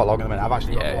 my hair's quite long at the minute. I've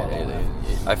actually got quite a lot.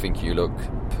 I think you look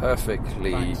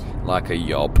perfectly like a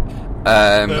yob.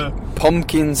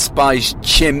 Pumpkin Spice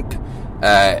Chimp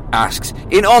asks,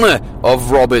 in honour of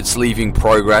Roberts leaving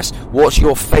Progress, what's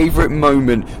your favourite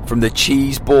moment from the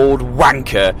cheeseboard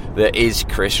wanker that is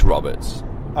Chris Roberts?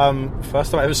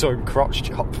 First time I ever saw him crotch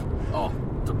chop. Oh,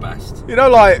 the best. You know,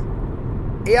 like,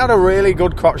 he had a really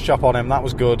good crotch chop on him. That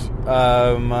was good.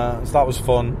 So that was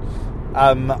fun.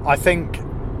 I think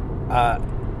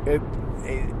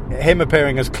him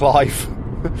appearing as Clive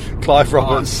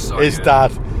Roberts, his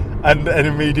dad, and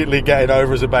immediately getting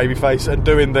over as a babyface and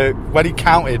doing when he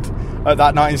counted at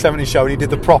that 1970 show and he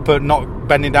did the proper, not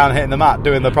bending down and hitting the mat,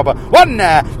 doing the proper 1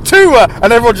 2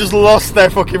 and everyone just lost their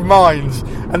fucking minds,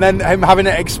 and then him having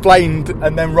it explained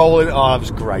and then rolling. Oh, it was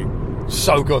great.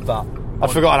 So good that. I'd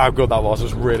forgotten how good that was. It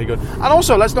was really good. And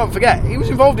also, let's not forget, he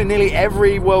was involved in nearly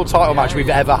every world title match we've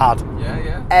ever had.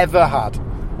 Yeah. Ever had.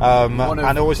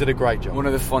 And always did a great job. One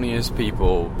of the funniest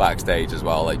people backstage as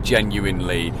well. Like,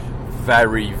 genuinely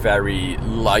very, very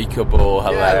likeable,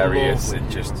 hilarious, and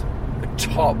just a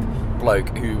top bloke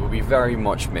who will be very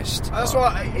much missed. That's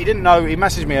why he didn't know. He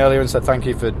messaged me earlier and said thank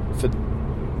you for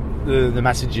the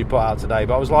message you put out today,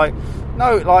 but I was like,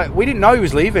 no, like we didn't know he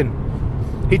was leaving.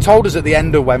 He told us at the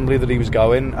end of Wembley that he was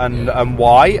going and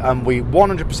why, and we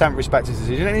 100% respect his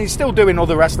decision. And he's still doing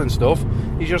other wrestling stuff.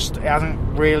 He hasn't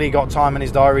really got time in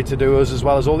his diary to do us as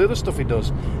well as all the other stuff he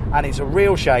does. And it's a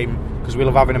real shame because we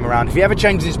love having him around. If he ever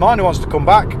changes his mind and wants to come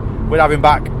back, we'd have him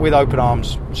back with open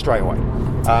arms straight away.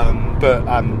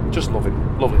 Just love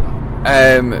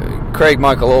him. Craig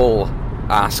Michael Hall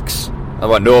asks,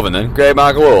 Northern then. Craig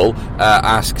Michael Hall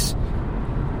asks,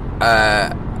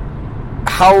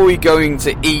 how are we going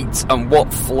to eat and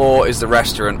what floor is the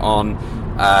restaurant on?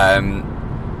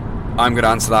 I'm going to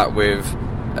answer that with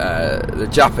the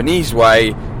Japanese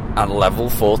way and level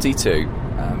 42.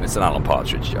 It's an Alan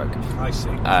Partridge joke. I see.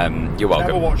 You're welcome.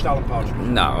 Never watched Alan Partridge?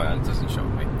 No, it doesn't shock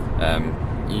me.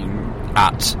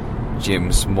 At Jim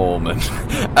Smallman.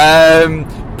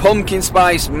 Pumpkin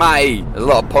Spice Matty. There's a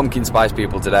lot of pumpkin spice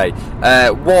people today.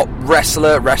 What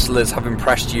wrestlers have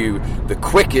impressed you the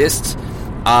quickest?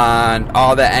 And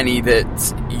are there any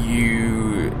that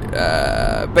you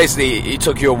basically it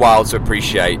took you a while to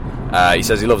appreciate? He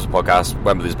says he loves the podcast,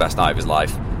 Wembley's best night of his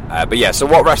life. But yeah, so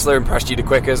what wrestler impressed you the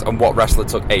quickest, and what wrestler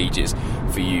took ages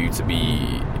for you to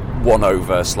be won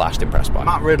over / impressed by?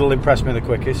 Matt Riddle impressed me the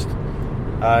quickest,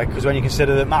 because when you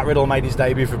consider that Matt Riddle made his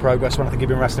debut for Progress when I think he'd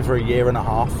been wrestling for a year and a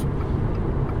half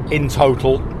in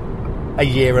total, a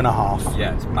year and a half,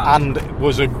 yeah, it's mad. And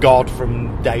was a god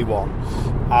from day one.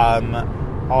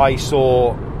 I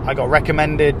got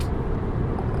recommended.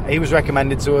 He was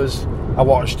recommended to us. I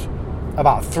watched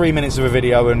about 3 minutes of a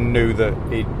video and knew that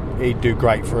he'd do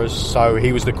great for us. So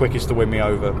he was the quickest to win me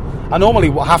over. I normally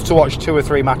have to watch 2 or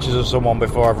 3 matches of someone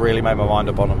before I've really made my mind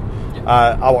up on them.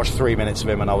 Yeah. I watched 3 minutes of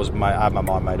him and I had my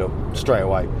mind made up straight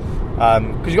away.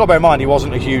 Because you got to bear in mind he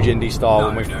wasn't a huge indie star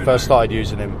when we first started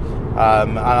using him.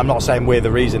 And I'm not saying we're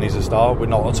the reason he's a star. We're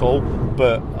not at all.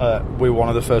 But we were one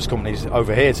of the first companies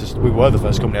over here. We were the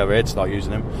first company over here to start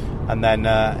using him, and then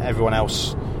everyone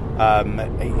else.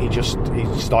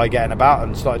 He started getting about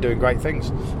and started doing great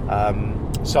things.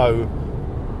 So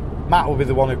Matt will be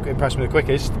the one who impressed me the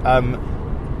quickest.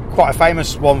 Quite a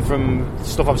famous one from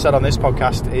stuff I've said on this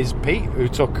podcast is Pete, who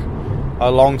took a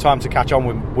long time to catch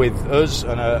on with us,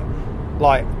 and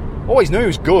always knew he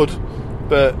was good,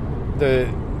 but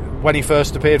when he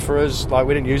first appeared for us,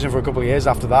 we didn't use him for a couple of years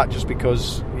after that, just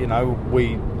because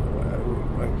we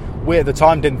at the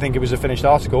time didn't think it was a finished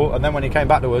article. And then when he came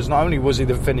back to us, not only was he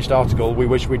the finished article, we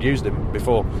wished we'd used him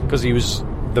before because he was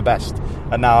the best.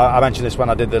 And now I mentioned this when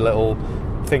I did the little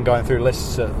thing going through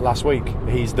lists last week.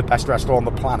 He's the best wrestler on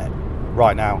the planet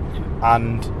right now,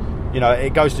 and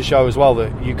it goes to show as well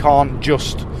that you can't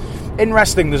just. In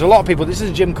wrestling, there's a lot of people, this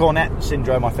is a Jim Cornette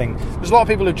syndrome, I think. There's a lot of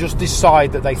people who just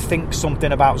decide that they think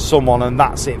something about someone and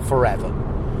that's it forever.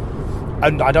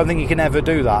 And I don't think you can ever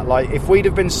do that. If we'd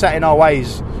have been set in our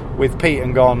ways with Pete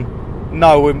and gone,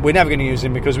 no, we're never going to use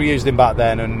him because we used him back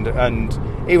then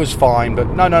and he was fine, but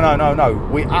no.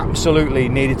 We absolutely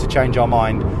needed to change our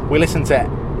mind. We listened to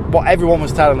what everyone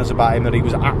was telling us about him, that he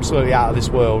was absolutely out of this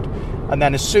world. And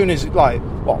then as soon as, 3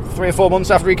 or 4 months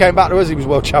after he came back to us, he was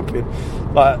world champion.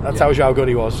 That tells you how good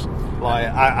he was.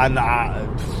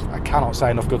 I cannot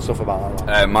say enough good stuff about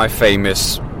that. My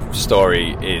famous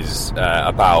story is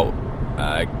about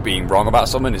being wrong about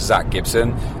someone is Zach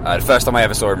Gibson. The first time I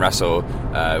ever saw him wrestle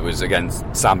was against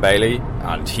Sam Bailey,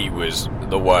 and he was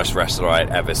the worst wrestler I'd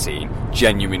ever seen.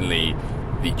 Genuinely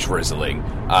the drizzling.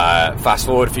 Fast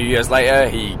forward a few years later,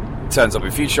 he turns up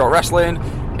in Future Shock Wrestling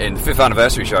in the 5th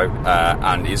anniversary show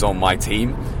and is on my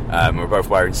team. We're both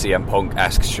wearing CM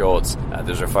Punk-esque shorts.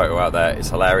 There's a photo out there, it's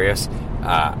hilarious.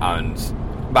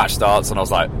 And match starts and I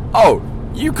was like, oh,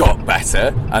 you got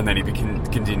better. And then he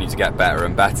continued to get better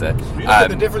and better. You look at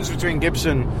the difference between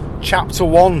Gibson Chapter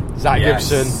 1 Zach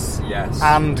Gibson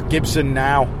and Gibson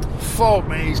now. Fuck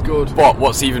me, he's good. But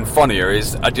what's even funnier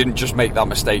is I didn't just make that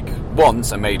mistake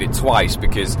once, I made it twice,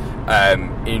 because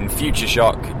in Future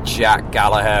Shock, Jack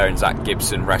Gallagher and Zach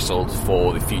Gibson wrestled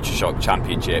for the Future Shock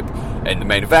Championship. In the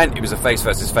main event, it was a face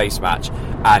versus face match,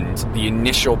 and the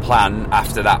initial plan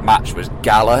after that match was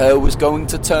Gallagher was going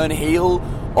to turn heel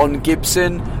on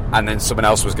Gibson, and then someone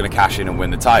else was going to cash in and win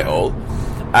the title.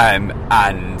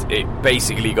 And it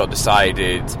basically got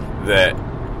decided that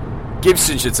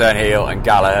Gibson should turn heel and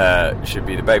Gallagher should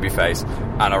be the babyface.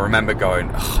 And I remember going,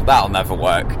 that'll never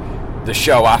work. The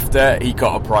show after, he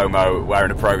got a promo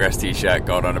wearing a Progress t-shirt,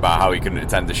 going on about how he couldn't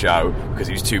attend the show because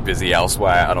he was too busy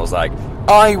elsewhere. And I was like,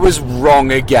 I was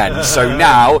wrong again. So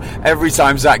now, every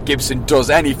time Zach Gibson does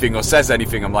anything or says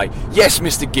anything, I'm like, yes,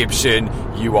 Mr. Gibson,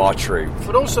 you are true.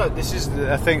 But also, this is,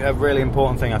 I think, a really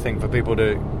important thing, I think, for people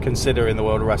to consider in the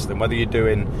world of wrestling, whether you're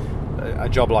doing a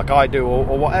job like I do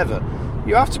or whatever,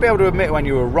 you have to be able to admit when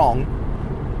you were wrong.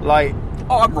 Like,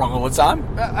 I'm wrong all the time,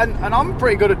 and I'm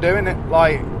pretty good at doing it.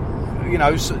 Like, you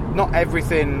know, not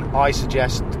everything I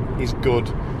suggest is good.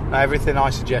 Not everything I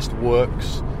suggest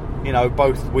works. You know,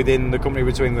 both within the company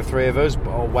between the three of us,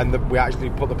 or when we actually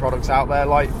put the products out there.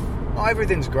 Like, not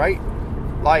everything's great.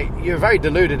 Like, you're very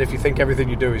deluded if you think everything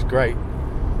you do is great.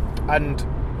 And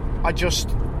I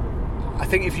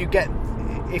think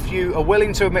if you are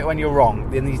willing to admit when you're wrong,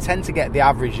 then you tend to get the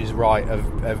averages right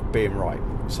of being right.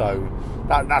 So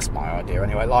that's my idea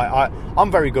anyway. Like,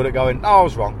 I'm very good at going, I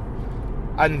was wrong,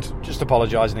 and just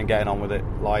apologising and getting on with it.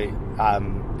 Like,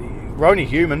 we're only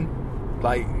human.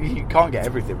 Like, you can't get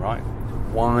everything right.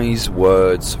 Wise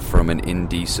words from an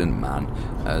indecent man,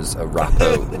 as a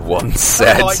rapper once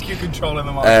said. I like you controlling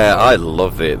the mic. I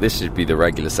love it. This should be the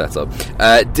regular setup.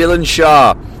 Dylan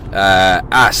Shah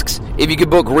asks, if you could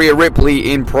book Rhea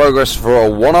Ripley in Progress for a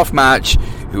one-off match,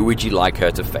 who would you like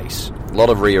her to face? A lot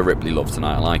of Rhea Ripley love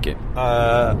tonight. I like it.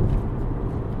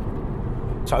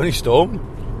 Toni Storm.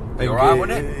 Be alright,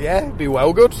 wouldn't it? Yeah, be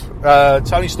well good.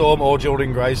 Toni Storm or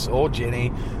Jordynne Grace or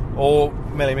Ginny or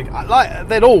Millie McGuire. Like,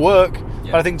 they'd all work.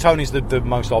 Yeah. But I think Tony's the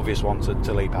most obvious one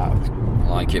to leap out of. I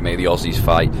like it. Make the Aussies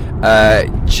fight.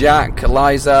 Jack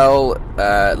Lizell,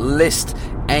 list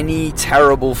any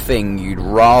terrible thing you'd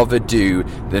rather do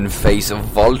than face a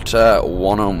Walter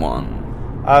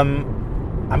one-on-one. I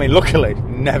mean, luckily,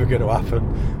 never going to happen.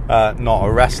 Not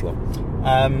a wrestler.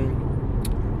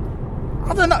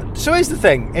 I don't know. So here's the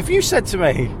thing. If you said to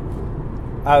me,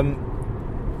 like,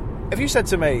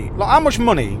 how much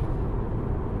money?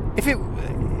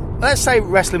 Let's say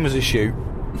wrestling was a shoot,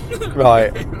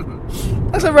 right?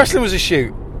 Let's say wrestling was a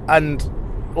shoot, and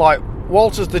like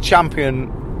Walter's the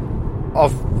champion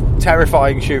of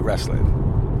terrifying shoot wrestling.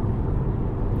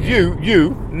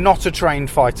 You, not a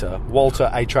trained fighter, Walter,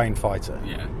 a trained fighter.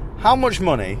 Yeah. How much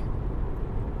money?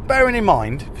 Bearing in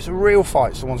mind, if it's a real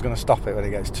fight, someone's going to stop it when it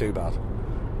gets too bad.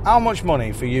 How much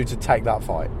money for you to take that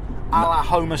fight? A la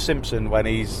Homer Simpson when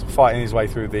he's fighting his way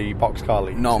through the boxcar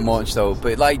league. Not much though,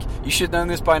 but like, you should know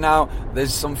this by now.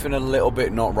 There's something a little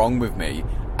bit not wrong with me,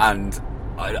 and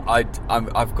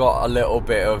I've got a little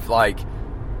bit of like,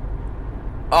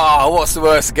 what's the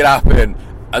worst that could happen?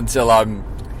 Until I'm.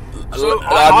 So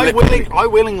I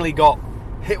willingly got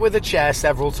hit with a chair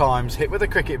several times, hit with a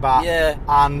cricket bat,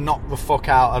 and knocked the fuck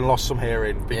out and lost some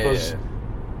hearing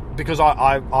because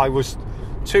I was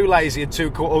too lazy and too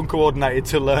uncoordinated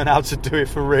to learn how to do it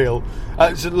for real,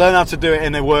 to learn how to do it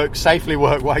in a safely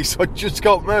work way, so I just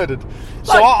got murdered.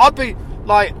 So I'd be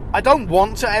like, I don't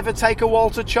want to ever take a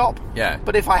Walter chop,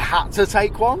 but if I had to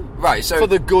take one, right, so for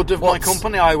the good of my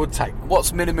company, I would take one.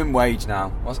 What's minimum wage now?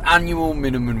 What's annual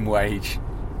minimum wage?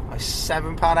 Like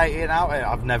 £7.80 an hour.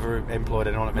 I've never employed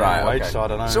anyone at minimum wage, so I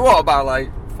don't know. So what about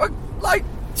like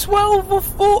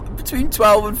 12 or between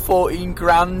 12 and 14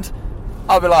 grand?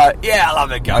 I'll be like, yeah, I'll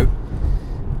have a go.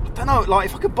 I don't know, like,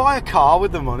 if I could buy a car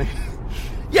with the money.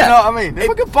 You know what I mean? If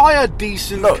I could buy a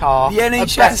decent car, the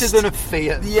NHS, better than a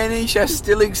Fiat. The NHS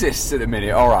still exists at the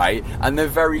minute, alright, and they're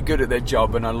very good at their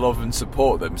job, and I love and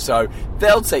support them, so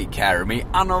they'll take care of me,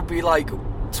 and I'll be like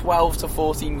 12 to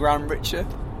 14 grand richer.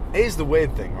 Here's the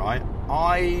weird thing, right?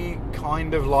 I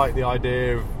kind of like the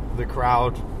idea of the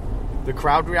crowd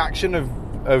reaction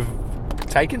of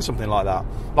taking something like that.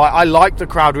 Like, I like the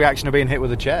crowd reaction of being hit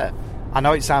with a chair. I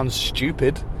know it sounds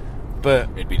stupid, but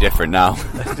it'd be different now.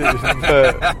 But,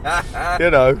 you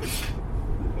know,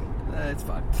 it's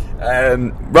fine.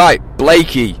 Right,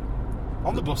 Blakey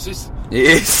on the buses. It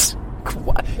is.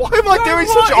 Why am I doing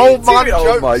such old man jokes?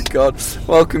 Oh my god!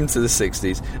 Welcome to the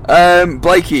 60s.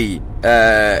 Blakey,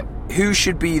 who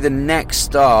should be the next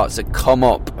star to come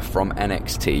up from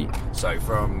NXT? So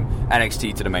from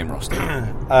NXT to the main roster.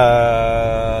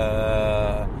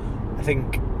 I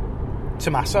think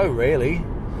Tommaso, really,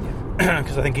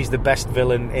 because I think he's the best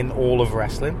villain in all of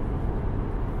wrestling.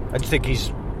 I just think he's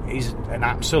an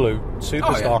absolute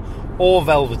superstar. Or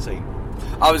Velveteen.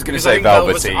 I was going to say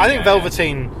Velveteen. I think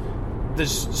Velveteen.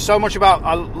 There's so much about.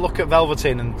 I look at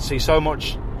Velveteen and see so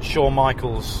much Shawn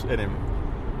Michaels in him.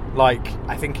 Like,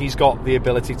 I think he's got the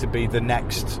ability to be the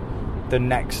next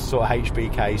sort of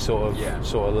HBK sort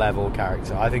of level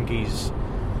character. I think he's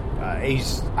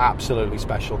absolutely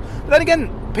special. But then again,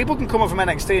 people can come up from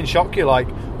NXT and shock you. Like,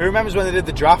 who remembers when they did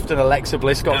the draft and Alexa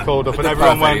Bliss got called up and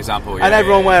everyone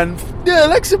went,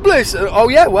 Alexa Bliss. Oh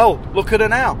yeah, well, look at her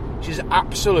now. She's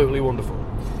absolutely wonderful.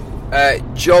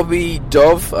 Jobby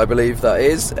Dove, I believe that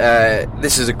is.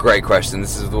 This is a great question.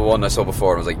 This is the one I saw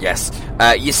before, and I was like, yes.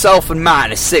 Yourself and Matt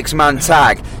in a 6-man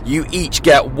tag. You each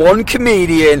get one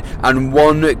comedian and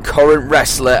one current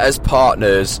wrestler as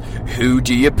partners. Who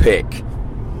do you pick?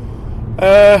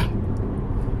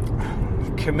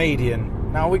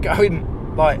 Comedian. Now we're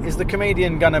going, like, is the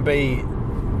comedian going to be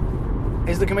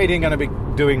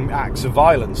doing acts of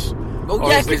violence? Oh,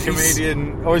 Or is the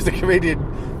comedian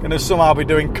going to somehow be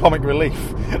doing comic relief?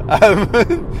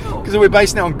 Because we're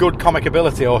basing it on good comic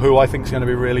ability or who I think is going to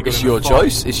be really good. It's your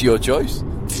choice. It's your choice.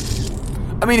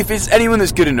 I mean, if it's anyone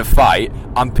that's good in a fight,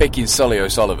 I'm picking Sully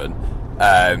O'Sullivan,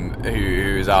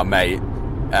 who is our mate,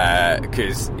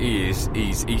 because he's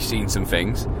seen some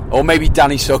things. Or maybe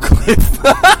Danny Sutcliffe.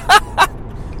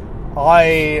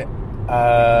 I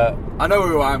know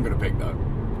who I'm going to pick though.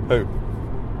 Who?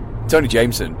 Tony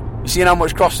Jameson. You seen how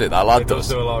much CrossFit that lad does?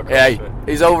 He does do a lot of CrossFit. Yeah,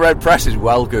 his overhead press is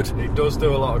well good. He does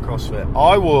do a lot of CrossFit.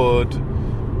 I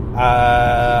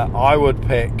would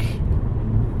pick,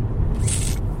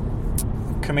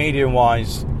 comedian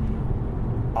wise,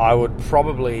 I'd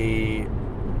probably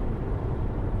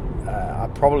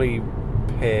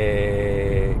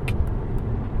pick.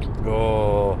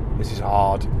 Oh, this is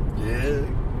hard. Yeah.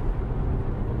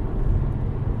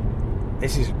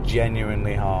 This is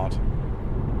genuinely hard.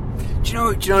 Do you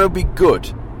know who'd be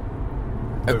good?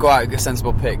 Quite a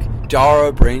sensible pick. Dara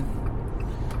O'Brien.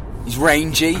 He's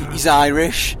rangy. He's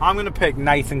Irish. I'm going to pick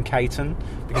Nathan Caton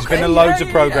because he's been in loads of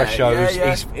Progress shows.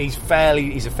 Yeah. He's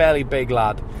a fairly big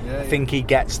lad. I think he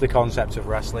gets the concept of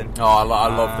wrestling. Oh, I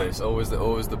love this. Always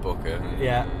the booker.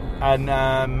 Yeah, and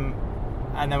then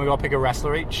we've got to pick a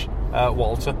wrestler each.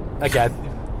 Walter again.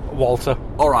 Walter.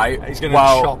 All right. He's going to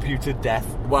chop you to death.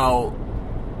 Well,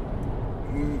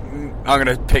 I'm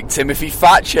going to pick Timothy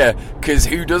Thatcher, because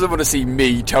who doesn't want to see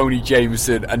me, Tony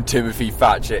Jameson, and Timothy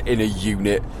Thatcher in a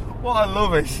unit? What I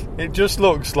love is it just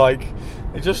looks like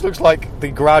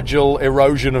the gradual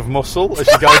erosion of muscle as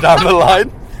you go down the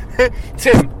line.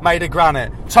 Tim made of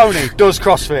granite. Tony does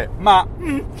CrossFit. Matt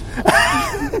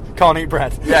can't eat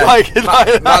bread. Yeah,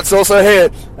 Matt's also here.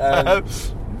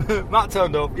 Matt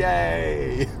turned up.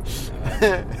 Yay!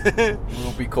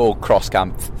 We'll be called Cross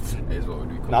Camp. Is what we'd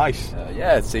be called. Nice.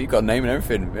 Yeah, see, you've got a name and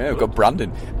everything. Yeah, we've got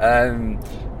branding.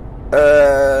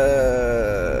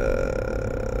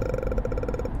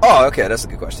 Oh, okay, that's a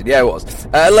good question. Yeah, it was.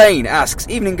 Elaine asks,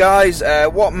 evening guys,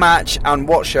 what match and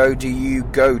what show do you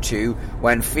go to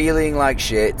when feeling like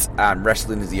shit and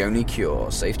wrestling is the only cure?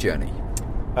 Safe journey.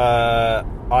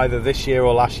 Either this year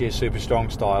or last year's Super Strong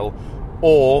Style,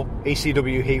 or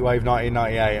ECW Heatwave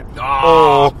 1998,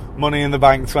 or Money in the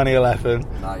Bank 2011.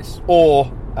 Nice.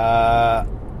 Or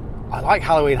I like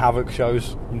Halloween Havoc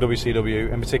shows from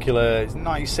WCW, in particular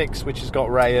 96, which has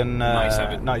got Ray and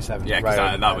 97. Yeah,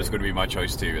 because that was going to be my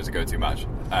choice too as a go-to match.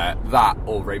 That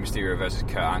or Rey Mysterio versus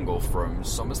Kurt Angle from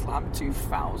SummerSlam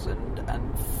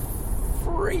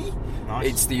 2003. Nice.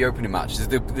 It's the opening match. It's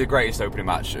the greatest opening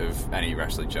match of any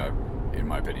wrestling show, in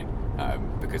my opinion,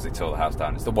 because they tore the house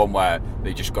down. It's the one where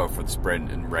they just go for the sprint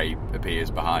and Ray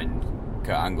appears behind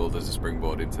Kurt Angle, does a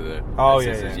springboard into the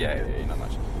scissors. Yeah, that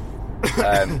match.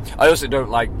 I also don't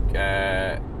like.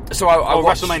 I watched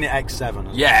WrestleMania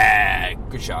X7. Yeah,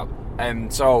 good shout.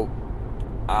 So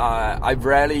I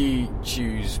rarely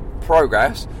choose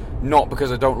Progress, not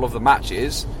because I don't love the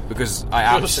matches, because I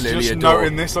absolutely just adore.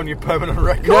 Noting this on your permanent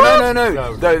record.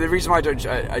 No. The reason why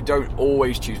I don't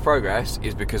always choose Progress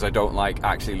is because I don't like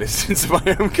actually listening to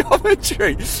my own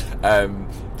commentary.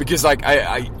 Because like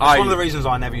It's one of the reasons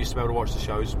I never used to be able to watch the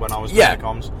shows when I was doing the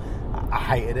comms. I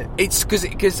hated it. It's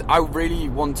because I really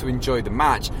want to enjoy the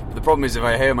match, but the problem is if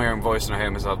I hear my own voice and I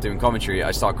hear myself doing commentary,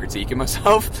 I start critiquing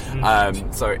myself.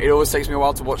 So it always takes me a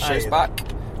while to watch shows back.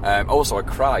 Also, I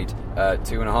cried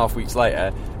 2.5 weeks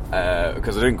later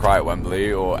because I didn't cry at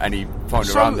Wembley or any point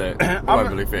around the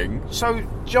Wembley thing. So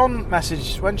John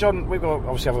messaged we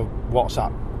obviously have a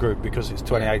WhatsApp group because it's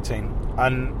 2018,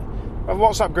 and a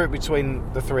WhatsApp group between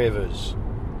the three of us.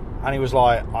 And he was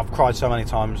like, "I've cried so many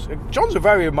times." John's a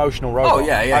very emotional robot. Oh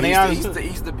yeah. And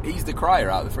he's the crier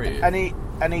out of the three. And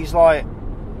he's like,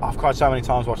 "I've cried so many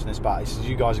times watching this back." He says,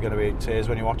 "You guys are going to be in tears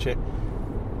when you watch it."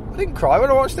 I didn't cry when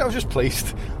I watched it. I was just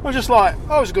pleased. I was just like,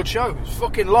 "Oh, it was a good show. It was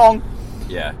fucking long."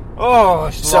 Yeah. Oh,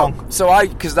 it's long.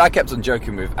 Because I kept on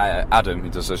joking with Adam, who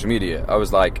does social media. I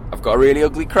was like, I've got a really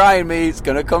ugly cry in me. It's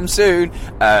going to come soon.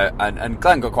 And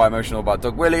Glenn got quite emotional about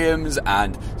Doug Williams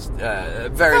and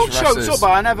various wrestlers. Choked up,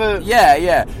 but I never.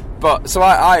 Yeah. But so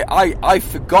I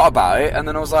forgot about it, and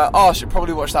then I was like, oh, I should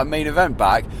probably watch that main event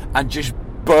back, and just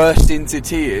burst into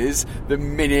tears the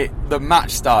minute the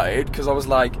match started because I was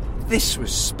like, this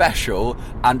was special,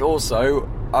 and also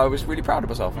I was really proud of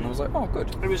myself, and I was like, oh, good.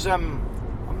 It was. I'm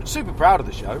super proud of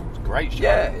the show. It's a great show.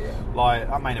 Yeah. Like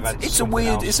that main event. It's a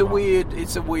weird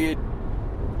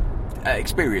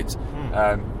experience.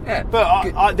 Yeah.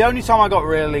 But the only time I got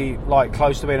really like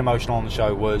close to being emotional on the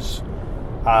show was,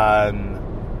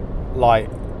 like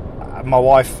my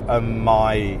wife and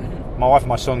my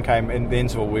son came in the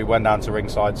interval. We went down to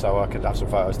ringside so I could have some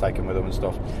photos taken with them and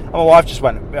stuff. And my wife just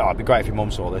went, "Yeah, it'd be great if your mum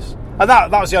saw this." And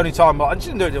that was the only time. But I just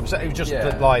didn't do it upset. It was just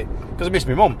that, like, because I missed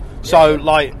my mum. So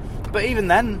like, but even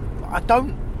then, I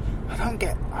don't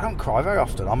cry very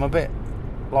often. I'm a bit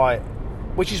like,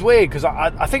 which is weird because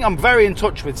I think I'm very in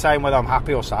touch with saying whether I'm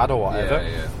happy or sad or whatever.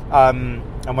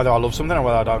 And whether I love something or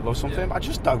whether I don't love something. But I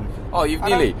just don't. Oh, you've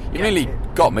nearly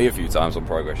got me a few times on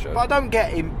Progress shows. But I don't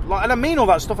get him, like, and I mean all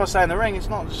that stuff I say in the ring. It's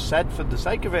not just said for the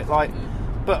sake of it, like.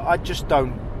 But I just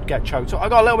don't get choked up. I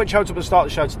got a little bit choked up at the start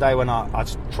of the show today when I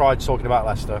tried talking about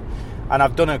Leicester, and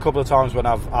I've done it a couple of times when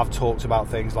I've talked about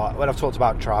things like when I've talked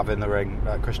about Trav in the ring,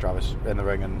 Chris Travis in the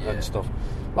ring, and stuff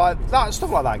like that. Stuff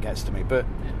like that gets to me, but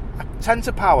I tend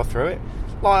to power through it.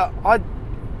 Like I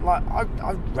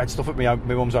read stuff at my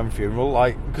mum's own funeral,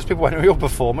 like, because people went, "You're a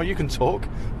performer, you can talk."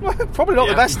 Probably not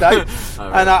the best day.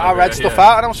 And I read stuff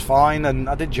out, and I was fine, and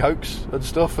I did jokes and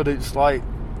stuff, and it's like,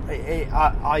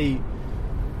 I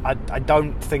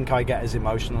don't think I get as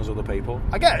emotional as other people.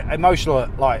 I get emotional,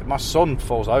 like, my son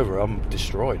falls over, I'm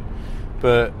destroyed.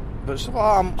 But stuff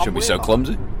like that, Shouldn't be so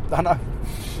clumsy. I know.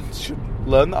 Should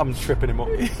learn that I'm tripping him up.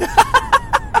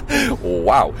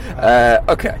 Wow.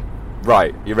 Okay.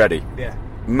 Right, you ready? Yeah.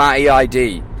 Matty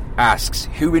ID asks,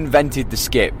 who invented the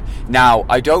skip? Now,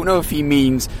 I don't know if he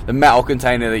means the metal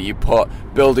container that you put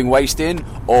building waste in,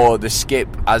 or the skip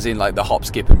as in like the hop,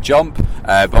 skip and jump,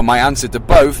 but my answer to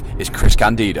both is Chris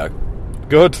Candido.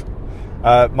 Good.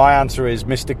 My answer is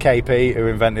Mr. KP, who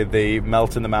invented the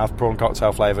melt-in-the-mouth prawn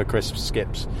cocktail flavour crisp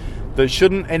skips that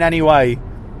shouldn't in any way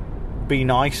be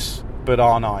nice, but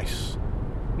are nice.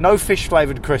 No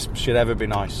fish-flavoured crisps should ever be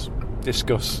nice.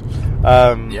 Discuss.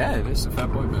 Yeah, it's a fair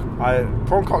point, man.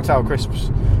 Prawn cocktail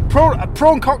crisps.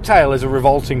 Prawn cocktail is a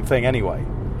revolting thing anyway.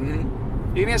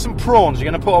 Mm-hmm. You're going to get some prawns, you're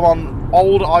going to put them on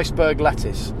old iceberg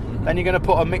lettuce, then you're going to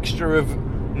put a mixture of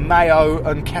mayo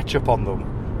and ketchup on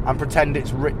them and pretend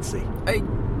it's ritzy. Hey,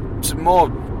 some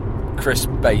more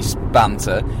crisp-based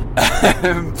banter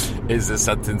is a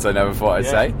sentence I never thought I'd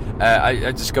say.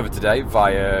 I discovered today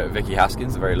via Vicky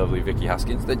Haskins, the very lovely Vicky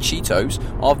Haskins, that Cheetos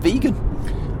are vegan.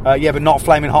 Yeah, but not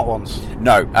flaming hot ones.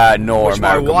 No, nor which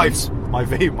American my wife, ones.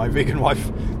 my vegan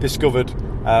wife, discovered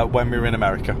when we were in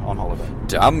America on holiday.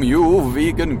 Damn you,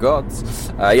 vegan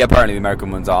gods! Yeah, apparently the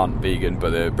American ones aren't vegan, but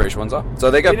the British ones are.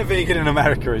 So they go. Being a vegan in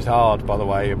America is hard, by the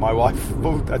way. My wife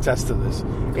will attest to this.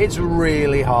 It's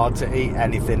really hard to eat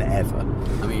anything ever.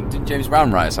 I mean, didn't James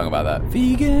Brown write a song about that?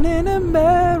 Vegan in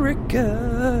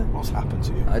America. What's happened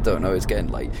to you? I don't know. It's getting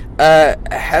late. Heather.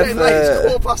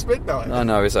 It's 4:15 midnight. Oh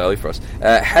no, it's early for us.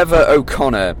 Heather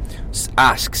O'Connor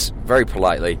asks very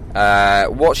politely,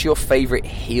 "What's your favourite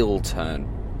heel turn?"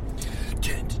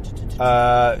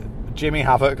 Jimmy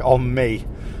Havoc on me.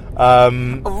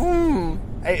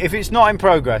 If it's not in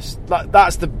Progress,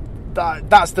 that's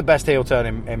the best heel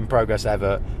turn in Progress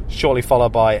ever. Shortly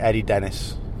followed by Eddie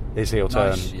Dennis, his heel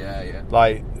turn. Nice. Yeah.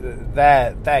 Like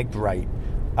they're great.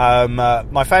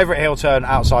 My favourite heel turn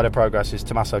outside of Progress is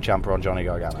Tommaso Ciampa on Johnny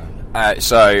Gargano.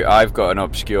 So I've got an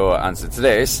obscure answer to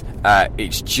this.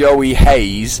 It's Joey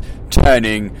Hayes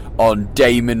turning on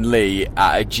Damon Lee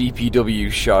at a GPW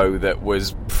show that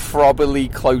was probably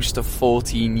close to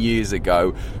 14 years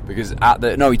ago, because he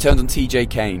turned on TJ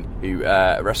Kane, who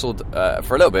wrestled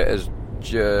for a little bit as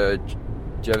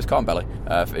Jervis Carnbelly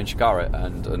in Shikara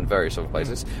and various other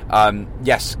places.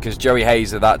 Yes, because Joey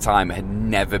Hayes at that time had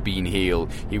never been heel.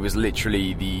 He was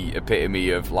literally the epitome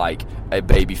of like a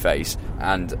babyface,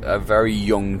 and a very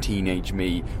young teenage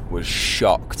me was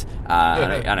shocked,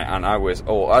 and I was,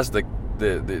 or as the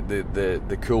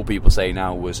cool people say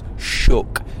now, was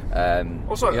shook.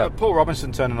 Also, Paul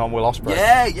Robinson turning on Will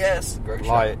Ospreay. Yes, great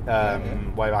way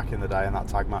back in the day in that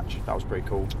tag match. That was pretty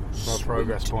cool from a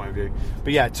Progress point of view.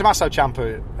 But yeah, Tommaso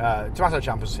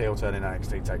Ciampa's heel turn in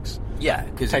NXT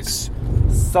takes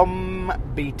some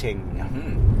beating.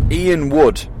 Mm-hmm. Ian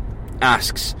Wood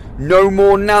asks, no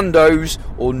more Nando's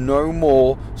or no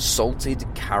more salted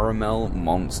caramel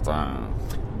monster?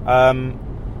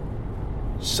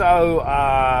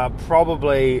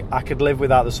 Probably I could live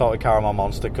without the salted caramel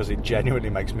monster because it genuinely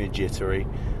makes me jittery.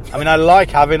 I mean, I like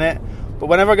having it, but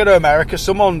whenever I go to America,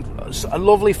 a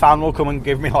lovely fan will come and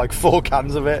give me like 4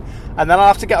 cans of it, and then I'll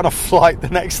have to get on a flight the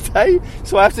next day,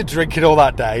 so I have to drink it all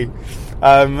that day.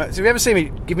 So if you ever see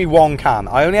me, give me one can.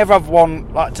 I only ever have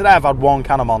one. Like today, I've had one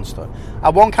can of Monster. I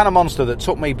had one can of Monster that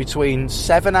took me between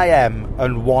 7 a.m.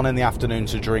 and 1 in the afternoon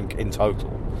to drink in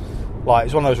total. Like,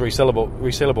 it's one of those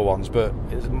resealable ones, but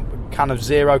it's a can of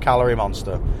 0-calorie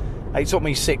Monster. It took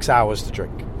me 6 hours to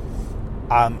drink.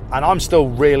 And I'm still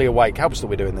really awake. How still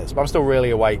we doing this? But I'm still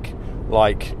really awake.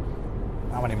 Like,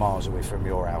 how many miles are we from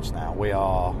your house now? We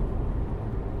are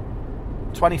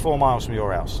 24 miles from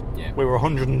your house. Yeah. We were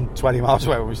 120 miles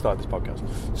away when we started this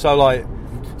podcast. So, like...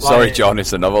 Sorry, John,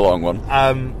 it's another long one.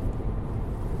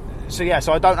 So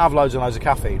I don't have loads and loads of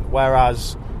caffeine.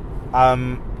 Whereas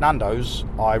Nando's,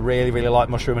 I really, really like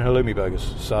mushroom and halloumi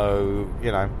burgers. So,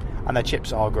 and their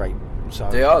chips are great. So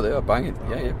They are banging.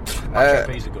 Yeah. Macho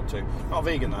peas are good too. Not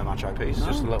vegan though, macho peas. No.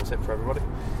 Just a little tip for everybody.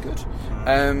 Good.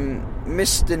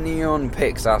 Mr. Neon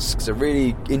Pix asks a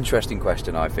really interesting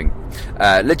question, I think.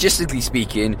 Logistically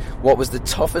speaking, what was the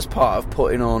toughest part of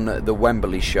putting on the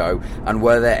Wembley show, and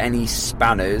were there any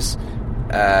spanners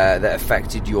that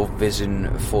affected your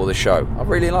vision for the show? I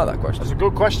really like that question. That's a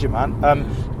good question, man.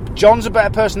 John's a better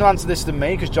person to answer this than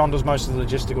me, because John does most of the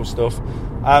logistical stuff.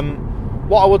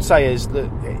 What I would say is that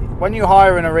when you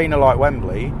hire an arena like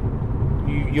Wembley,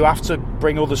 you have to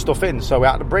bring all the stuff in. So we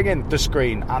had to bring in the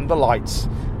screen and the lights,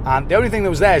 and the only thing that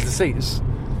was there is the seats.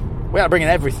 We had to bring in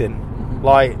everything.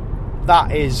 Like,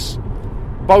 that is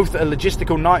both a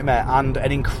logistical nightmare and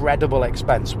an incredible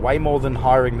expense, way more than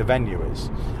hiring the venue is.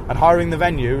 And hiring the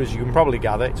venue, as you can probably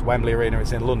gather, it's Wembley Arena,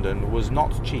 it's in London, was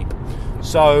not cheap.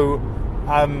 So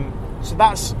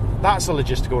that's a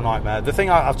logistical nightmare. The thing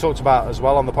I've talked about as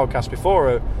well on the podcast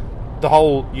before, the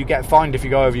whole you get fined if you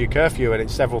go over your curfew and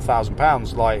it's several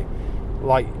 £1,000s.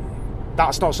 Like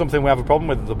that's not something we have a problem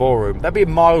with at the ballroom. They'd be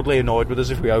mildly annoyed with us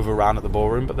if we overran at the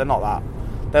ballroom, but they're not that.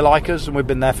 They like us, and we've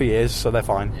been there for years, so they're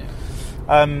fine. Yeah.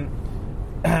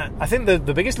 I think the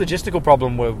biggest logistical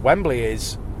problem with Wembley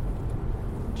is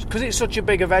because it's such a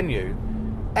bigger venue,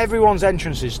 everyone's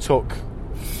entrances took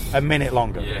a minute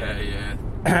longer. Yeah.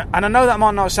 And I know that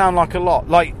might not sound like a lot.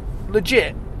 Like,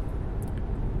 legit,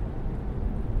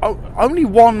 only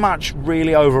one match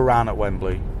really overran at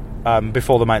Wembley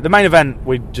before the main event.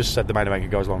 We just said the main event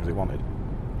could go as long as it wanted.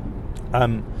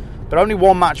 But only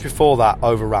one match before that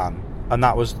overran, and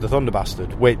that was the Thunder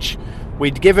Bastard, which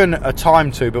we'd given a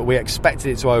time to, but we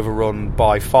expected it to overrun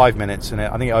by 5 minutes, and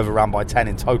I think it overran by 10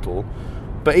 in total.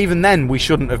 But even then, we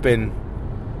shouldn't have been...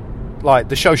 Like,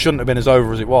 the show shouldn't have been as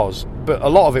over as it was. But a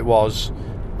lot of it was...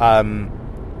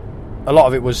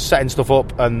 setting stuff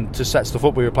up, and to set stuff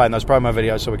up we were playing those promo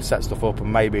videos so we could set stuff up,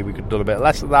 and maybe we could have done a bit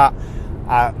less of that,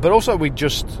 but also we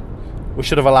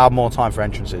should have allowed more time for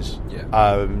entrances.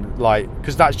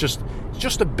 Because that's just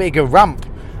a bigger ramp,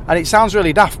 and it sounds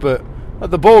really daft, but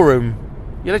at the ballroom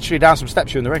you're literally down some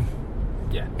steps, you're in the ring.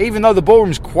 Even though the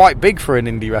ballroom's quite big for an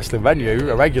indie wrestling venue,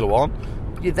 a regular one,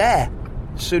 you're there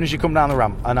as soon as you come down the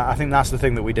ramp, and I think that's the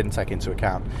thing that we didn't take into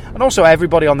account. And also,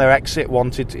 everybody on their exit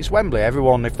wanted... It's Wembley.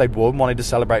 Everyone, if they'd won, wanted to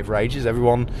celebrate for ages.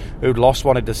 Everyone who'd lost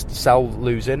wanted to sell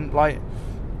losing. Like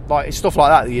it's stuff like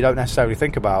that you don't necessarily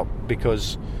think about,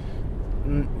 because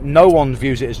no one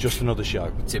views it as just another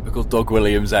show. Typical Doug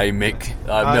Williams, Mick?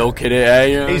 Milking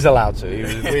it, He's allowed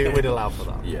to. We'd allow for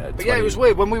that. But it was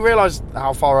weird. When we realised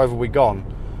how far over we'd gone,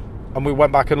 and we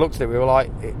went back and looked at it, we were like,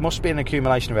 it must be an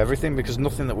accumulation of everything, because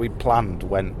nothing that we'd planned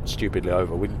went stupidly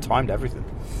over. We'd timed everything.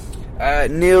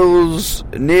 Neil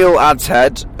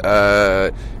Adhead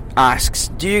asks,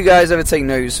 do you guys ever take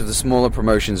notice of the smaller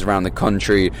promotions around the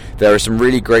country? There is some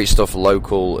really great stuff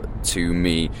local to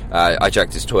me. I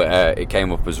checked his Twitter, it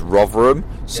came up as Rotherham,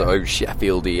 so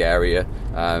Sheffield-y area.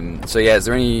 Is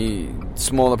there any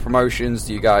smaller promotions?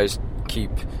 Do you guys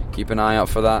keep an eye out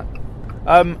for that?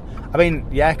 I mean,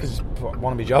 because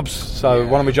one of my jobs. So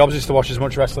one of my jobs is to watch as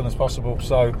much wrestling as possible.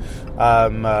 So, I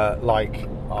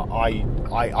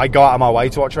go out of my way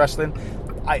to watch wrestling.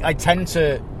 I tend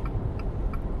to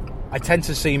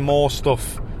see more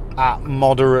stuff at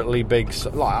moderately big.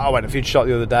 Like, I went to Future Shock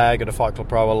the other day. I go to Fight Club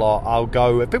Pro a lot. I'll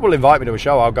go. If people invite me to a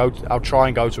show, I'll go. I'll try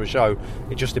and go to a show.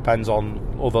 It just depends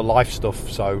on other life stuff.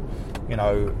 So,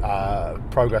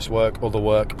 progress work, other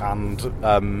work, and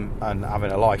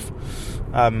having a life.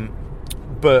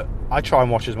 But I try and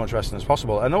watch as much wrestling as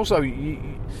possible, and also to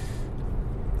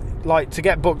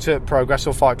get booked at Progress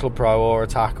or Fight Club Pro or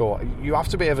Attack, or you have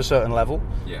to be of a certain level.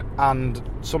 And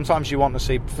sometimes you want to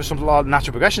see, for something like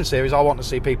Natural Progression Series, I want to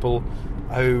see people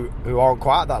who aren't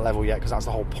quite at that level yet, because that's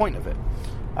the whole point of it.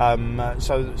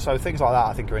 So things like that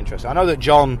I think are interesting. I know that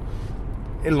John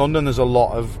in London, there's a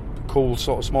lot of cool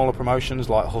sort of smaller promotions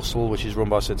like Hustle, which is run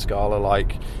by Sid Scala. I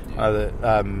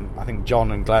think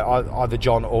John and Glenn, either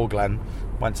John or Glenn,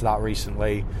 went to that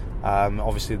recently.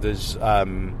 Obviously, there's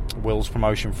Will's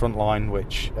promotion, Frontline,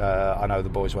 which I know the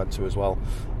boys went to as well.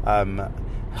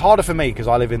 Harder for me because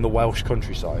I live in the Welsh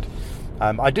countryside.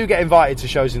 I do get invited to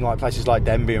shows in like places like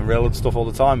Denby and Rhyl and stuff all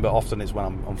the time, but often it's when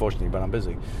I'm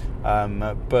busy.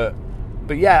 But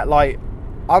yeah, like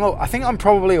I think I'm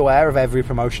probably aware of every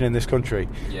promotion in this country.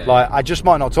 Yeah. Like I just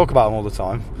might not talk about them all the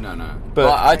time. No. But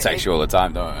well, I text you all the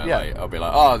time, don't I? Yeah. Like, I'll be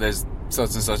like, oh, there's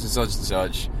such and such and such and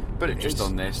such. But they've just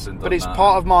done this and done But it's that.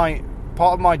 part of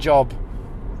my job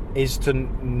is to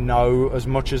know as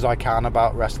much as I can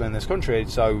about wrestling in this country.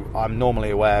 So I'm normally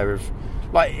aware of,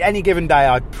 like, any given day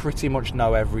I pretty much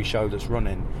know every show that's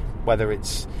running. Whether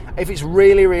if it's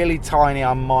really, really tiny,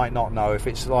 I might not know. If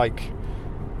it's like,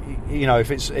 you know, if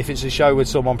it's a show with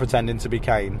someone pretending to be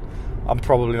Kane, I'm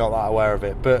probably not that aware of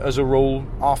it. But as a rule,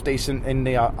 half decent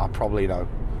indie, I probably know.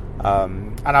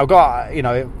 And I'll go, you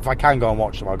know, if I can go and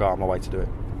watch them, I'll go out of my way to do it.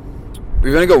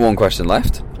 We've only got one question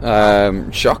left.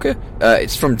 Shocker.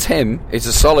 It's from Tim. It's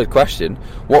a solid question.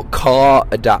 What car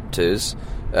adapter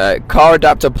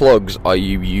plugs are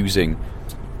you using?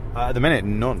 At the minute,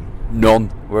 none.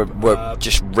 None. We're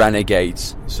just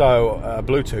renegades. So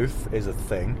Bluetooth is a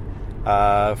thing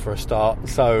for a start.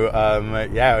 So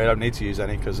yeah, I don't need to use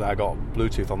any because I got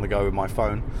Bluetooth on the go with my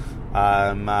phone.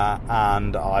 And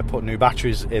I put new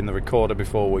batteries in the recorder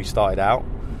before we started out.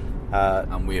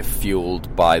 And we are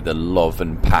fueled by the love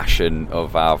and passion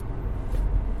of our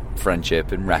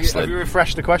friendship in wrestling. Have you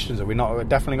refreshed the questions? Have we not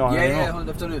definitely got any more? Yeah,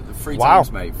 I've done it 3 wow.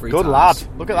 times, mate. 3 Good times.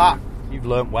 lad. Look at that. You've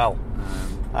learnt well.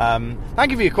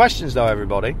 Thank you for your questions, though,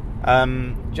 everybody.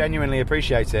 Genuinely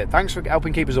appreciate it. Thanks for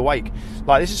helping keep us awake.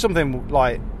 Like, this is something,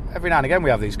 like, every now and again we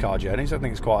have these car journeys. I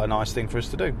think it's quite a nice thing for us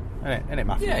to do. Isn't it,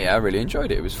 Matthew? Yeah, I really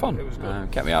enjoyed it. It was fun. It was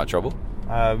good. Kept me out of trouble.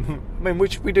 I mean,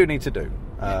 which we do need to do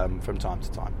from time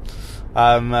to time.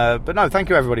 But no, thank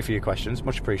you everybody for your questions.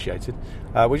 Much appreciated.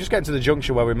 We're just getting to the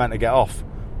juncture where we're meant to get off,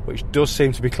 which does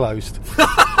seem to be closed.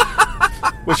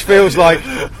 Which feels like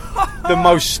the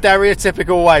most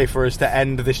stereotypical way for us to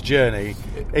end this journey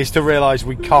is to realise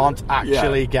we can't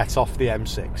actually get off the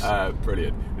M6.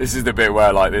 Brilliant. This is the bit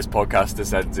where, like, this podcast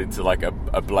descends into like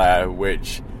a Blair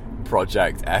Witch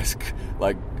Project-esque,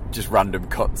 like, just random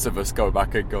cuts of us going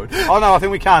back and going. Oh no, I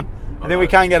think we can. I think we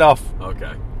can get off.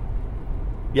 Okay.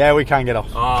 Yeah, we can get off.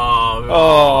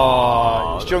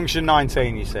 Oh, it's junction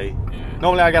 19, you see. Yeah.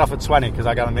 Normally I get off at 20 because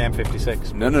I get on the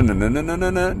M56. No.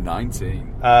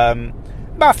 19.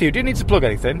 Matthew, do you need to plug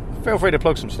anything? Feel free to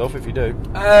plug some stuff if you do.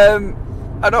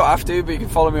 I don't have to, but you can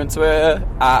follow me on Twitter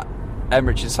at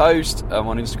MRichardsHost. I'm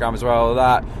on Instagram as well.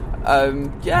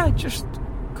 Yeah, just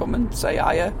come and say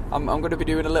hiya. I'm going to be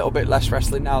doing a little bit less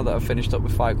wrestling now that I've finished up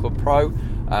with Fight Club Pro.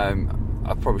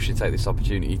 I probably should take this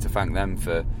opportunity to thank them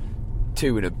for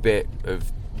 2 and a bit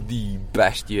of the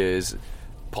best years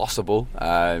possible,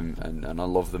 and I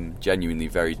love them genuinely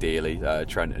very dearly.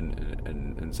 Trent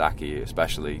and Zaki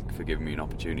especially for giving me an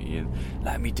opportunity and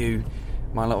letting me do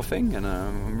my little thing, and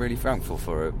I'm really thankful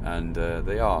for it. And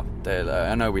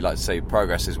I know we like to say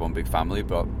Progress is one big family,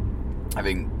 but I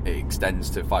think it extends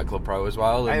to Fight Club Pro as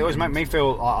well. It always make me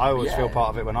feel. I always feel part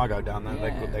of it when I go down there.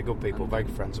 Yeah. They're good people, very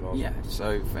good friends of ours. Yeah,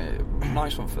 so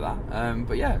nice one for that.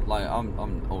 But yeah, like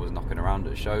I'm always knocking around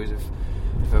at shows. If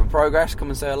there's Progress, come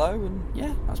and say hello, and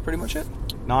yeah, that's pretty much it.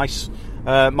 Nice.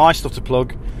 My stuff to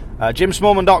plug: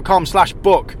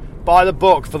 jimsmallman.com/book. Buy the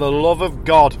book for the love of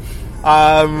God.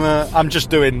 I'm just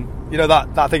doing, you know,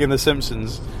 that thing in The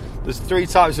Simpsons. There's 3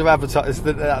 types of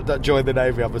advertising that join the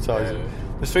Navy advertising. Yeah.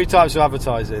 There's 3 types of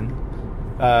advertising: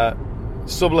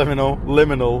 subliminal,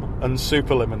 liminal, and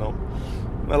superliminal.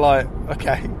 They're like,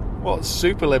 okay, what's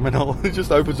superliminal? It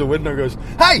just opens a window and goes,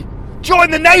 "Hey,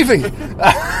 join the Navy!"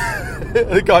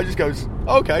 The guy just goes,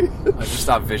 "Okay." I just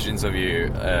have visions of you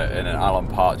in an Alan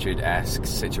Partridge-esque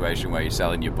situation where you're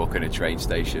selling your book in a train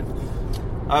station.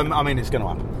 I mean, it's going to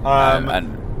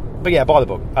happen. But yeah, buy the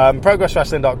book.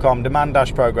 ProgressWrestling.com,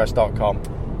 demand-progress.com.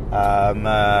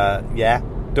 Yeah,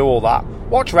 do all that.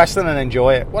 Watch wrestling and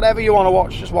enjoy it. Whatever you want to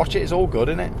watch, just watch it. It's all good,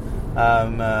 isn't it?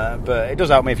 But it does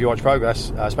help me if you watch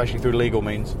Progress, especially through legal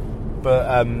means.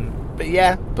 But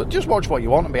yeah, but just watch what you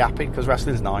want and be happy, because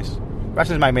wrestling's nice.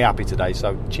 Wrestling's made me happy today,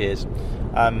 so cheers.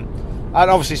 And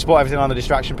obviously support everything on the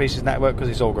Distraction Pieces Network, because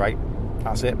it's all great.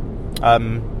 That's it.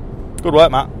 Good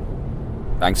work, Matt.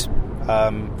 Thanks.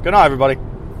 Good night, everybody.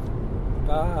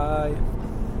 Bye.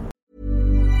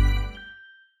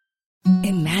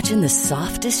 Imagine the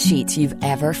softest sheets you've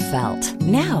ever felt.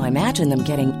 Now imagine them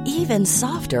getting even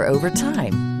softer over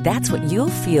time. That's what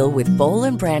you'll feel with Boll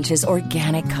 & Branch's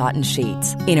organic cotton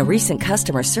sheets. In a recent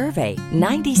customer survey,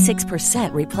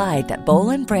 96% replied that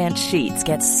Boll & Branch sheets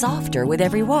get softer with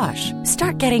every wash.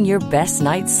 Start getting your best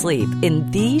night's sleep in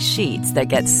these sheets that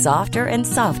get softer and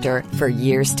softer for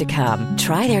years to come.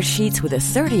 Try their sheets with a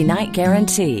 30-night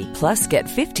guarantee. Plus, get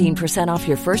 15% off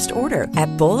your first order at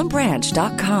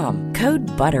bollandbranch.com. Code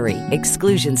BUTTERY.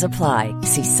 Exclusions apply.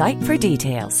 See site for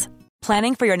details.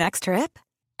 Planning for your next trip?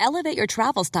 Elevate your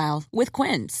travel style with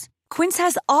Quince. Quince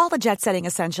has all the jet-setting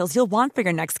essentials you'll want for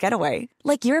your next getaway,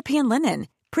 like European linen,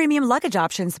 premium luggage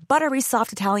options, buttery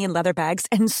soft Italian leather bags,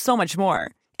 and so much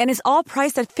more. And is all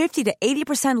priced at 50 to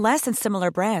 80% less than similar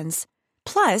brands.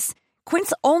 Plus,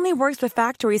 Quince only works with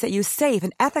factories that use safe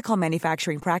and ethical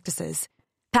manufacturing practices.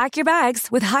 Pack your bags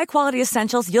with high-quality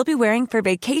essentials you'll be wearing for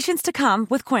vacations to come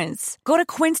with Quince. Go to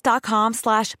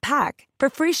quince.com/pack for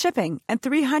free shipping and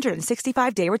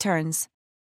 365-day returns.